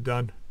that's all we've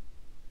done.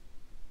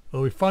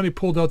 Well, we finally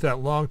pulled out that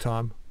long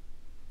Tom.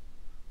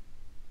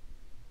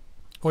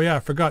 Oh yeah,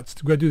 I forgot.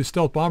 We've got to do the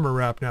stealth bomber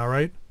wrap now,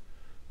 right?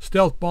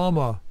 Stealth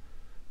bomber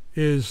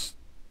is...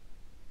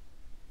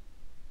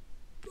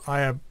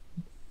 I have...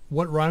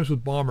 What rhymes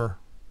with bomber?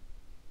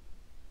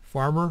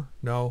 Farmer?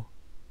 No.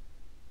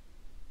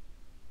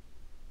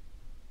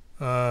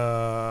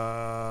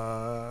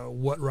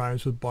 What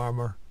rhymes with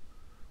bomber?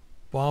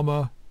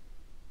 Bomber.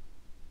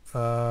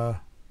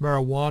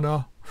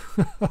 Marijuana.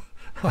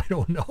 I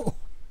don't know.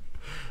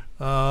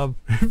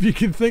 If you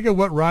can think of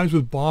what rhymes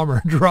with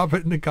bomber, drop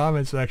it in the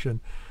comment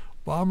section.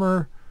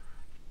 Bomber.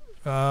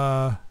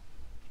 You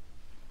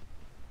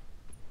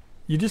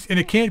just... And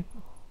it can't...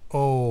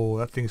 Oh,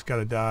 that thing's got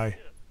to die.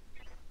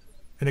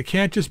 And it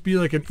can't just be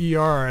like an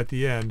ER at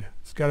the end.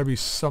 It's got to be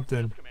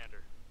something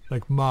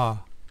like Ma,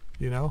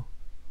 you know?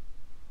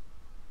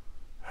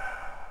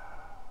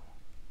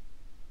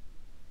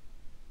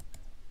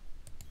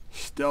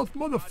 Stealth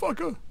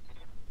motherfucker.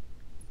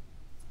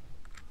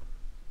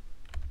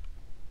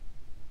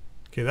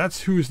 Okay,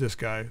 who's this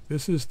guy?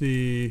 This is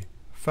the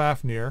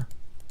Fafnir.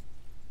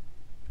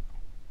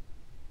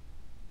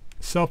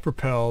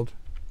 Self-propelled.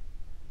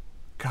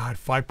 God,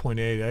 5.8,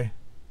 eh?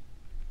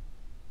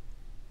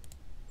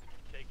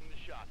 Taking the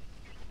shot.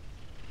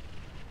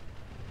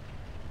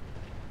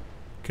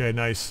 Okay,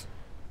 nice.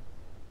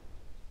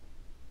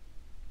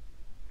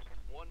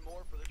 One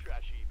more for the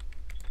trash heap.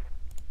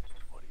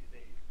 What do you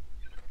need?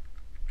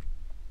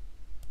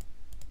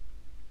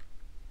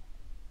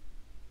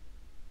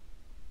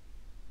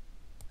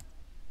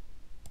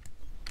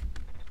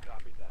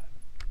 Copy that.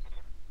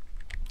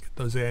 Get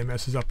those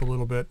AMSs up a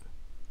little bit.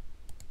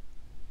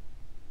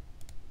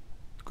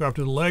 Go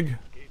after the leg.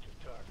 Engage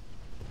the target.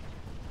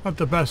 Not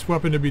the best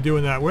weapon to be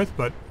doing that with,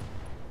 but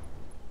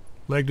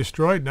leg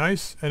destroyed,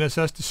 nice.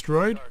 NSS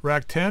destroyed.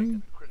 Rack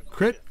 10,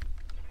 crit.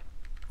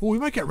 Oh, we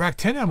might get Rack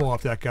 10 ammo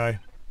off that guy.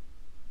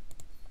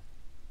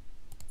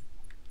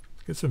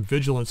 Let's get some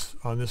vigilance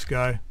on this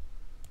guy. I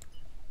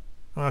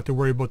don't have to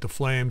worry about the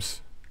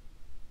flames.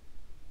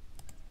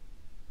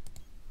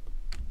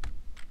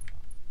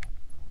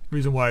 The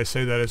reason why I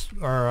say that is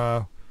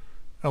our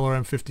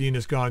LRM-15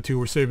 is gone too.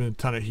 We're saving a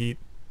ton of heat.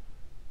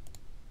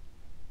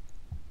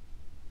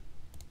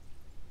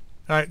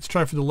 Alright, let's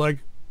try for the leg.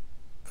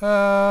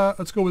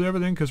 Let's go with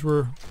everything because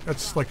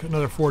that's like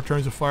another 4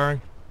 turns of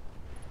firing.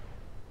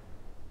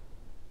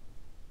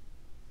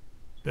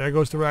 There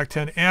goes the Rack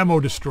 10. Ammo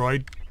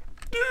destroyed.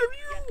 Damn you!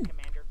 Yes,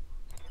 Commander.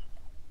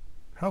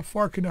 How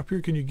far up here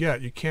can you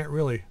get? You can't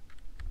really.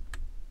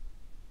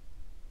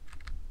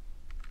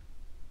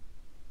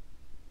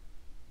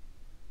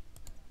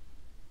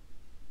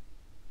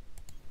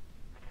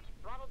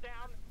 Throttle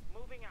down,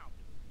 moving out.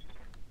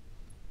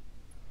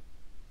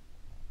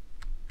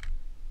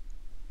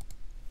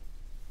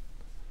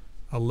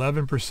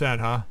 11%,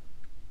 huh?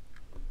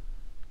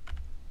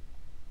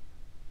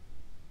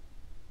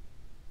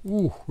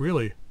 Ooh,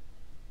 really?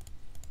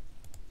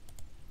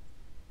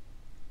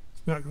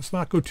 Let's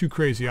not go too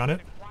crazy on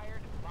it.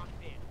 Acquired,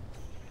 locked in.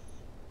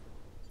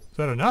 Is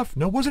that enough?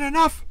 No, it wasn't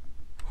enough!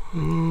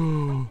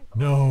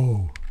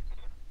 No.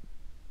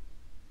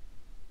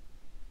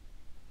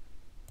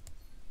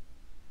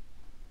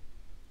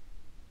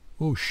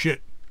 Oh,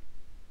 shit.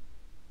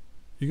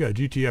 You got a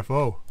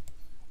GTFO.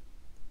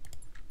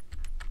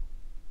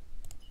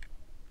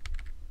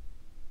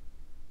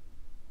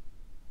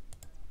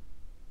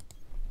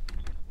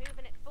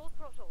 Moving at full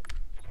throttle.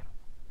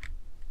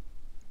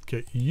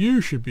 Okay,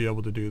 you should be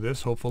able to do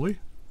this, hopefully.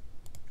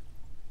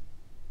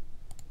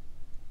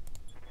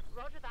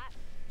 Roger that.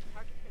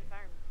 Target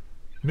confirmed.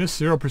 Miss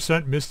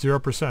 0%, miss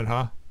 0%,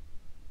 huh?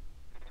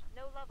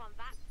 No love on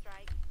that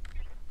strike.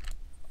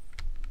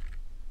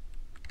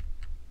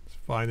 Let's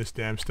find this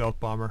damn stealth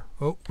bomber.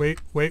 Oh, wait.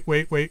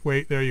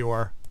 There you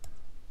are.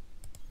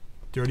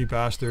 Dirty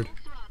bastard. Full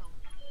throttle.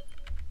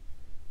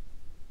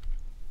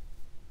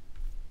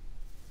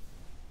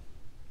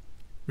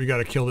 We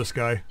gotta kill this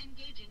guy.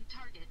 Engaging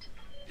target.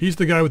 He's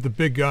the guy with the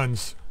big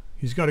guns.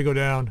 He's gotta go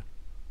down.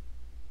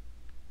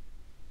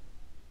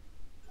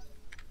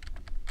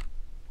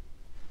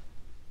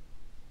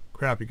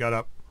 Crap, he got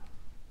up.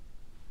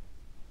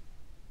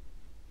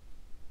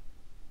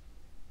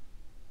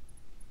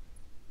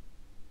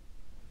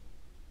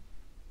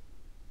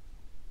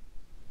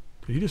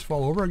 Did he just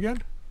fall over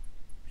again?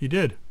 He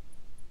did.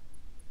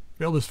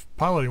 Failed his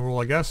piloting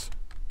role, I guess.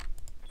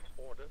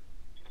 Order.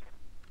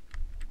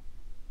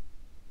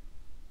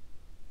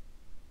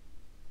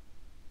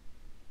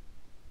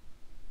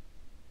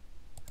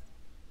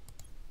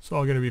 It's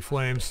all going to be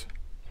flames.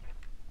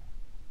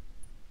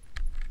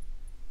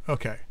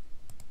 Okay.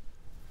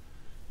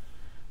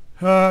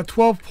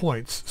 12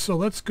 points. So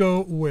let's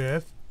go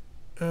with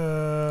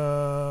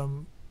that.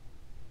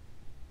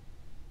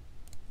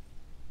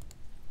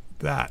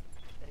 Engage.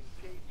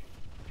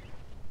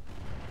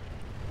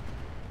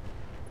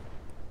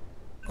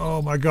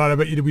 Oh my god, I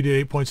bet you we did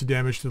 8 points of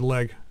damage to the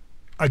leg.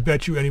 I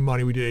bet you any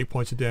money we did 8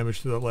 points of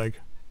damage to the leg.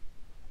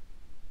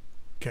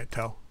 Can't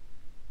tell.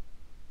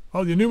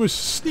 Oh, the Anuma's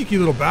sneaky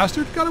little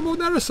bastard. Got him on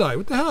that aside.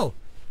 What the hell?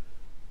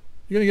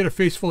 You're going to get a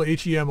face full of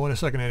HEMO in a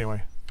second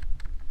anyway.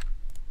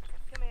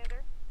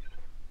 Commander.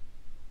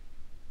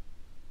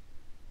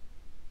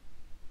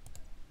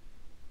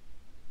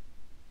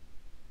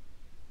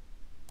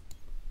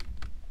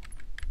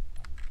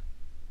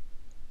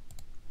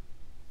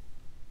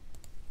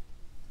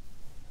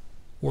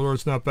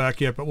 Warlord's not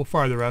back yet, but we'll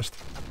fire the rest.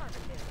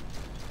 Affirmative.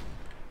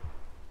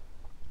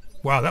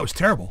 Wow, that was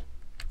terrible.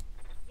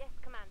 Yes,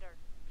 Commander.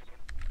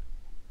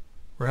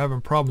 We're having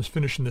problems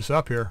finishing this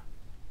up here.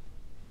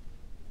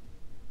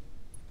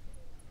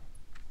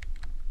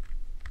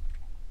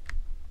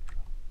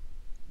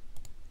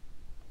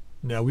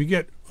 Now we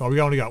get... Oh, we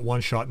only got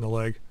one shot in the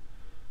leg.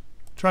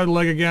 Try the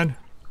leg again.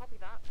 Copy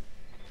that.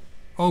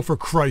 Oh, for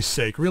Christ's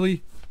sake.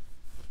 Really?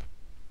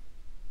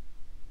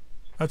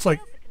 That's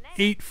like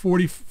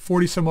 40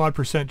 some odd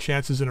 %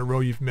 chances in a row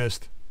you've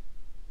missed.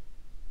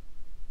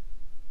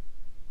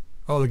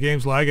 Oh, the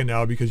game's lagging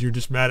now because you're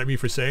just mad at me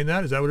for saying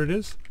that? Is that what it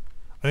is?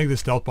 I think the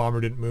stealth bomber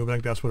didn't move. I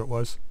think that's what it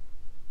was.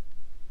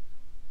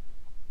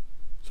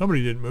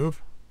 Somebody didn't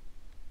move.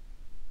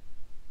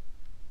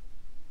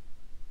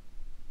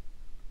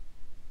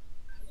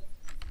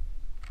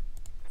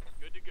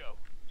 Good to go.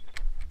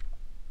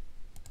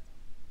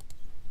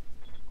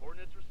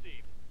 Coordinates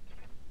received.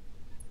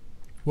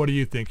 What do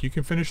you think? You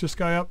can finish this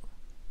guy up?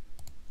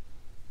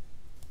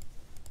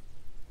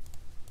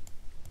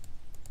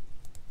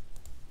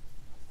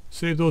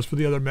 Save those for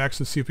the other mechs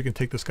and see if we can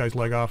take this guy's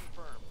leg off.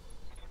 Confirmed.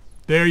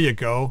 There you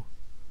go.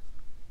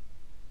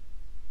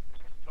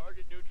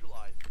 Target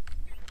neutralized.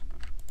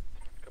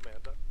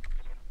 Commander.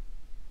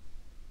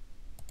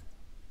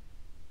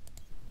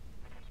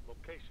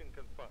 Location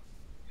confirmed.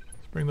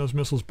 Let's bring those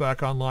missiles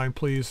back online,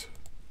 please.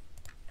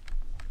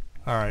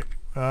 Alright.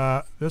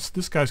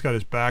 This guy's got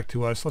his back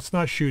to us. Let's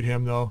not shoot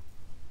him, though.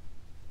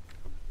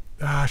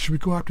 Should we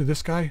go after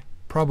this guy?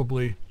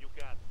 Probably. You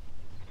got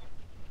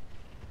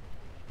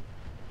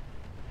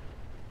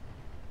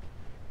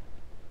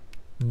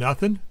it.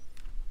 Nothing?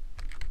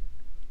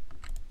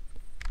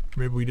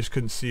 Maybe we just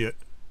couldn't see it.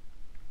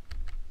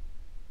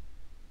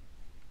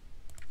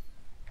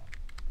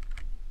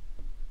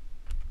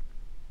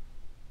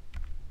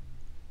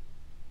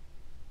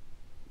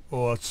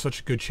 Oh, that's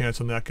such a good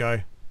chance on that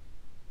guy.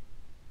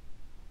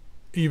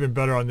 Even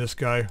better on this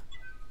guy.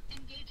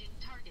 Engaging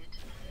target.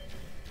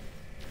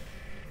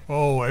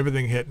 Oh,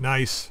 everything hit.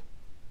 Nice.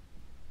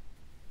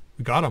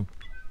 We got him.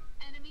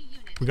 Enemy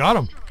unit We got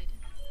him. destroyed.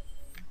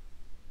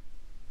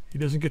 He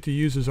doesn't get to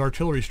use his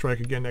artillery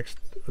strike again next...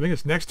 I think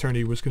it's next turn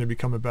he was going to be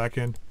coming back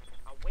in.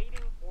 Awaiting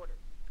order.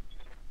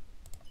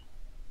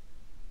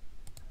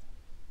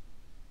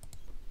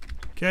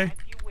 Okay. As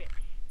you wish.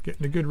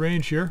 Getting a good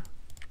range here.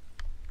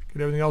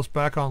 Get everything else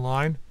back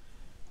online.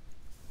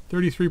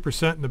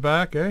 33% in the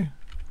back, eh?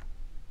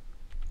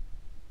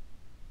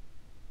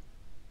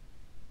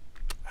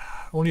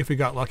 Only if we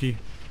got lucky.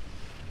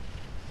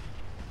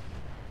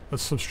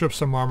 Let's strip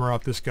some armor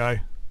off this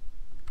guy.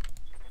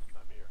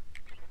 I'm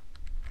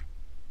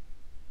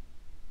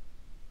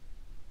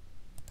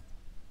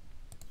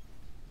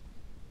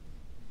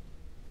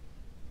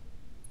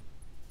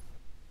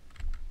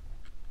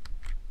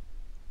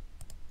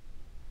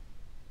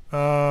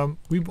here.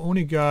 We've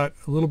only got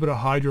a little bit of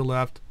Hydra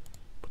left.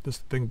 Put this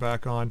thing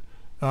back on.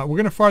 We're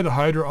going to fire the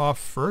Hydra off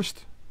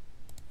first.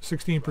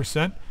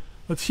 16%.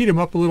 Let's heat him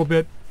up a little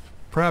bit.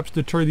 Perhaps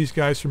deter these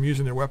guys from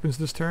using their weapons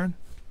this turn.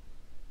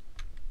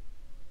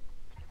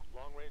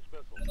 Long range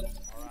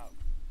missiles are out.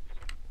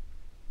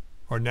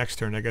 Or next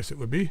turn, I guess it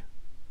would be.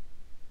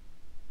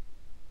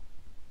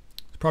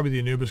 It's probably the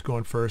Anubis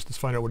going first. Let's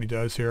find out what he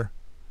does here.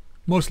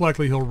 Most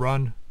likely he'll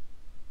run.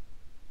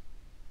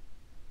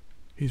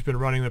 He's been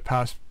running the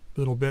past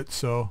little bit,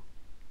 so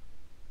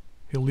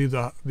he'll leave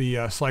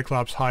the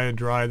Cyclops high and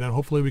dry. Then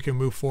hopefully we can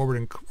move forward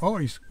and...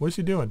 Oh, what's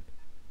he doing?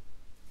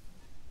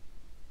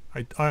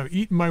 I'm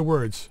eating my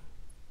words.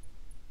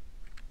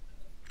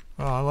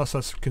 Unless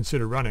that's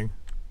considered running.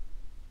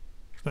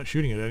 He's not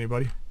shooting at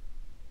anybody.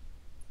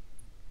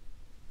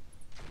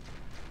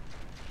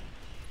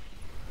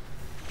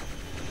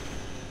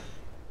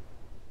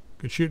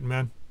 Good shooting,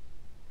 man.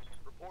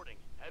 Reporting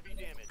heavy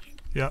damage.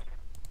 Yep.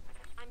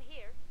 I'm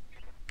here.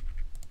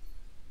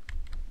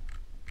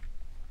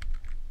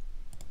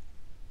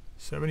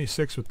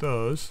 76 with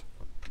those.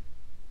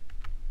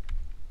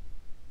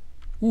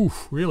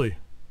 Oof, really?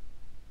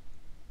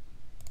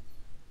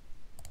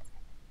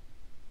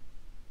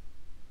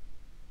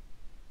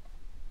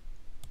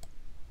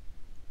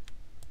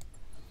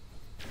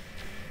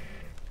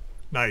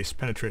 Nice,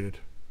 penetrated.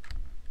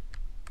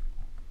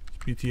 It's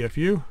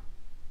BTFU.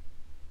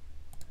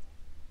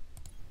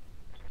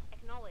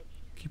 Acknowledged.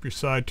 Keep your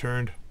side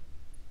turned.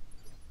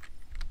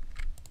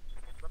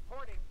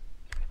 Reporting.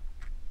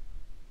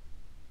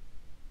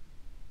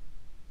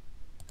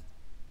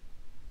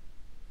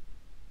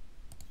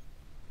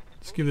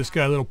 Let's give this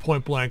guy a little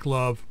point blank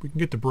love. We can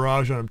get the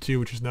barrage on him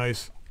too, which is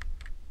nice.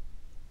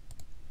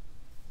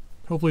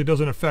 Hopefully it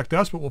doesn't affect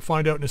us, but we'll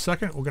find out in a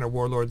second. We're going to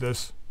warlord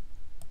this.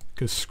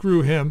 Because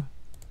screw him.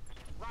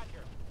 Roger.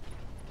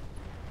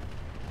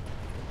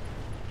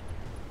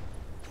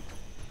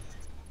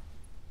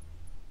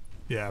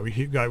 Yeah, we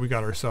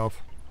got ourselves.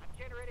 I'm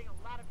generating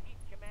a lot of heat,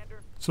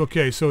 Commander. It's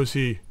okay, so is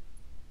he.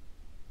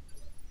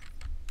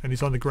 And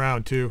he's on the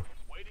ground too.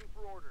 Waiting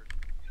for orders.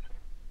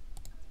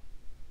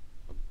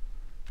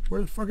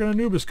 Where the fucking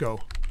Anubis go?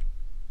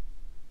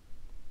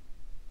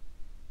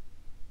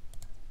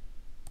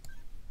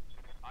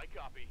 I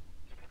copy.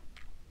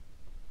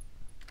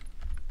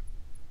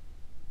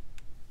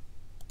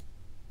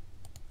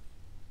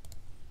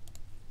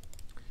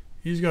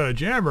 He's got a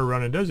jammer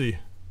running, does he?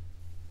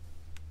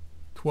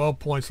 12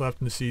 points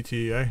left in the CT,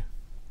 eh?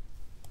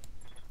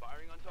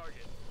 Firing on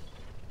target.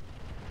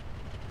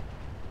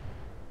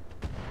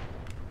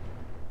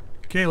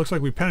 Okay, looks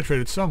like we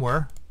penetrated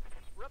somewhere.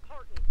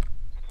 Reporting.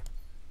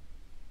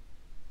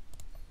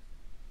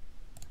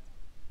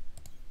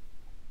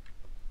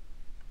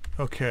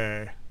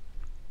 Okay.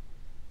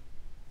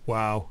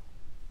 Wow.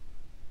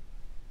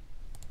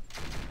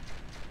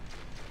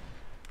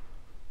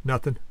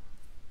 Nothing.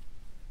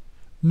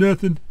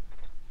 Nothing.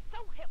 So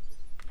help.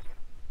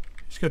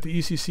 He's got the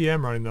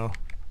ECCM running though.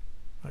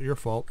 Not your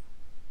fault.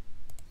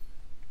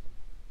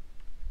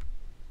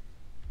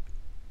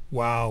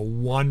 Wow,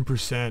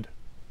 1%.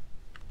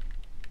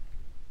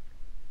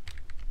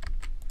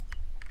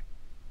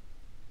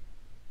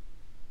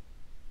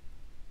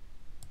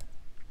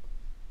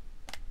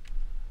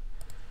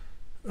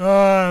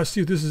 Let's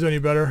see if this is any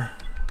better.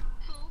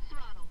 Full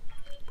throttle.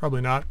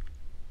 Probably not.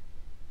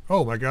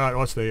 Oh my god,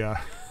 what's the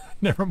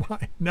never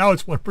mind. Now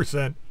it's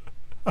 1%.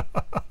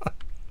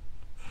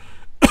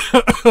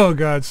 Oh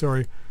god,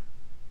 sorry.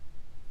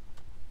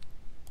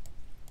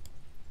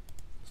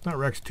 Let's not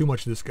wreck too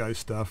much of this guy's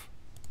stuff.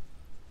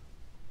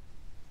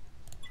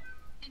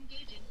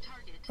 Engaging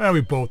target. Ah,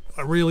 we both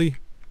really?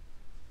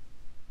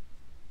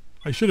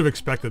 I should have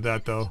expected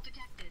that though.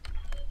 Detected.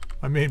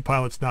 My main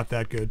pilot's not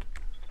that good.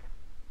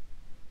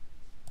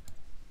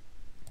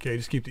 Okay,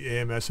 just keep the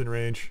AMS in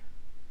range.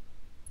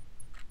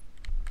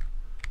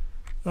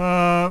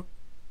 Engage.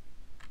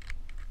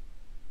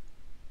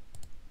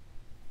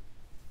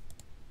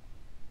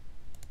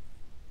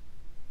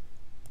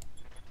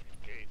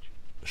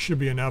 Should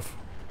be enough.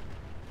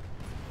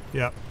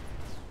 Yep.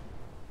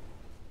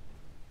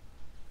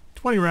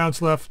 20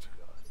 rounds left.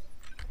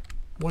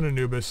 One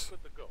Anubis.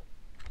 Good to go.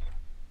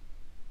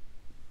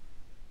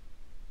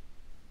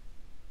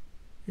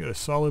 You got a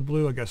solid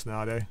blue? I guess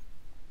not, eh?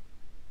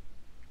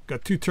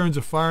 Got 2 turns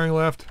of firing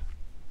left.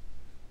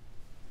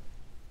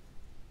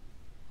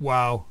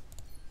 Wow.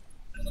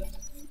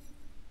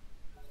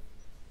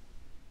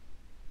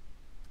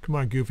 Come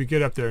on, Goofy,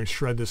 get up there and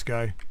shred this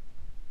guy.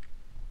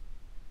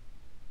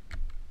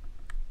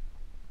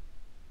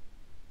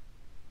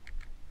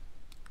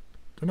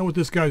 Don't know what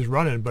this guy's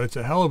running, but it's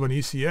a hell of an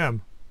ECM.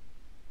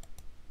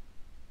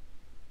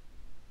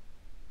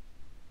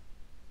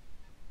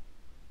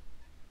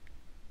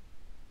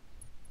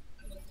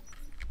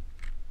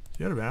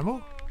 you out of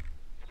ammo?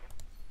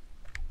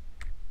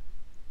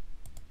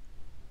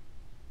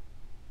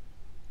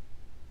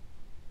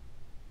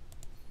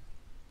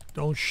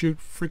 Don't shoot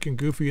freaking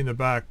Goofy in the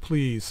back,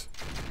 please.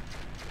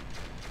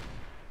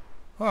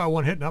 Oh,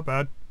 one hit, not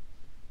bad.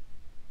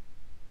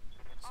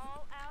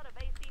 All out of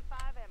AC-5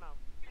 ammo.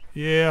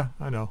 Yeah,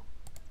 I know.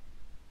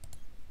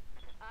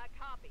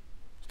 Copy.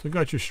 Still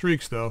got your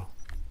streaks, though.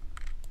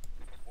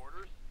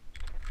 Orders?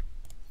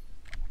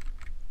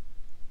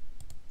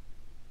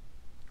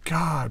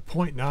 God,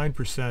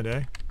 0.9%,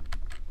 eh?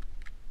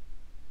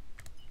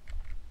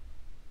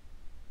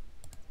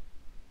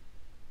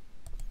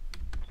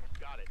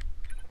 Got it.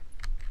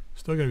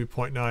 Still gonna be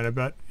 0.9, I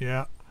bet.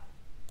 Yeah.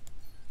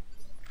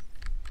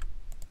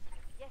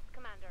 Yes,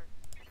 Commander.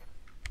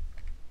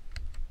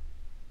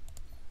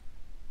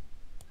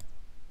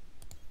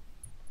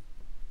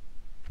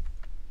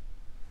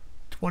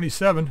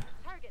 27.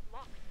 Target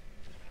locked.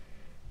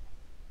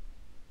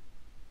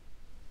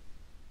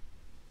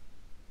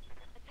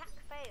 Attack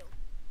failed.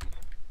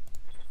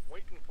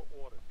 Waiting for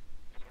orders.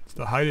 It's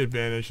the height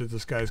advantage that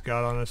this guy's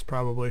got on us,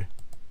 probably.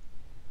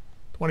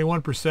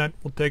 21%.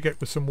 We'll take it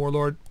with some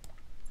Warlord.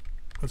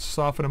 Let's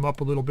soften him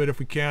up a little bit if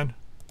we can.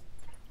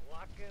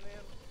 Locking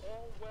in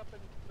all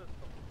weapon systems.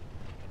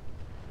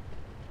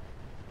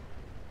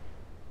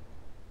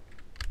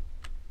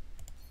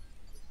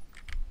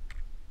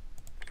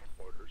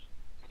 Orders.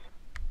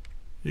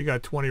 You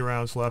got 20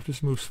 rounds left.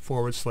 Just move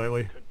forward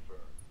slightly.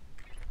 Confirmed.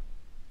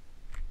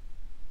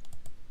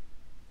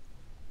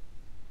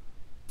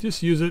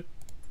 Just use it.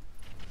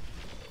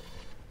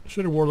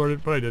 Should have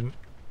Warlorded, but I didn't.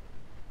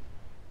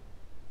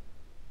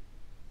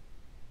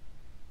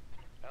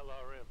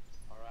 LRM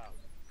are out.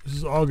 This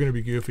is all going to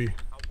be Goofy.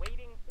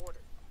 Awaiting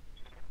orders.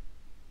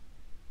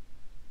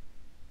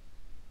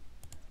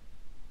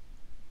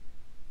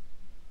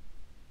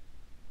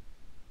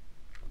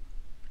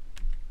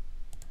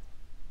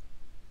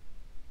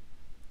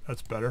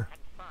 That's better.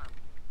 Confirmed.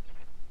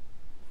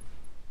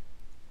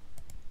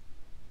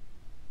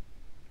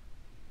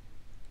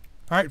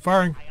 Alright,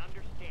 firing. I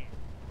understand.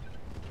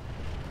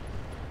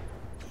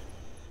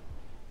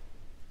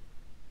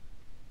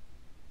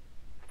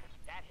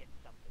 That hit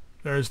something.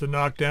 There's the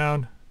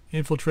knockdown.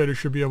 Infiltrator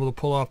should be able to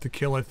pull off the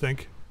kill, I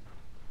think.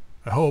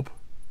 I hope.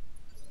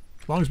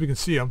 As long as we can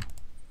see him.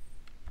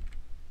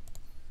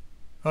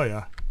 Oh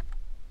yeah.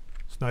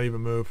 Let's not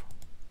even move.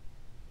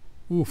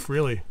 Oof,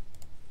 really?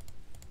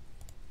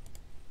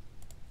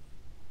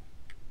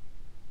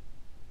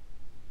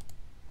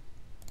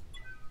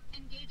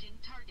 Engaging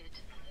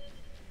target.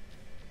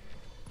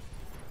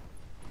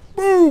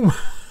 Boom!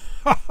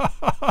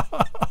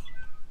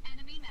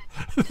 Enemy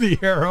mech. The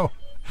arrow.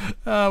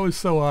 That was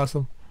so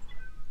awesome.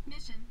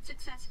 Mission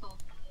successful.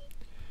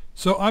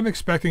 So I'm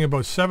expecting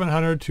about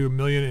 700 to a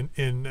million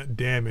in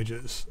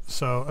damages.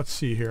 So let's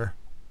see here.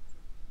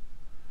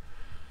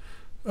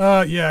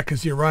 Yeah,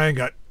 because the Orion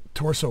got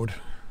torsoed.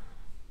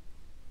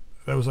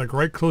 That was like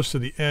right close to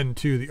the end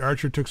too. The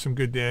Archer took some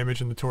good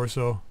damage in the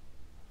torso.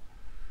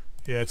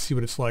 Yeah, let's see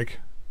what it's like.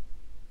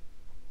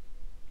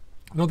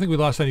 I don't think we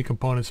lost any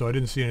components, so I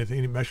didn't see anything,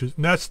 any meshes.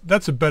 And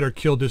that's a better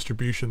kill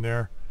distribution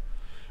there.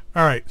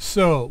 Alright,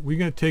 so we're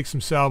going to take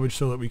some salvage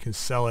so that we can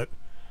sell it.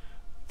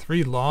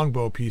 3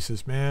 longbow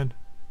pieces, man.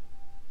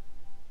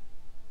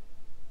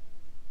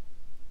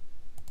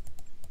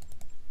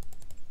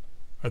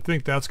 I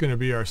think that's going to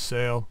be our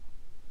sale.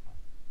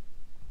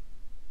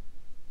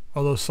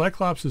 Although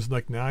Cyclops is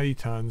like 90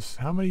 tons.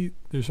 How many?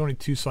 There's only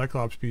 2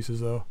 Cyclops pieces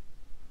though.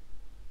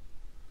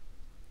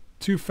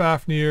 2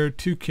 Fafnir,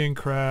 2 King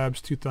Crabs,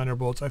 2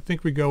 Thunderbolts. I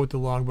think we go with the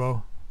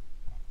longbow.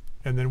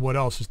 And then what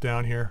else is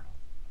down here?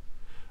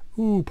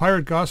 Ooh,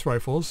 Pirate Gauss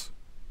Rifles.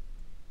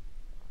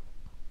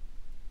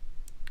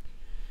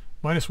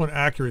 -1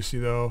 accuracy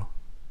though.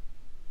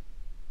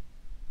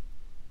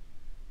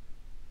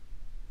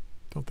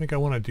 Don't think I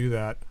want to do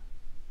that.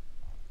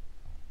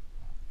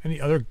 Any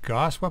other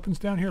Gauss weapons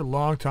down here?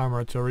 Long-time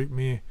artillery.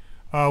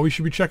 We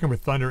should be checking for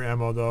thunder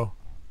ammo though.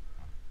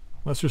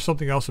 Unless there's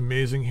something else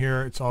amazing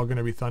here, it's all going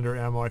to be thunder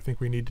ammo I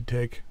think we need to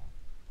take.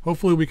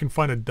 Hopefully we can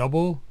find a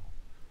double.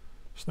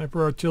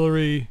 Sniper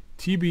artillery,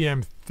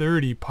 TBM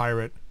 30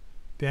 pirate.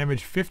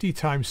 Damage 50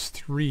 times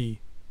 3.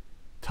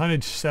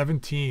 Tonnage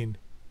 17.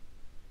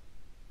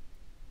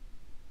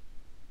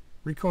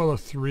 Recoil of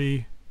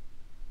 3.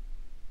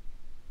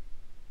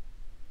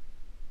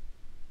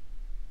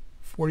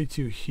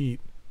 42 heat.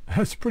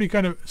 That's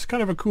it's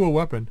kind of a cool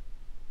weapon.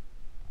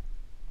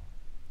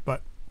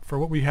 But for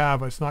what we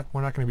have, we're not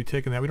going to be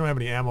taking that. We don't have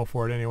any ammo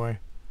for it anyway.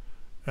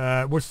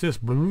 What's this?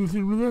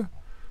 Lots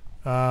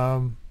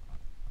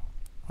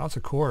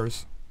of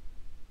cores.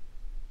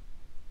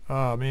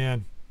 Oh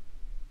man.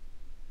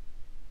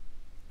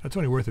 That's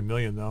only worth $1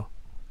 million though.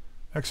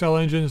 XL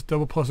engines,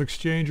 double plus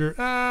exchanger.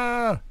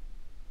 Ah!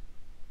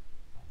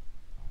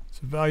 It's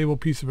a valuable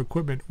piece of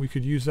equipment. We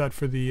could use that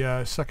for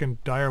the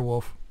second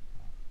Direwolf.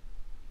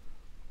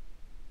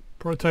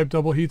 Prototype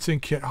double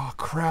heatsink kit. Oh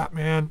crap,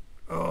 man.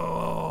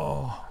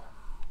 Oh.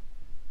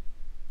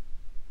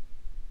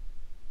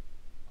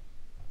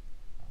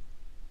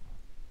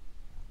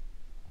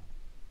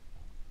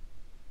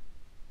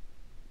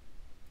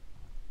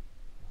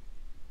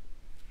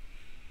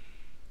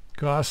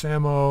 Gauss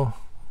ammo.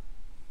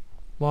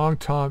 Long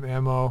Tom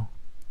ammo.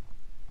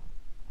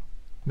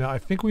 Now I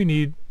think we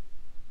need...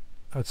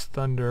 That's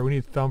Thunder. We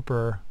need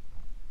Thumper.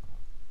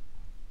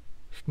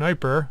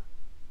 Sniper.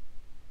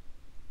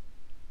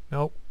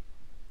 Nope.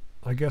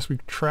 I guess we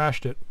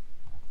trashed it.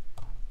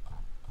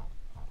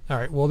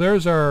 Alright, well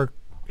there's our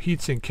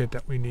heatsink kit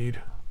that we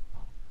need.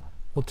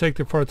 We'll take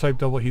the prototype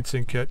double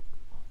heatsink kit.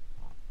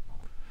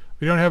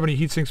 We don't have any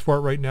heatsinks for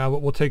it right now,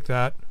 but we'll take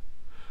that.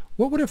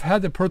 What would have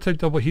had the prototype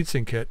double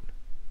heatsink kit?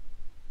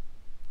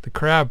 The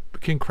Crab,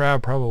 King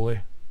Crab probably.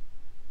 It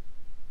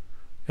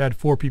had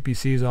 4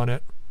 PPCs on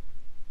it.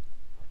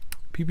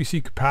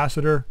 PPC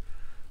capacitor,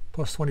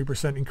 plus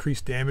 20%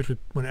 increased damage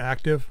when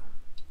active.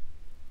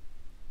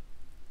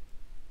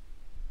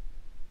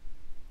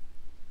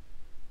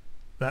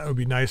 That would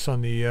be nice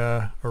on the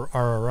our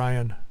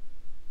Orion.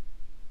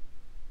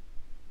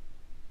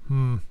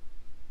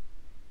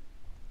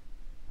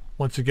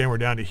 Once again, we're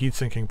down to heat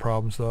sinking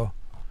problems, though.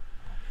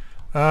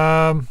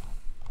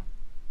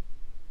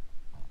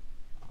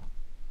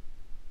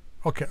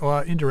 Okay, well,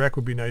 indirect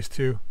would be nice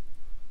too.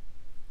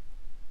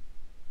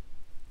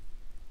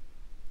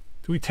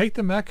 Do we take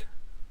the mech?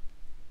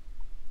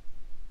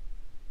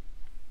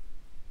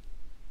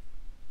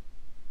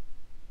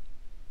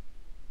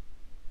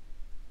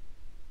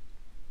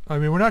 I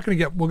mean, we're not going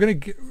to get... We're going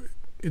to get...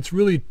 It's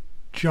really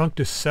junk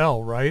to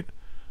sell, right?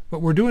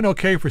 But we're doing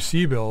okay for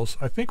C-bills.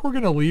 I think we're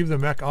going to leave the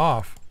mech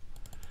off.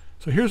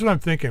 So here's what I'm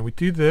thinking. We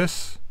do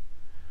this.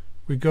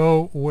 We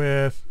go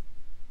with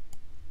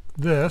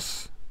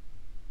this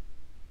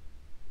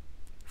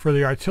for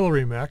the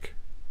artillery mech.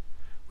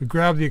 We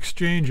grab the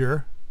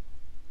exchanger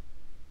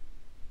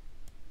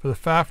for the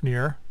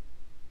Fafnir.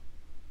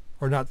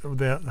 Or not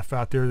the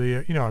Fafnir,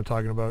 the you know what I'm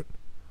talking about.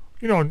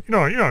 You know what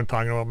I'm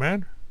talking about,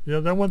 man. Yeah,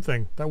 that one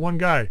thing, that one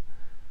guy.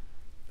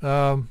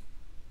 And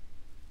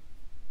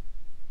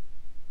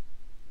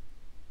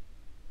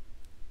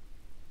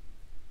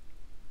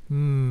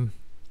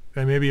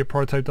maybe a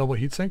prototype double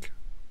heatsink.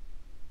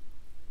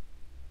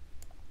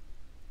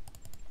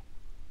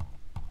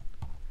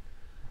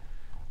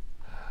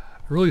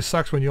 It really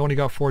sucks when you only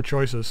got 4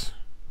 choices.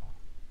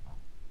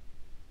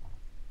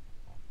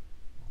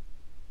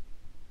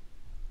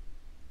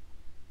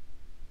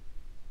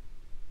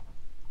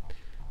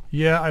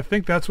 Yeah, I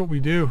think that's what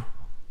we do.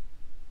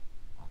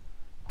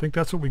 I think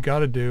that's what we got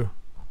to do.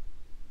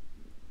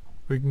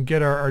 We can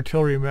get our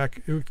artillery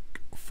mech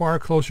far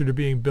closer to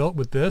being built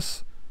with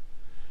this.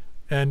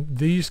 And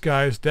these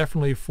guys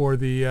definitely for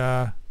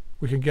the...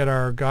 we can get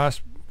our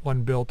Gauss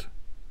one built.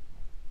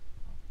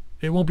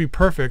 It won't be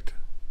perfect,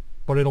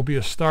 but it'll be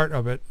a start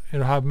of it.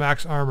 It'll have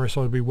max armor,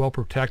 so it'll be well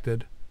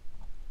protected.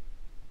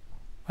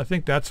 I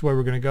think that's the way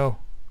we're going to go.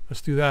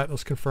 Let's do that.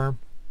 Let's confirm.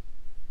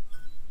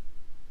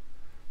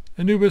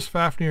 Anubis,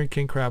 Fafnir, and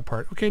King Crab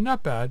part. Okay,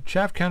 not bad.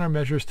 Chaff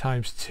countermeasures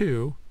times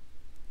 2.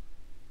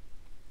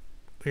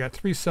 They got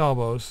 3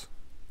 salvos.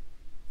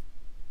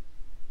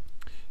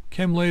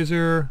 Chem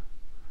laser.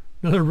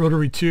 Another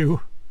rotary 2.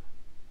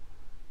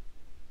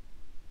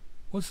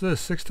 What's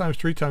this? 6 times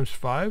 3 times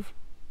 5?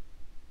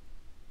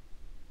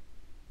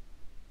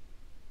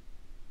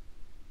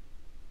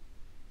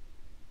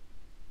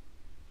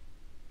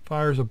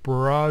 Fires a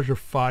barrage of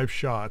 5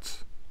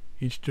 shots.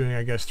 Each doing,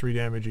 I guess, 3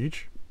 damage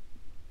each.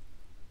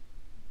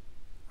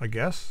 I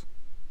guess.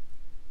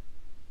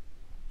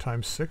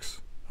 Times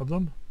 6 of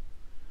them.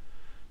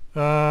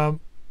 We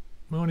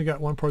only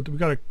got one part. We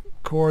got a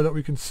core that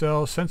we can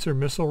sell. Sensor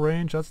missile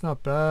range. That's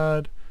not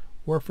bad.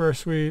 Warfare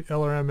suite.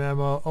 LRM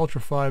ammo.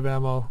 Ultra 5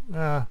 ammo.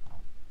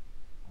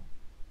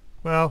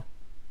 Well.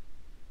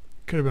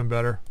 Could have been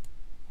better.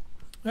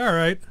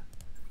 Alright.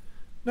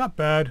 Not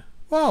bad.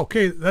 Well,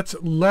 okay. That's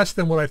less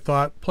than what I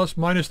thought. Plus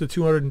minus the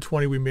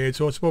 220 we made.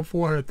 So it's about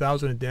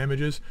 400,000 in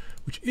damages.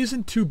 Which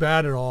isn't too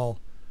bad at all.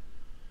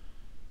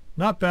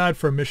 Not bad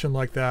for a mission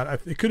like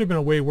that. It could have been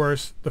a way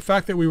worse. The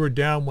fact that we were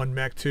down 1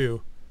 mech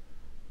too.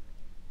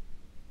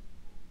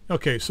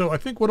 Okay, so I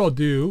think what I'll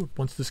do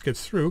once this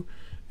gets through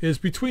is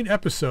between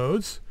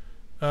episodes,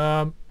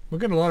 we're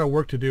getting a lot of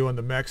work to do on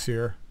the mechs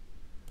here.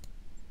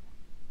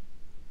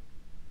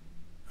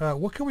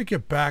 What can we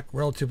get back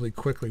relatively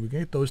quickly? We can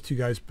get those 2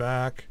 guys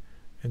back,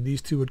 and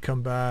these 2 would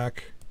come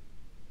back.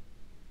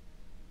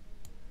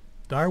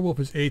 Direwolf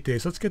is 8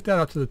 days. Let's get that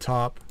up to the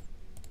top.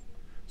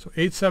 So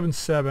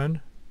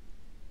 877.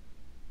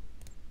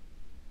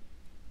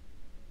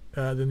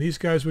 Then these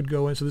guys would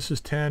go in. So this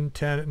is 10,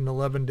 10, and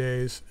 11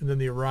 days. And then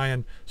the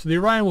Orion. So the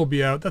Orion will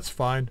be out. That's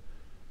fine.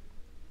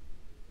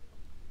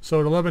 So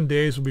at 11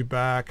 days we'll be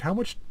back. How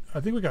much? I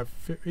think we got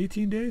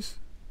 18 days.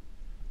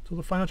 So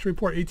the financial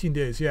report, 18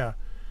 days. Yeah.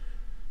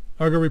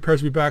 Argo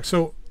repairs will be back.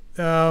 So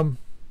we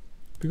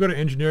go to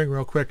engineering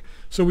real quick.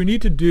 So we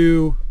need to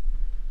do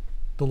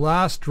the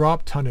last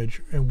drop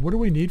tonnage. And what do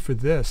we need for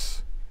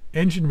this?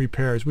 Engine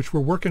repairs, which we're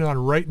working on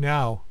right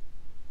now.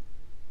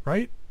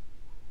 Right?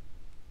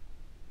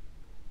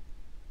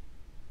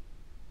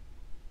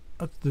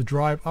 That's the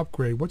drive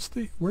upgrade. Where's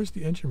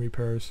the engine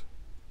repairs?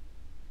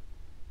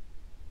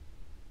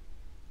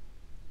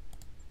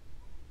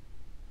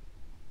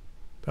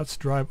 That's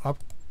drive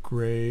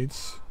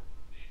upgrades.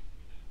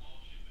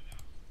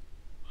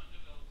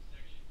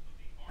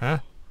 Huh?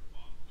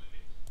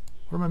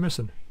 What am I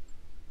missing?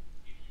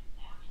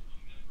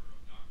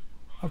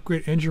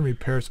 Upgrade engine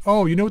repairs.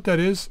 Oh, you know what that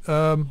is?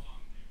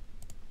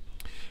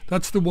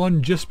 That's the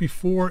one just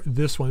before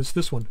this one. It's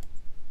this one.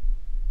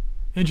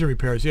 Engine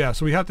repairs, yeah.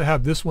 So we have to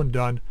have this one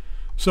done.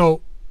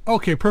 So,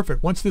 okay,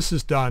 perfect. Once this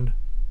is done,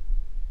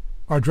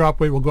 our drop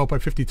weight will go up by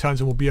 50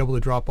 tons and we'll be able to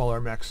drop all our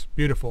mechs.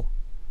 Beautiful.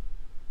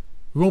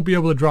 We won't be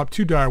able to drop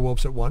 2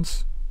 direwolves at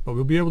once, but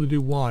we'll be able to do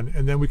 1,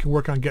 and then we can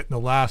work on getting the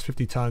last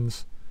 50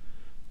 tons,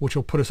 which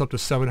will put us up to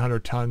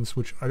 700 tons,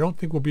 which I don't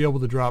think we'll be able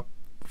to drop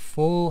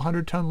full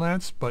 100-ton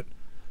lance, but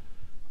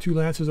 2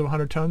 lances of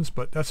 100 tons,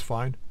 but that's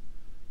fine.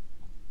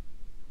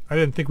 I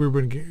didn't think we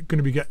were going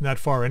to be getting that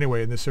far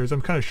anyway in this series.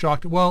 I'm kind of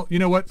shocked. Well, you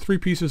know what? 3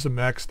 pieces of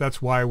mechs,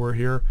 that's why we're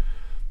here.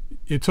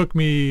 It took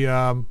me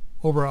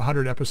over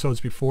 100 episodes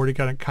before to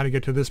kind of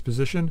get to this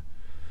position.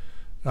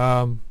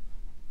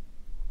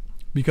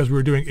 Because we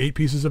were doing 8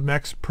 pieces of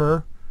mechs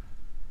per,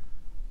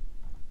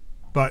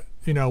 but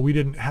you know we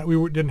didn't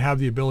have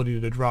the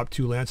ability to drop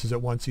 2 lances at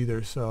once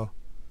either. So,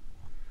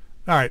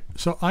 all right,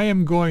 so I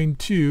am going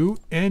to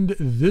end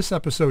this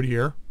episode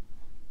here.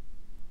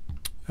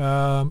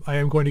 I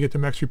am going to get the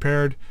mechs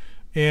repaired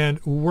and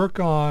work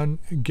on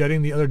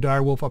getting the other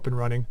direwolf up and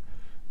running.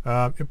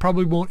 It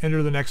probably won't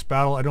enter the next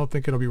battle. I don't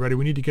think it'll be ready.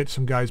 We need to get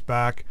some guys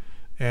back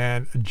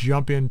and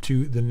jump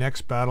into the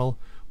next battle.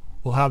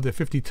 We'll have the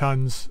 50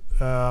 tons,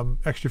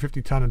 extra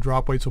 50 ton of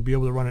drop weights. We'll be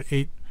able to run an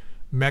 8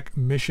 mech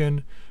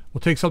mission.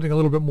 We'll take something a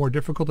little bit more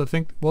difficult. I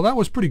think. Well, that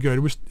was pretty good.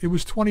 It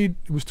was 20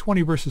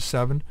 versus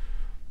 7,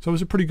 so it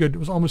was a pretty good. It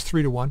was almost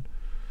 3 to 1.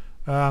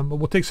 But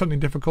we'll take something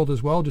difficult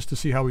as well, just to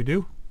see how we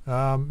do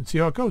and see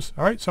how it goes.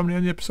 All right, so I'm going to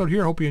end the episode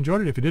here. I hope you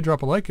enjoyed it. If you did,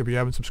 drop a like. If you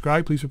haven't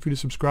subscribed, please feel free to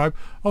subscribe.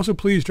 Also,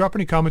 please drop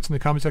any comments in the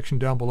comment section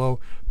down below.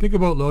 Think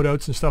about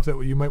loadouts and stuff that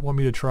you might want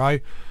me to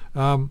try.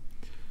 I'm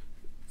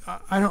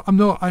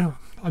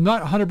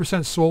not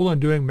 100% sold on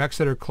doing mechs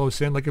that are close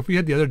in. Like if we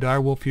had the other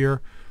direwolf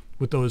here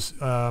with those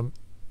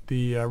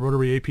the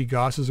rotary AP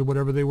Gosses or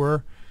whatever they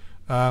were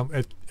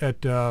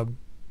at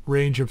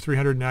range of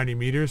 390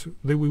 meters,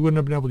 we wouldn't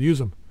have been able to use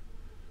them.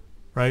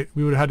 Right?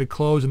 We would have had to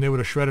close and they would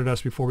have shredded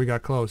us before we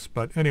got close.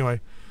 But anyway,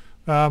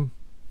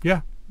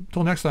 yeah,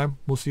 until next time,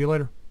 we'll see you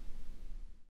later.